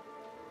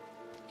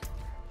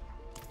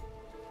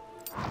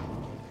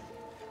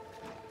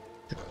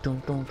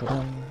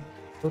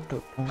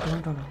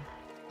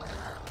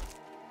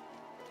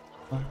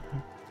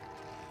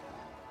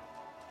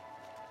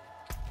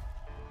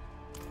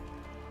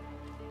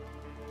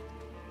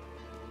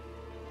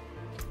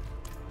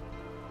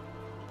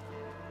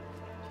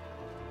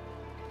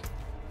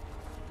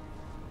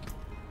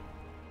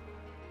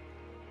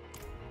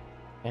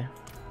 Yeah,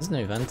 there's an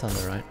event on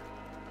the right.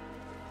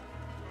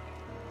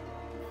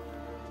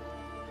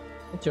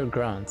 At your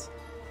ground.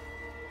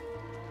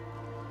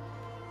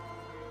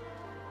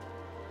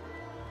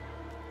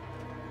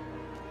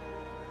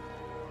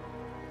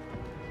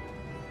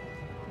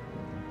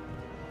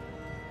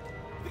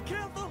 Be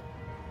careful!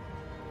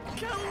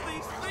 Kill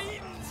these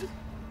fiends!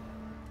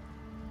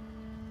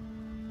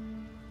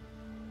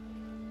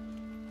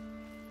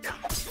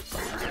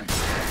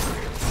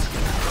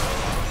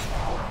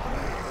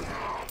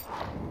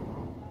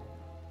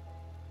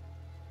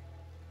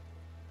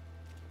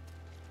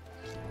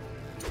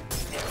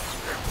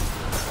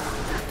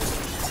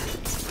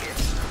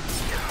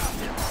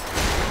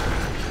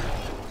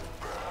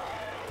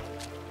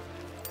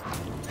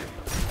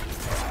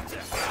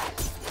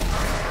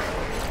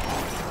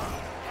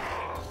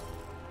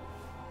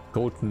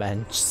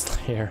 Goatman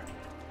Slayer.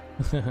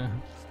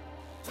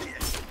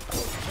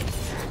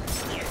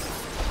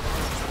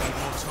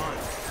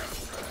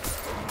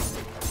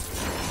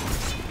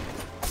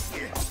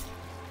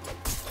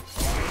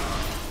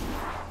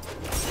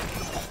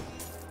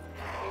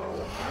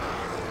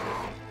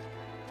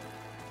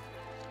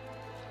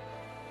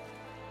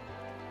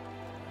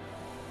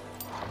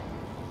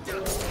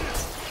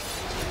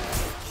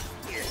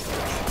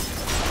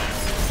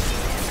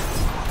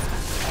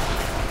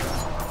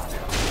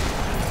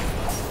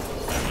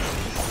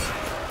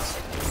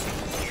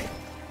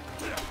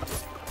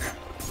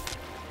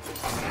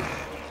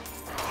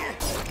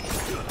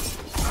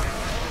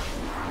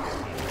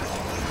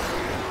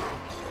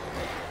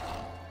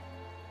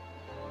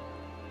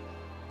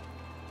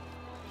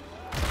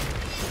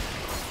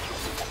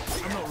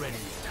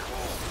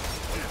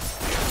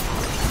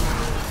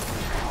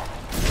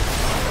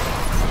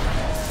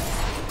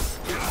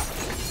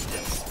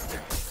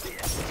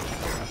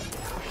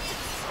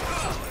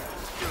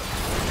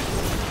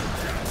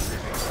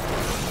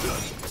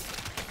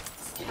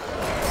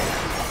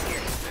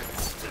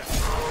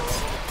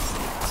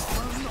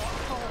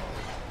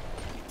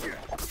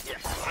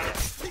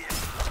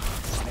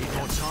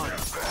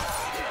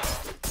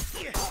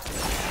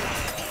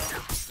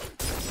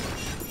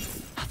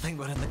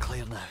 We're in the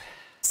clear now.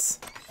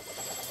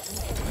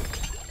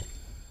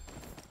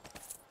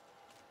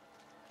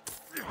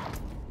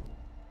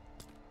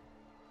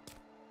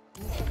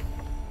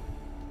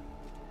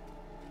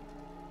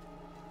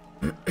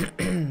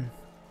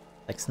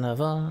 Lex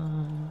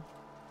Nava.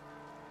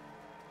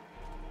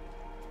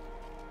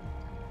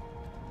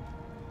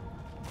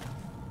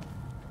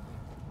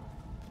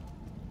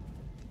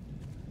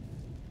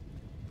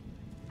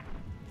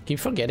 Keep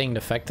forgetting the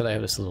fact that I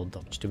have this little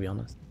dodge, to be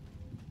honest.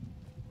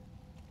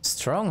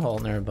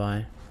 Stronghold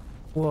nearby.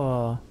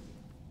 Whoa.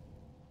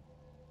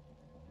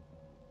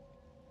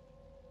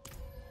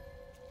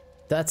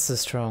 That's a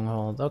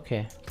stronghold,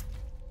 okay.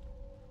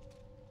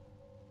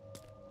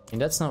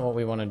 And that's not what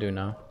we want to do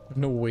now.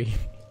 No way.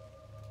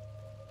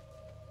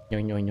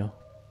 No.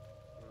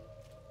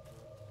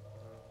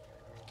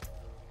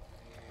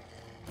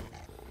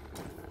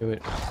 Do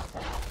it.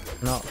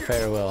 Not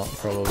very well,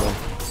 probably.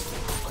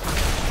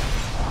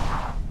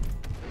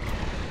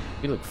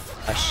 You look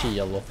flashy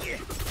yellow.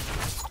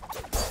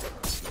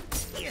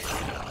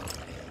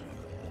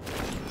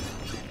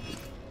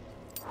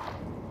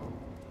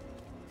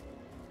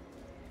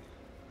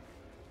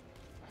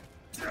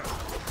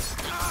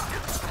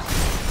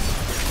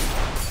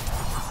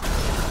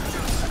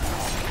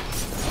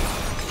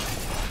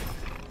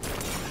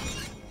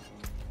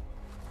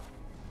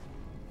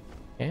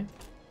 Okay.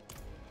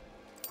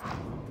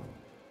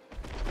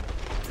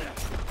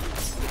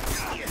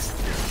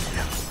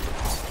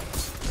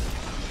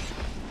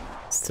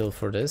 Still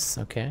for this,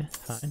 okay,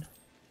 fine.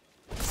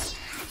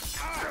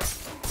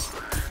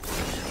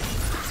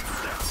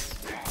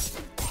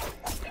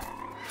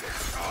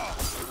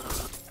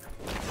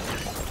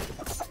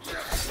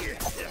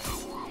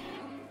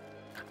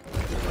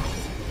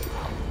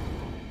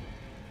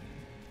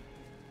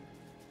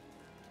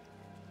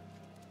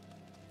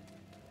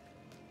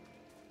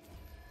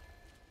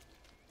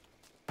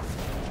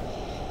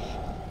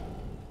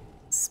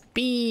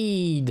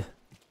 Speed!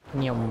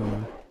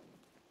 Yum.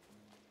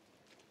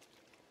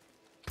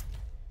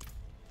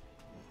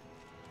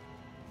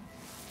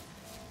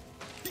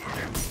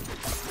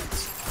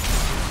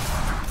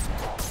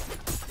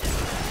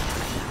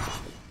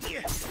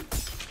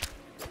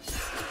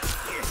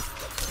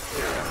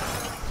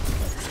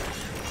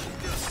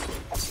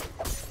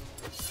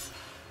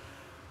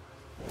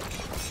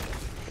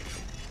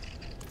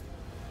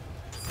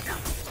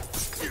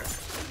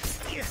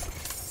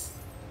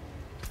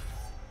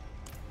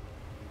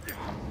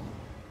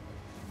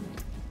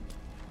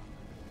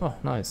 Oh,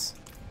 nice.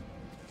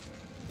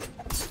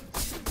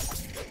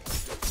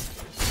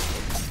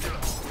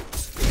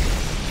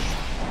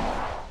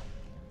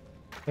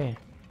 Okay.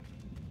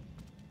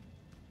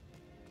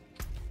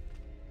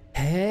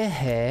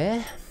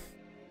 Hey.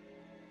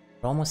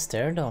 We're almost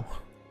there though.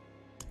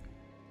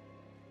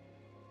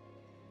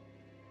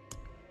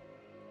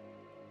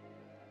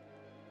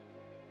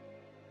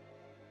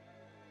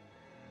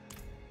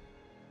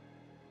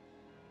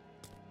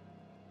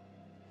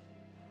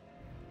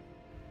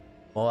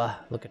 Oh,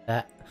 look at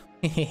that.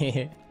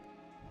 Pretty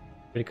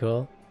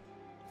cool.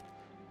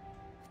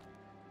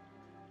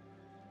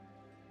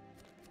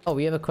 Oh,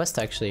 we have a quest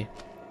actually.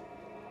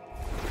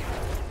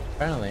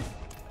 Apparently.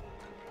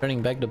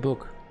 Turning back the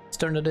book. Let's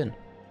turn it in.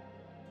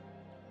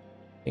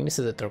 I think this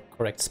is at the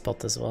correct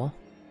spot as well.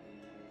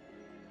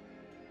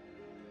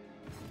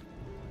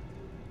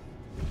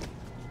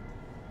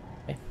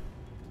 Okay.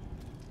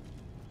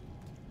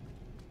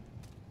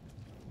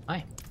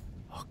 Hi.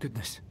 Oh,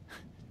 goodness.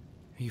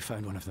 You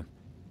found one of them.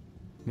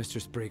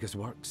 Mistress Brega's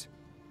works.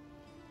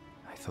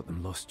 I thought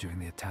them lost during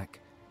the attack.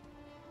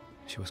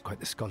 She was quite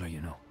the scholar, you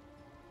know.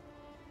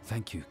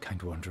 Thank you, kind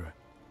wanderer.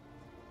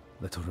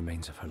 Little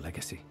remains of her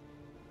legacy.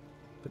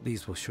 But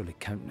these will surely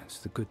countenance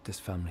the good this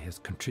family has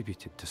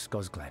contributed to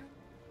Scosglen.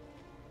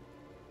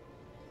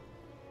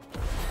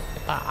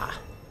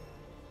 Ah.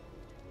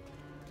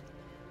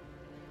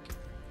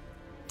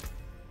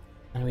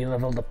 And we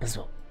leveled up as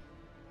well.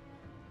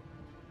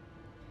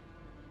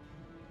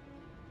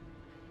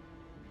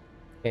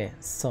 Okay,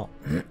 so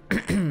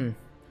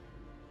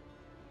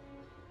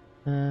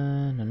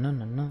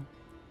no.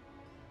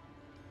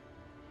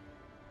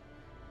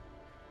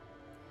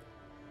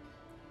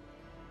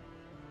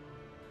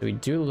 So we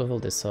do level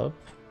this up.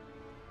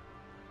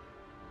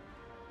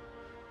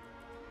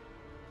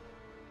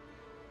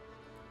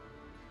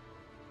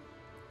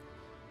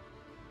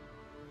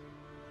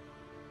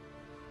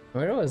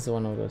 Where was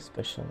one of those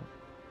special?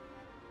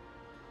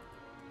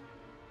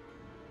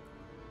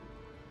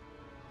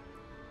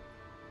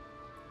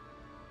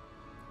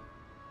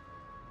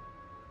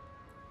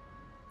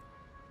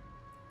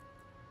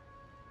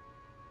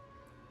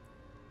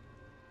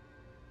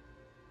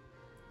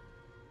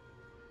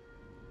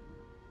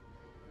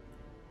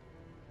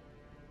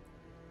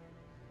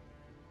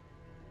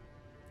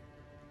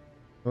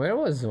 Where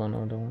was one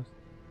of those?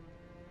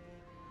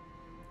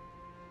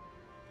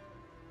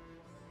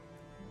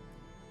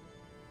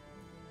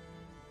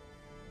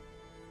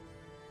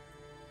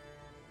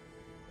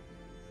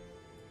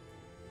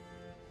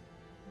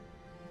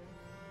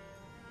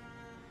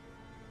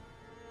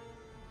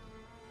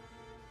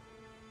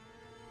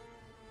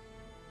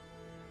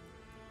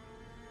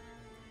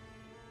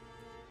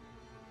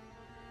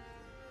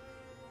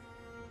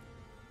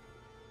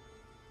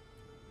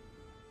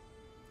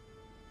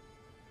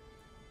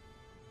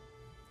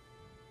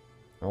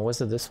 Or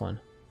was it this one?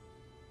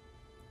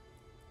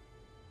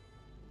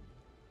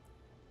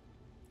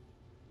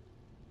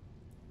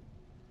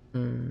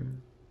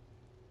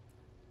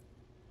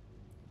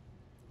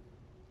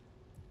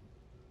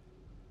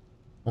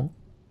 Oh?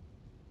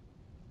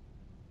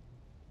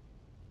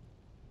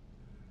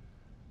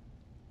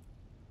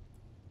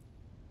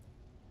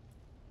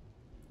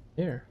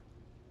 Here.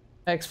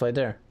 X-Fly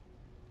there.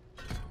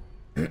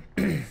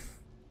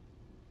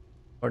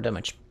 Or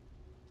damage.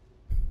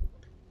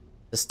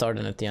 The start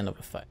and at the end of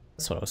a fight.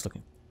 That's what I was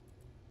looking for.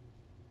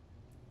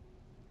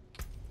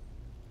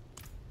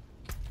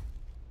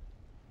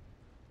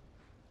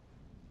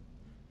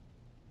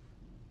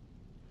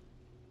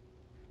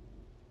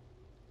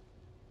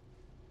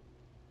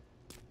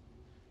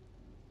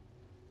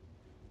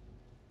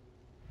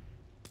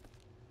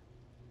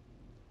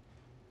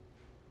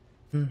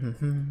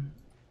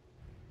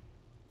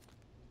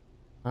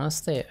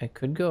 Honestly, I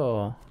could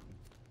go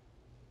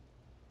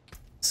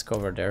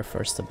discover there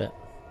first a bit.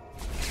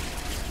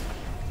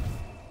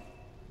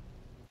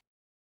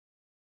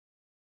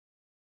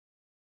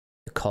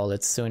 Call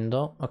it soon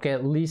though. Okay,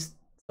 at least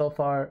so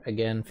far,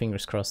 again,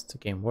 fingers crossed the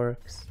game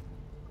works.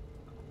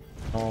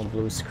 No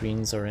blue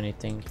screens or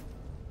anything.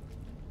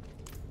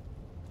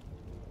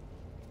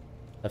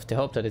 Have to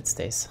hope that it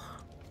stays.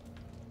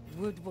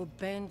 Wood will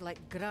bend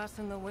like grass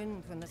in the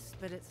wind when the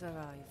spirits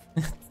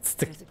arrive. It's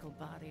the physical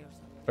barriers.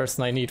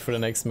 person I need for the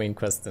next main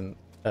quest in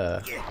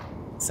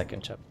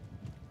second chapter.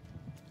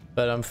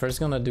 But I'm first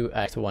gonna do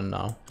Act 1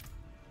 now.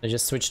 I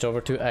just switched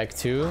over to Act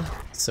 2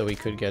 so we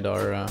could get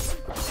our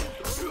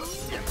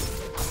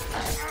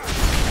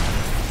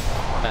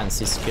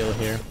fancy skill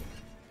here.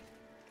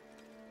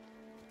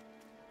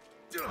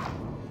 I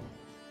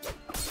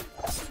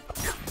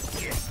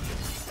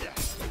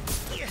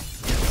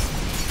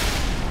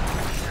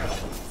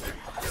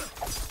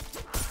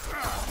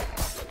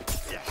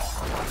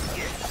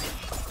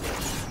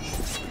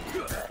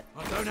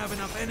don't have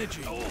enough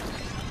energy.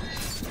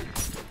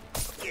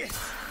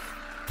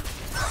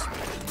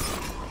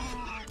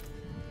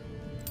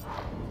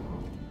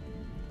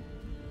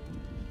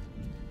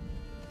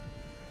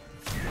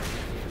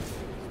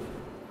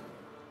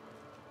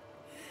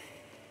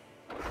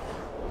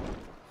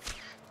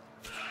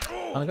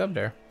 I'll go up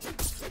there.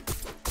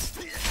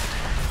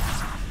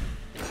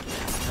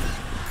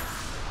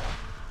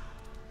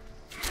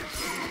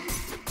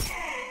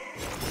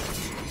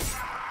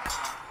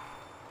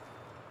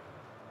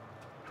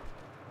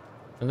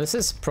 And this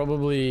is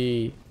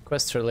probably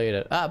quest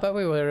related. Ah, but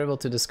we were able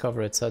to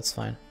discover it, so that's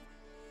fine.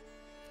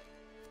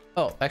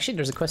 Oh, actually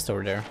there's a quest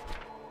over there.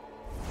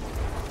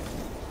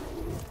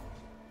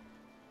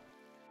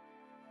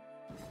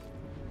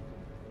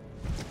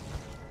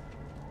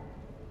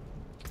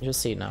 You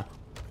just see it now.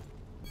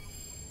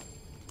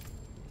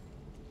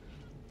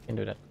 Can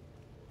do that.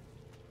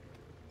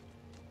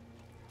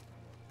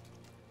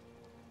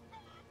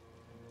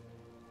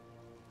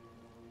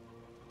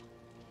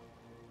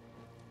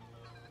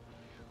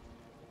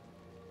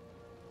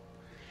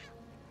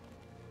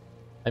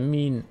 I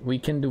mean, we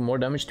can do more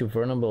damage to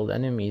vulnerable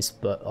enemies,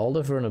 but all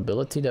the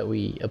vulnerability that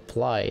we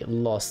apply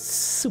lasts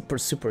super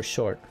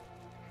short.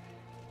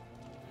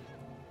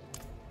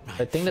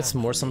 I think that's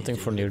more something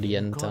for near the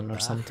end then or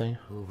something.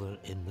 Over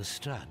in the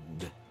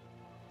Strand.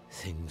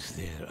 Things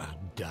there are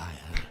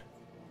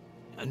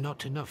dire.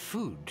 Not enough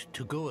food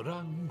to go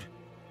around.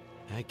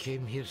 I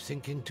came here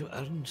thinking to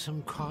earn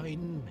some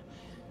coin,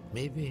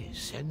 maybe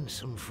send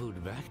some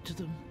food back to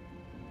them.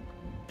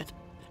 But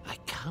I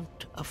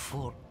can't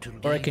afford to.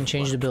 Or I can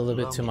change the build a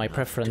bit to my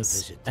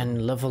preference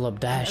and level up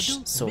dash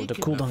so the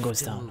cooldown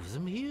goes down.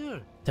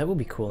 That would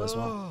be cool as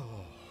well.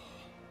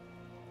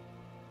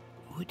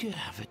 Would you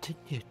have it in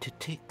you to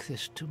take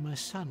this to my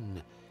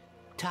son,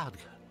 Tadg?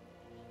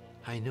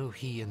 I know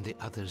he and the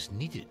others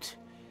need it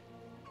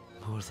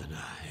more than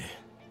I.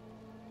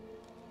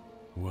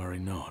 Worry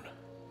not.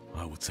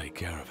 I will take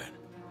care of it.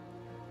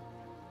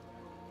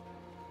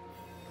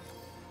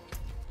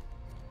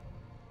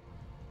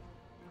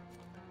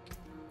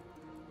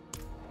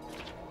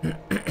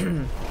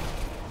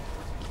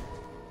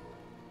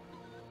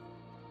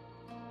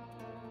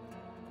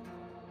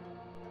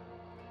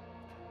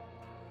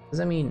 Because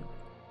I mean,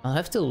 I'll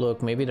have to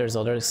look, maybe there's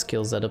other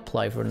skills that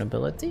apply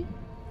vulnerability.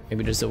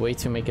 Maybe there's a way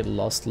to make it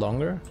last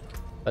longer.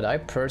 But I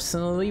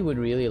personally would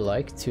really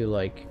like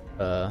to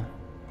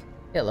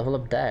yeah, level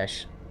up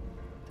dash.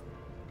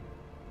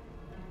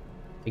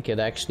 Like it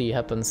actually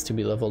happens to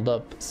be leveled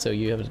up, so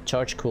you have the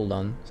charge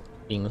cooldown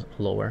being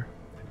lower.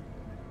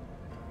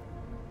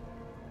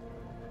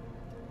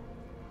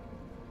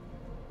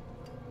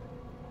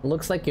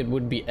 Looks like it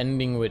would be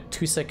ending with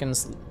 2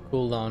 seconds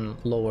cooldown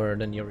lower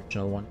than the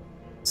original one.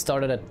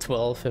 Started at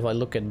 12. If I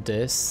look at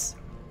this,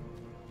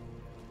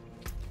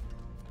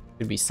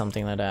 could be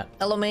something like that.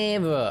 Hello,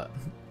 Maeve!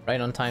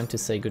 Right on time to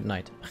say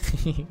goodnight.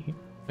 How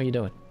are you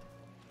doing?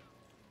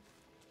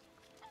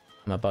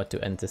 I'm about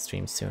to end the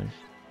stream soon.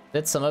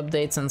 Did some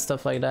updates and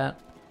stuff like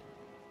that.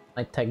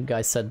 My tech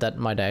guy said that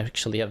might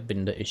actually have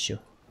been the issue.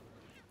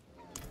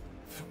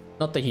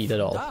 Not the heat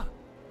at all.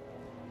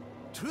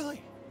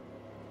 Truly?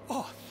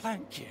 Oh,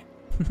 thank you.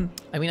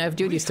 I mean, I have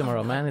duties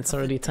tomorrow, man. It's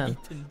already 10.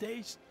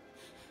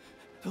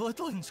 The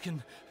little ones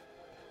can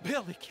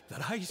barely keep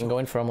their eyes Been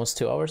going for almost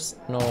 2 hours.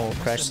 No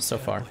crash so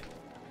far.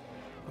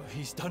 But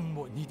he's done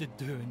what needed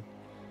doing.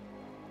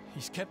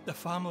 He's kept the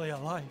family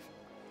alive.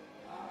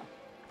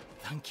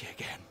 Thank you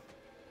again.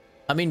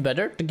 I mean,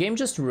 better. The game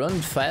just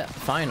runs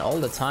fine all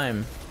the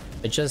time.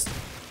 It just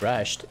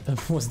crashed.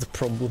 That was the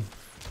problem.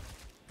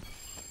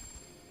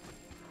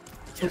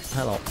 Oh,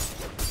 hello.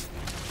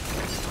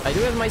 I do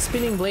have my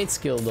spinning blade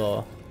skill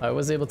though. I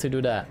was able to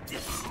do that.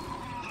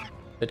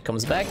 It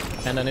comes back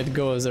and then it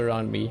goes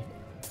around me.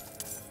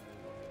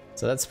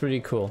 So that's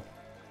pretty cool.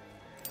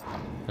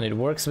 And it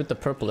works with the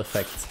purple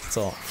effect.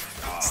 So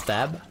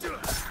stab,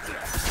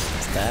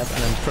 stab,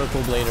 and then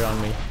purple blade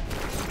around me.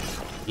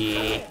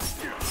 Yeah.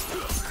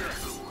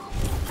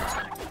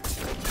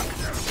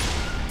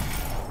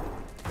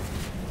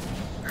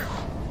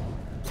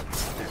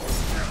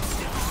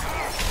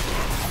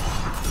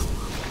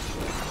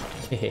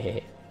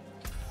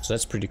 So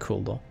that's pretty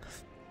cool though.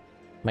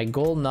 My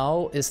goal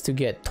now is to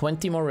get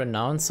 20 more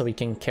renown so we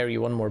can carry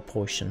one more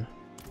potion.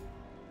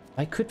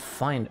 I could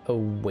find a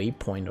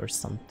waypoint or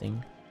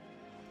something.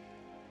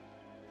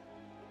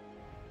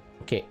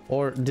 Okay,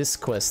 or this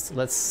quest.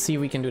 Let's see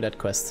if we can do that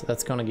quest.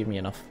 That's gonna give me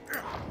enough.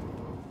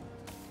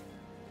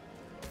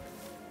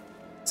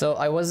 So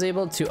I was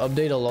able to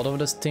update a lot of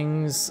those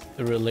things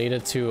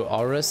related to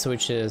Aurus,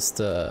 which is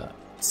the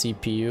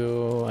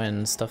CPU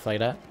and stuff like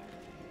that.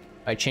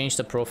 I changed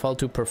the profile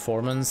to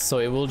performance, so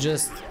it will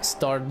just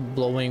start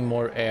blowing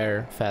more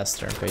air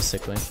faster,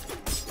 basically.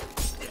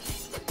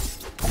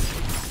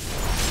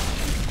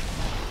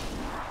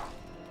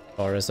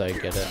 far as I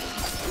get it.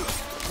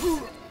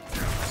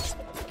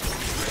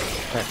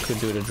 That could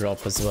do the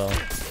drop as well.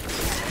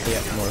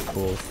 Yeah, more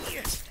cool.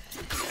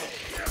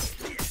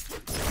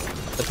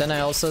 But then I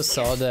also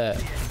saw that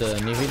the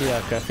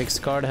NVIDIA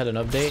graphics card had an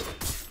update,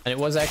 and it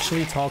was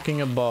actually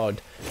talking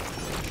about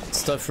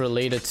stuff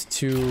related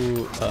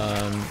to,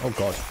 oh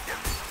god.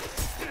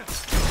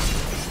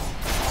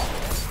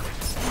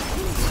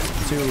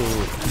 To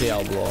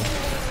Diablo.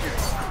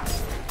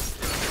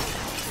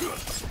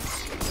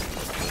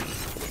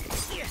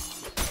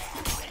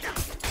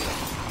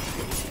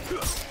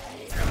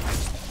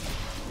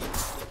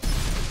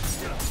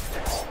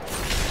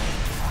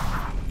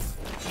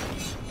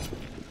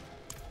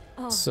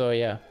 So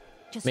yeah,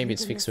 maybe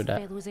it's fixed with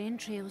that. Those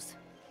entrails.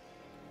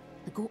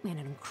 The goatmen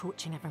are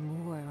encroaching ever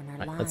more on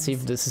our lands. Let's see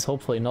if this is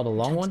hopefully not a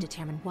long one.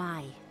 Determine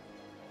why.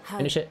 How.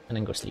 Finish it and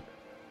then go sleep.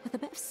 With a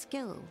bit of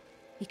skill,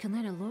 you can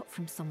learn a lot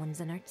from someone's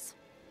innards.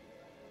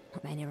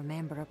 Not many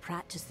remember or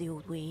practice the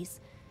old ways,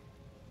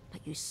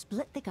 but you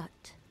split the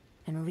gut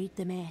and read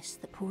the mess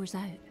that pours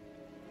out.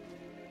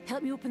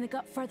 Help me open the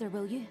gut further,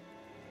 will you?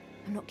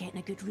 I'm not getting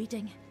a good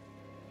reading.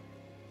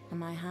 And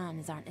my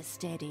hands aren't as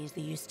steady as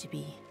they used to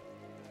be.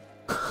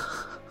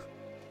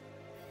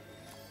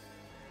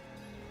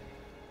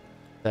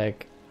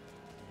 Like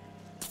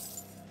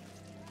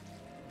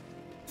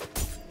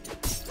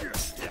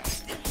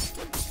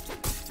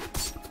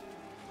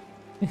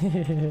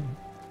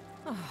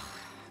Oh,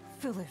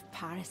 full of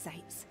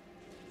parasites.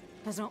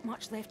 There's not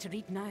much left to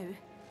read now.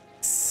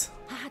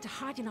 I had a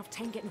hard enough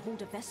time getting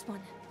hold of this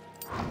one.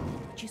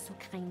 Would you so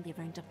kindly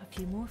round up a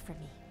few more for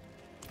me?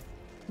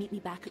 Meet me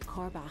back at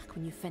Korbach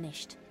when you've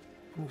finished,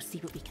 and we'll see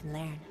what we can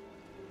learn.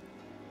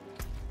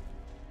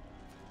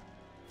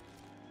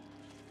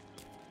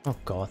 oh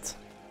god.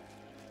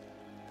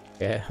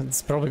 Yeah,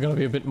 it's probably gonna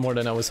be a bit more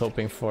than I was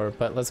hoping for,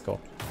 but let's go.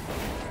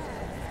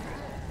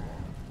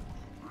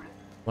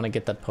 Wanna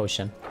get that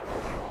potion.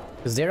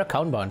 Because they're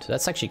account bound,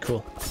 that's actually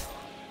cool.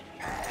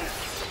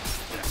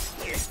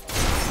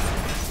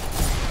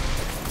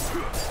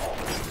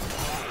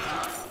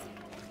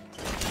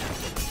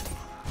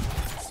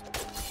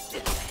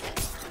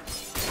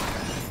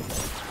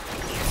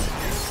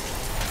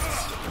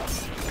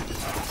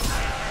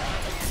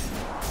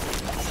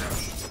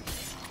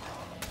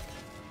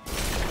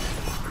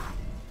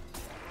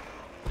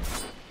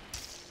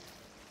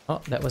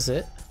 Oh, that was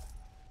it.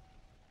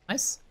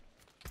 Nice.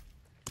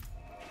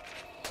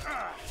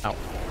 Ow.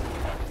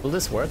 Will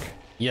this work?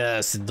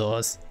 Yes, it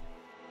does.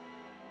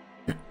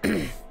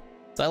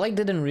 So I like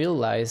didn't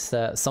realize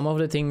that some of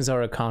the things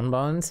are account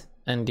bound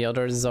and the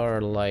others are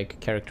like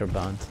character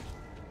bound.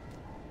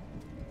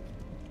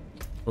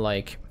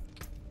 Like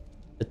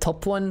the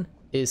top one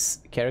is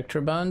character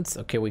bound.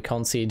 Okay, we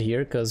can't see it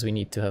here because we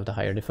need to have the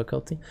higher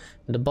difficulty.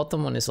 And the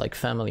bottom one is like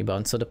family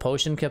bound. So the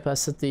potion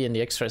capacity and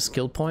the extra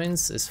skill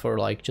points is for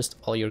like just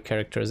all your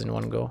characters in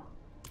one go.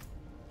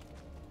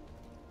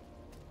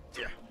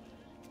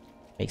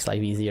 Makes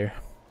life easier.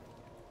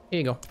 Here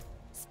you go.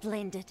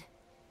 Splendid.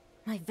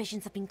 My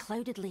visions have been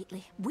clouded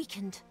lately,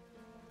 weakened.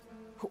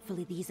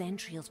 Hopefully these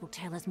entrails will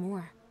tell us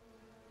more.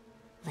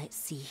 Let's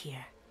see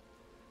here.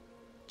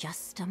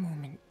 Just a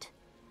moment.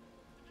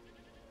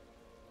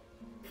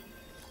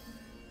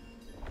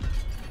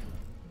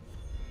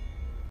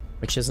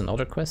 Which is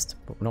another quest,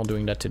 but we're not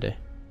doing that today.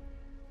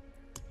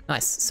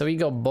 Nice, so we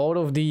got both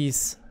of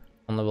these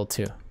on level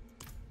 2.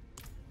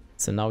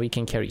 So now we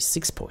can carry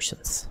 6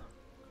 potions.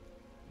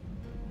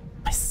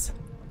 Nice.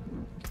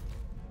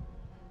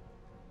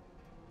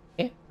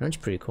 Yeah, that's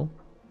pretty cool.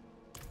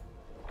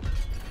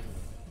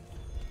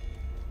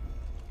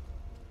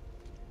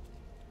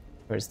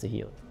 Where's the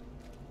heal?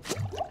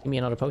 Give me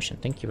another potion,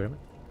 thank you very much.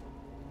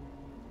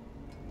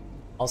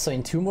 Also,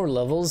 in 2 more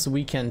levels,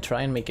 we can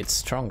try and make it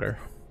stronger.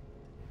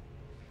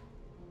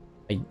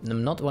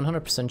 I'm not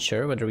 100%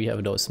 sure whether we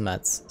have those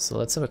mats, so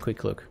let's have a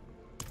quick look.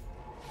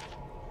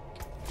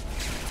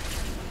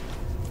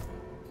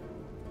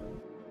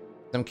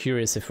 I'm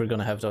curious if we're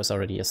gonna have those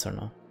already, yes or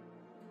no.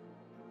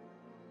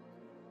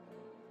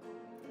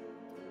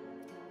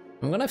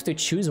 I'm gonna have to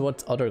choose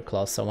what other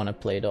class I want to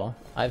play though.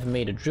 I've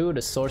made a druid,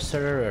 a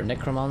sorcerer, or a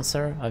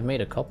necromancer. I've made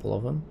a couple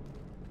of them.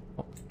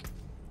 Oh.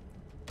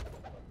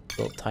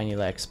 Little tiny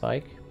lag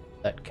spike.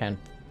 That can't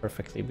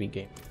perfectly be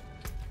game.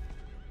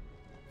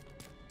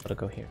 Gotta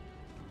go here.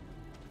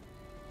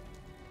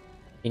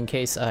 In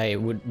case I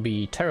would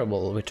be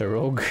terrible with a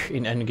rogue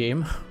in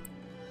endgame.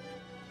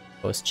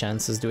 Those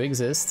chances do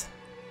exist.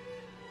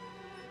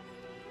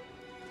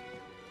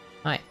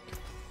 Hi.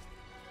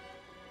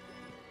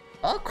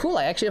 Oh cool,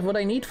 I actually have what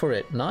I need for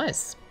it.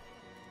 Nice.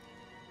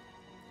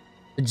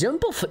 The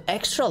jump of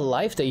extra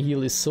life they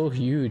heal is so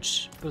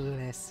huge.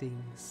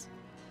 Blessings.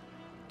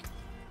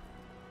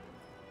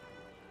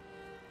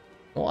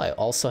 Oh, I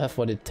also have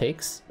what it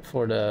takes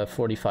for the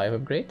 45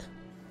 upgrade.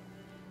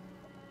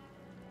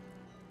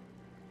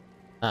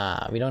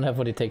 Ah, we don't have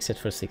what it takes yet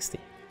for 60.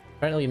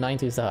 Apparently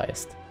 90 is the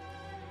highest.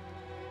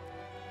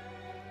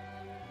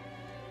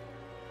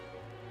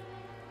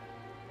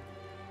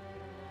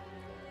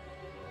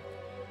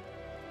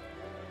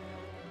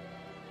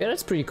 Yeah,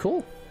 that's pretty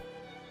cool.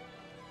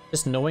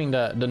 Just knowing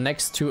that the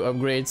next 2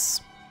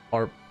 upgrades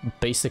are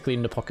basically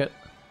in the pocket.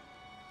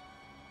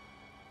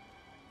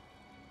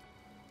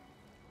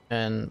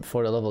 And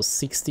for the level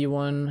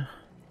 61,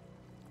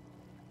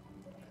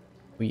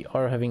 we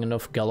are having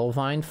enough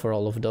Gallovine for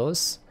all of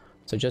those.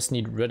 So just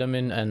need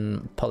Rhythamin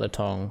and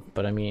Paletong,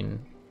 but I mean,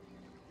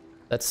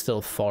 that's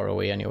still far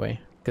away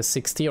anyway. Because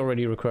 60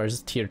 already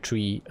requires tier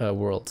 3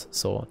 world,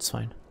 so it's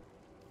fine.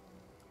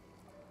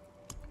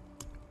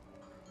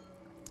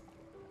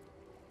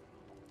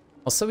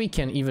 Also, we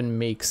can even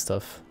make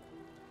stuff.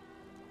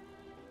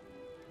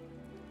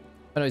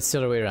 Oh no, it's the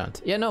other way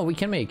around. Yeah, no, we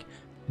can make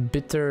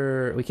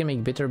bitter. We can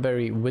make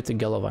bitterberry with the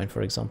Gallovine,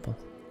 for example.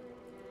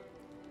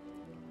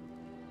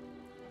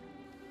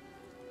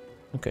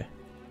 Okay.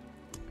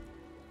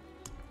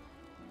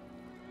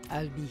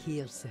 I'll be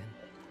here soon.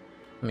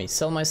 Let me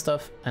sell my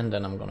stuff, and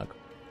then I'm gonna go.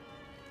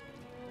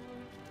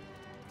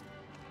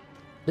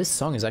 This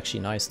song is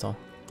actually nice, though.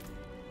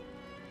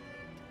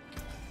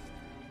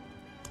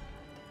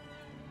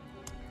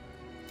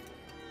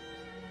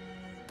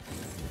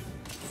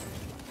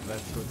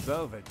 That's good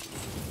velvet.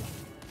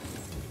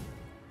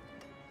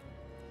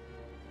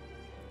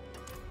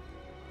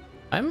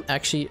 I'm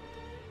actually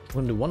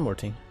gonna do one more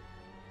thing.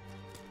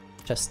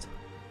 Chest.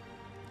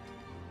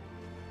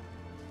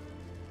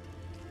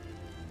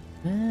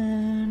 Na,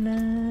 na,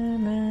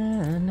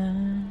 na,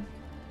 na.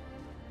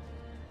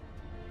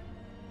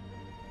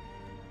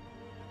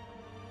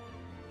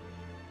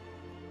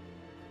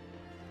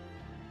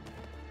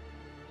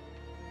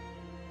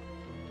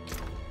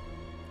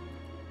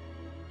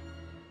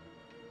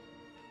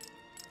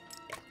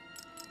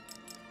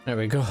 There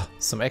we go,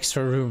 some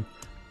extra room.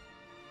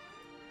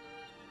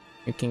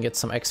 You can get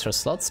some extra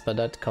slots, but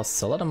that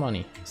costs a lot of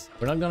money.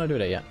 We're not gonna do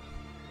that yet.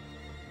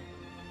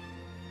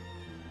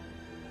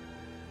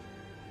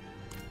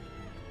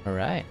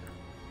 Alright.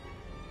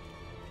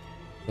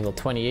 Level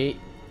 28.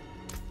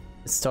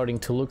 It's starting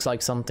to look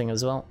like something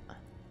as well.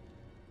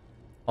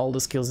 All the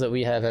skills that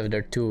we have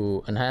their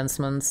 2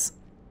 enhancements.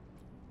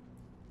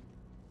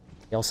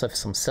 We also have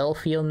some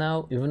self-heal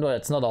now, even though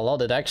it's not a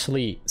lot, it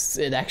actually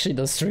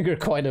does trigger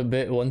quite a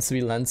bit once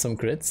we land some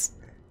crits.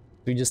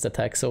 We just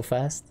attack so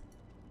fast.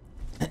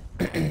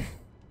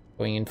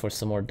 Going in for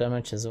some more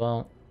damage as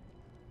well.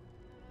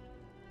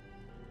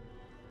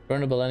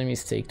 Burnable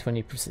enemies take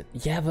 20%.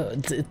 Yeah,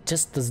 but it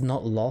just does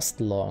not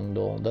last long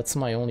though. That's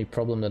my only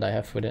problem that I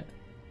have with it.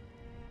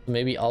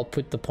 Maybe I'll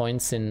put the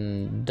points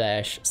in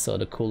dash so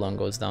the cooldown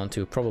goes down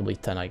to probably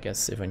 10, I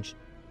guess, eventually.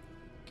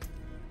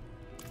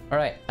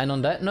 Alright, and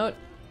on that note,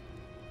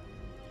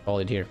 call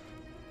it here.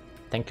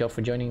 Thank you all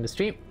for joining the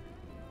stream.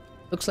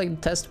 Looks like the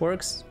test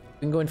works. We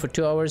can go in for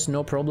 2 hours,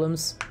 no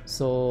problems.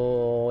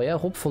 So yeah,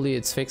 hopefully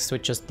it's fixed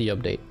with just the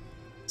update.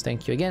 So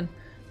thank you again.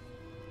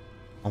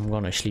 I'm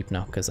gonna sleep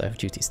now because I have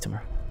duties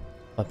tomorrow.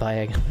 Bye bye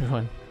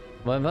everyone.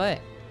 Bye bye.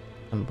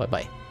 And bye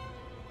bye.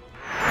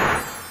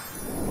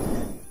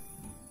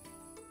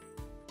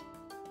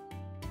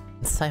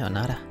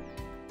 Sayonara.